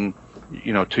coming,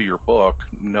 you know, to your book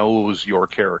knows your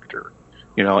character?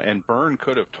 You know, and Byrne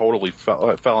could have totally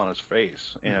fell on his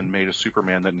face and made a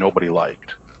Superman that nobody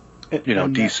liked. You know,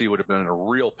 DC would have been in a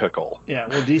real pickle. Yeah,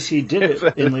 well, DC did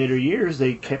it in later years.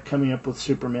 They kept coming up with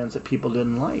Supermans that people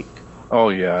didn't like. Oh,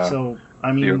 yeah. So,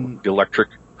 I mean... The electric...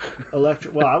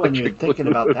 Well, I wasn't even thinking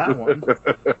about that one.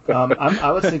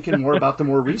 I was thinking more about the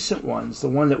more recent ones. The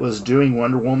one that was doing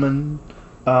Wonder Woman,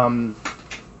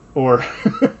 or,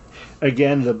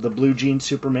 again, the Blue Jean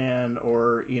Superman,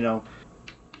 or, you know...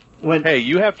 Hey,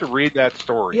 you have to read that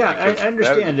story. Yeah, I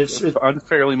understand. It's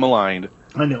unfairly maligned.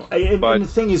 I know. And the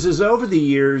thing is over the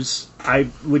years, I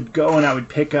would go and I would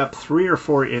pick up 3 or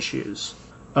 4 issues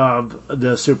of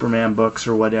the Superman books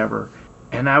or whatever,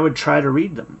 and I would try to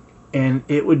read them. And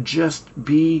it would just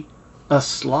be a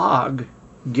slog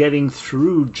getting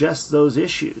through just those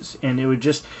issues, and it would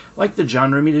just like the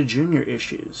John Romita Jr.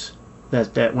 issues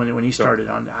that when he started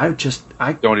on, I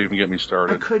don't even get me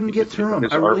started. I couldn't get through them.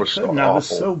 His I art really was so couldn't. I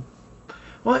was awful. so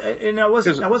well, and I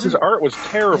wasn't. His art was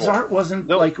terrible. His art wasn't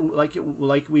like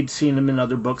we'd seen him in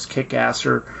other books, Kick-Ass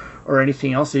or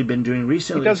anything else he'd been doing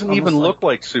recently. He doesn't even look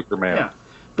like Superman. Yeah.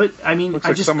 But I mean, Looks I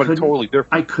like just somebody couldn't, totally different.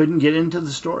 I couldn't get into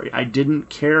the story. I didn't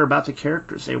care about the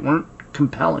characters. They weren't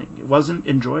compelling. It wasn't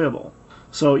enjoyable.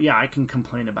 So yeah, I can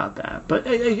complain about that. But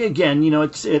again,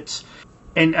 it's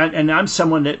and I'm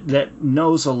someone that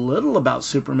knows a little about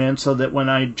Superman, so that when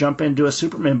I jump into a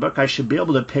Superman book, I should be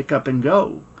able to pick up and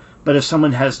go. But if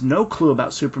someone has no clue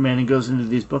about Superman and goes into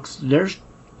these books, I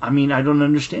don't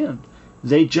understand.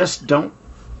 They just don't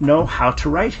know how to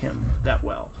write him that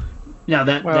well. Now,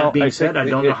 that being said, I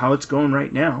don't know how it's going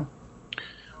right now.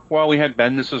 Well, we had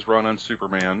Bendis' run on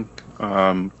Superman.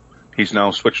 He's now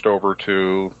switched over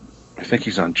to, I think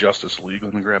he's on Justice League.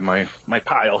 Let me grab my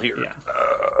pile here. Yeah.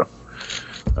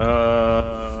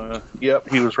 Yep,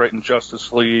 he was writing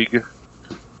Justice League.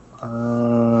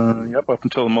 Yep, up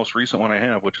until the most recent one I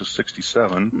have, which is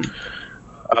 67.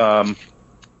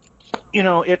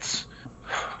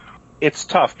 It's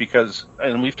tough because,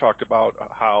 and we've talked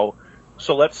about how,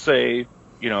 so let's say,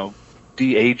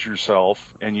 de-age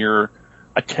yourself and you're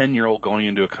a 10-year-old going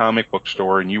into a comic book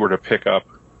store and you were to pick up,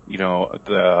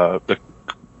 the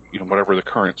whatever the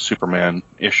current Superman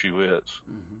issue is,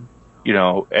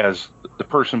 as the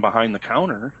person behind the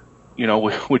counter,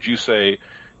 would you say,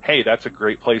 hey, that's a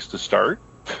great place to start?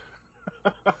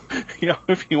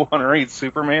 If you want to read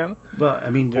Superman. But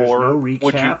there's no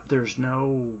recap. There's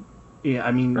no. Yeah,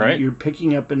 right? You're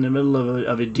picking up in the middle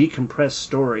of a decompressed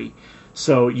story,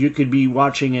 so you could be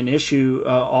watching an issue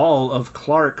all of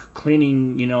Clark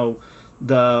cleaning,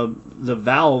 the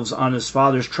valves on his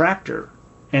father's tractor,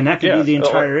 and that could be the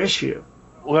entire issue.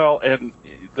 Well, and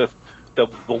the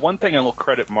one thing I will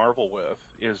credit Marvel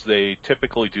with is they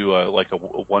typically do a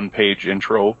one-page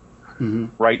intro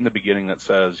right in the beginning that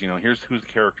says, here's who the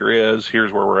character is,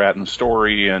 here's where we're at in the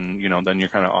story, and then you're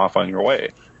kind of off on your way.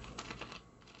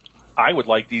 I would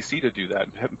like DC to do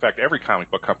that. In fact, every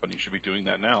comic book company should be doing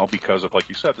that now because of, like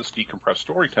you said, this decompressed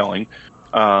storytelling.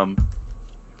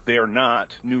 They are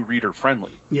not new reader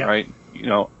friendly, right?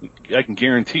 I can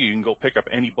guarantee you can go pick up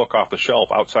any book off the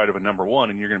shelf outside of a number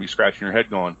one, and you're going to be scratching your head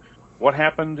going, what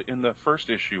happened in the first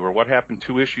issue, or what happened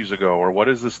 2 issues ago, or what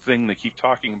is this thing they keep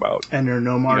talking about? And there are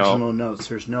no marginal notes.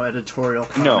 There's no editorial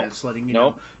comments letting you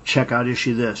know, check out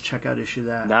issue this, check out issue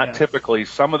that. Not typically.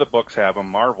 Some of the books have them.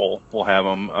 Marvel will have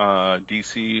them.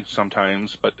 DC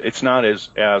sometimes, but it's not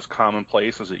as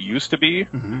commonplace as it used to be.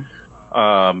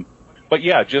 But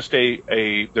yeah, just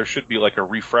there should be like a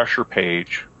refresher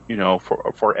page,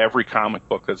 for every comic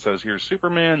book that says, here's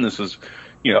Superman. This is,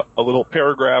 a little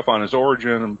paragraph on his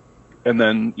origin. And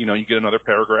then, you get another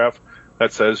paragraph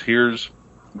that says, here's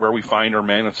where we find our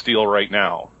Man of Steel right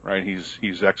now, right? He's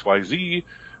XYZ. If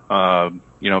you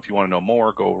want to know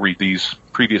more, go read these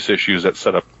previous issues that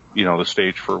set up, the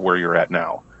stage for where you're at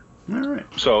now. All right.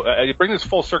 So bring this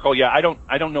full circle. Yeah, I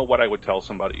don't know what I would tell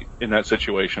somebody in that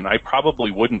situation. I probably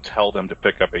wouldn't tell them to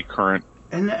pick up a current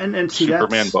and see,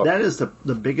 Superman book. That is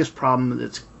the biggest problem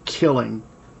that's killing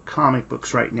comic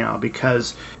books right now,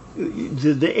 because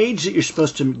the age that you're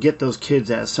supposed to get those kids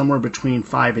at is somewhere between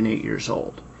 5 and 8 years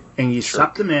old, and you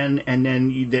suck them in, and then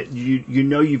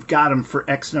you've got them for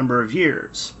X number of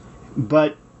years.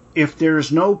 But if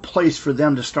there's no place for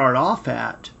them to start off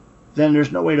at, then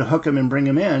there's no way to hook them and bring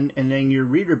them in, and then your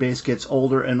reader base gets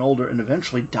older and older and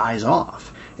eventually dies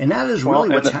off. And that is really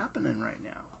what's happening right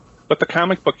now. But the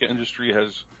comic book industry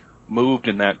has moved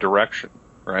in that direction,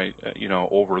 right?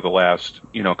 Over the last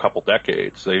couple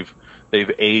decades, they've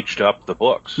aged up the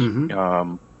books.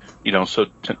 So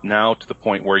now to the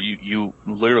point where you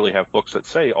literally have books that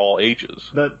say all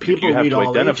ages. But people read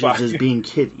all ages as being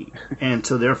kiddie, and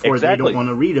so therefore they don't want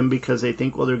to read them because they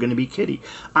think, well, they're going to be kiddie.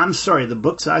 I'm sorry, the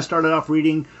books I started off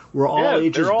reading were all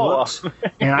ages books,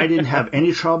 and I didn't have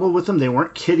any trouble with them. They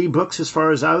weren't kiddie books as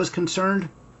far as I was concerned,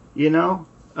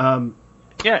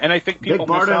 Yeah, and I think people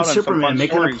Big Barda and Superman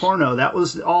making stories. A porno, that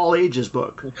was all ages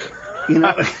book.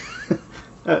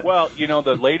 Well,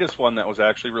 the latest one that was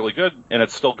actually really good, and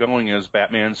it's still going, is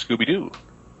Batman Scooby-Doo.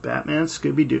 Batman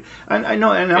Scooby-Doo. I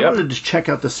know, and I wanted to check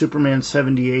out the Superman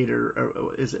 78,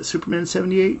 or is it Superman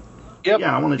 78? Yep.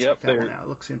 Yeah, I want to check that one out. It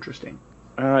looks interesting.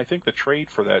 I think the trade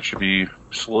for that should be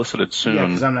solicited soon. Yeah,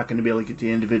 because I'm not going to be able to get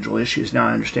the individual issues. Now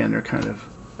I understand they're kind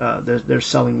of, they're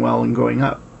selling well and going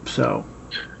up, so...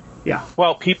 Yeah.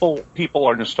 Well, people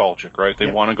are nostalgic, right? They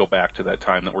want to go back to that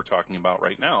time that we're talking about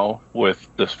right now with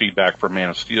this feedback from Man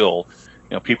of Steel.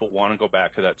 People want to go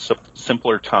back to that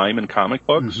simpler time in comic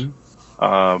books.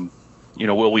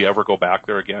 Will we ever go back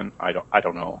there again? I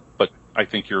don't know. But I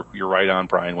think you're right on,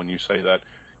 Brian, when you say that,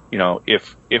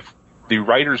 if the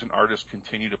writers and artists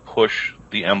continue to push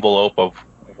the envelope of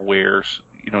where,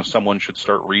 someone should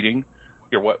start reading,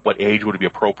 what age would it be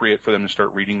appropriate for them to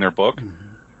start reading their book?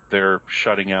 They're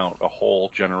shutting out a whole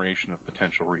generation of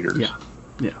potential readers.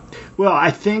 Yeah. Well,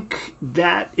 I think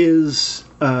that is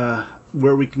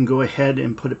where we can go ahead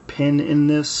and put a pin in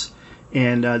this.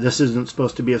 And this isn't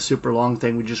supposed to be a super long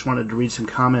thing. We just wanted to read some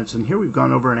comments. And here we've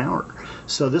gone over an hour.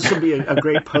 So this will be a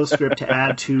great postscript to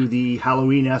add to the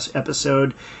Halloween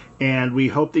episode. And we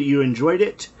hope that you enjoyed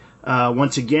it.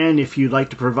 Once again, if you'd like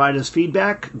to provide us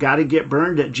feedback,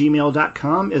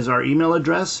 gottagetburned@gmail.com is our email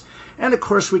address. And, of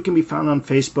course, we can be found on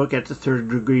Facebook at the Third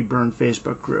Degree Burn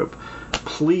Facebook group.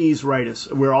 Please write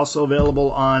us. We're also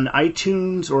available on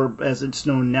iTunes, or as it's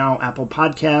known now, Apple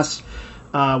Podcasts.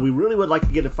 We really would like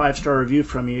to get a 5-star review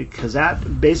from you, because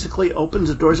that basically opens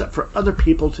the doors up for other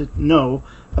people to know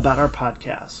about our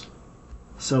podcast.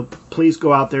 So please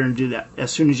go out there and do that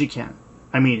as soon as you can.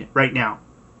 I mean it, right now.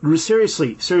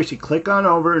 Seriously, click on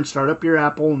over and start up your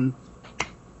Apple and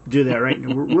do that right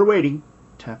now. We're waiting.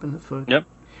 Tapping the foot. Yep.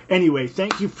 Anyway,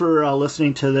 thank you for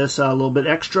listening to this a little bit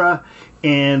extra,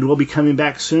 and we'll be coming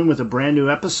back soon with a brand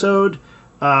new episode.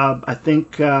 I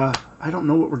think I don't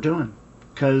know what we're doing,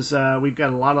 because we've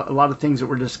got a lot of things that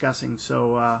we're discussing.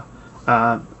 So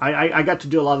I got to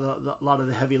do a lot of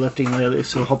the heavy lifting lately.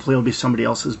 So hopefully it'll be somebody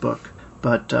else's book,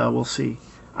 but we'll see.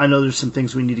 I know there's some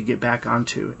things we need to get back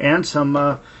onto, and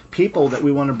some people that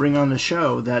we want to bring on the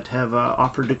show that have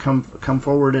offered to come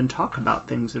forward and talk about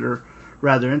things that are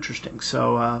rather interesting.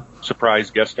 So surprise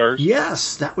guest stars.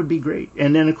 Yes, that would be great.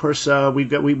 And then of course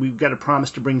we've got a promise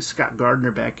to bring Scott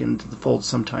Gardner back into the fold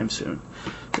sometime soon,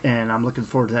 and I'm looking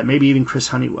forward to that. Maybe even Chris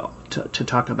Honeywell to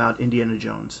talk about Indiana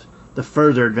Jones, the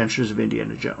further adventures of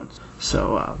Indiana Jones.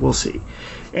 So we'll see.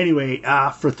 Anyway,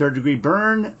 for Third Degree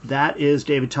Burn, that is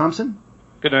David Thompson.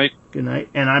 Good night. Good night.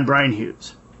 And I'm Brian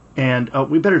Hughes. And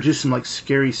we better do some like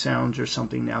scary sounds or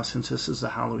something now, since this is the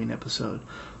Halloween episode.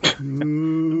 Everybody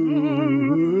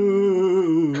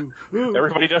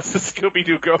does the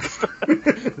Scooby-Doo ghost.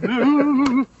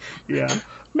 Yeah.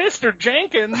 Mr.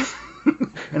 Jenkins.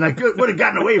 And I would have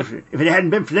gotten away with it if it hadn't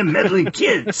been for them meddling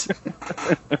kids.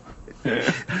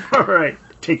 All right.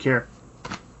 Take care.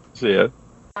 See ya.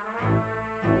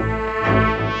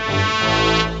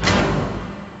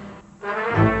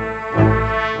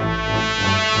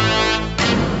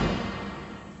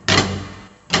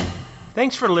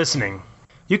 Thanks for listening.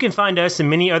 You can find us and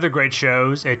many other great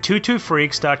shows at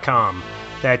twotwofreaks.com.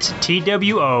 That's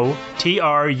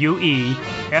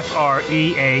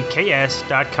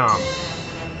TWOTRUEFREAKS.com.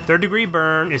 Third Degree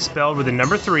Burn is spelled with the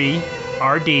number 3,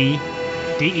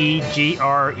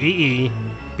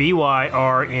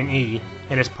 RDDEGREEBYRNE,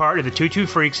 and is part of the Two Two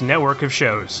Freaks network of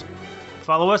shows.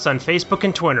 Follow us on Facebook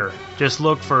and Twitter. Just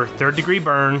look for Third Degree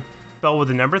Burn, spelled with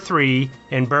the number 3,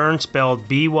 and Burn spelled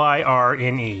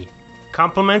BYRNE.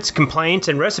 Compliments, complaints,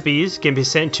 and recipes can be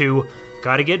sent to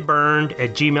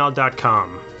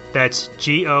gottagetburned@gmail.com. That's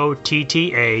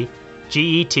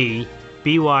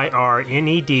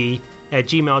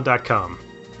GOTTAGETBYRNED@gmail.com.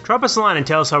 Drop us a line and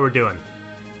tell us how we're doing.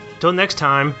 Till next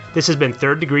time, this has been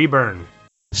Third Degree Burn.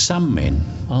 Some men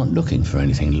aren't looking for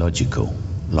anything logical,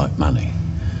 like money.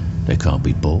 They can't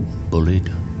be bought,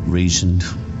 bullied, reasoned,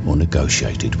 or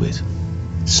negotiated with.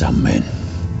 Some men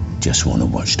just want to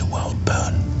watch the world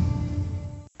burn.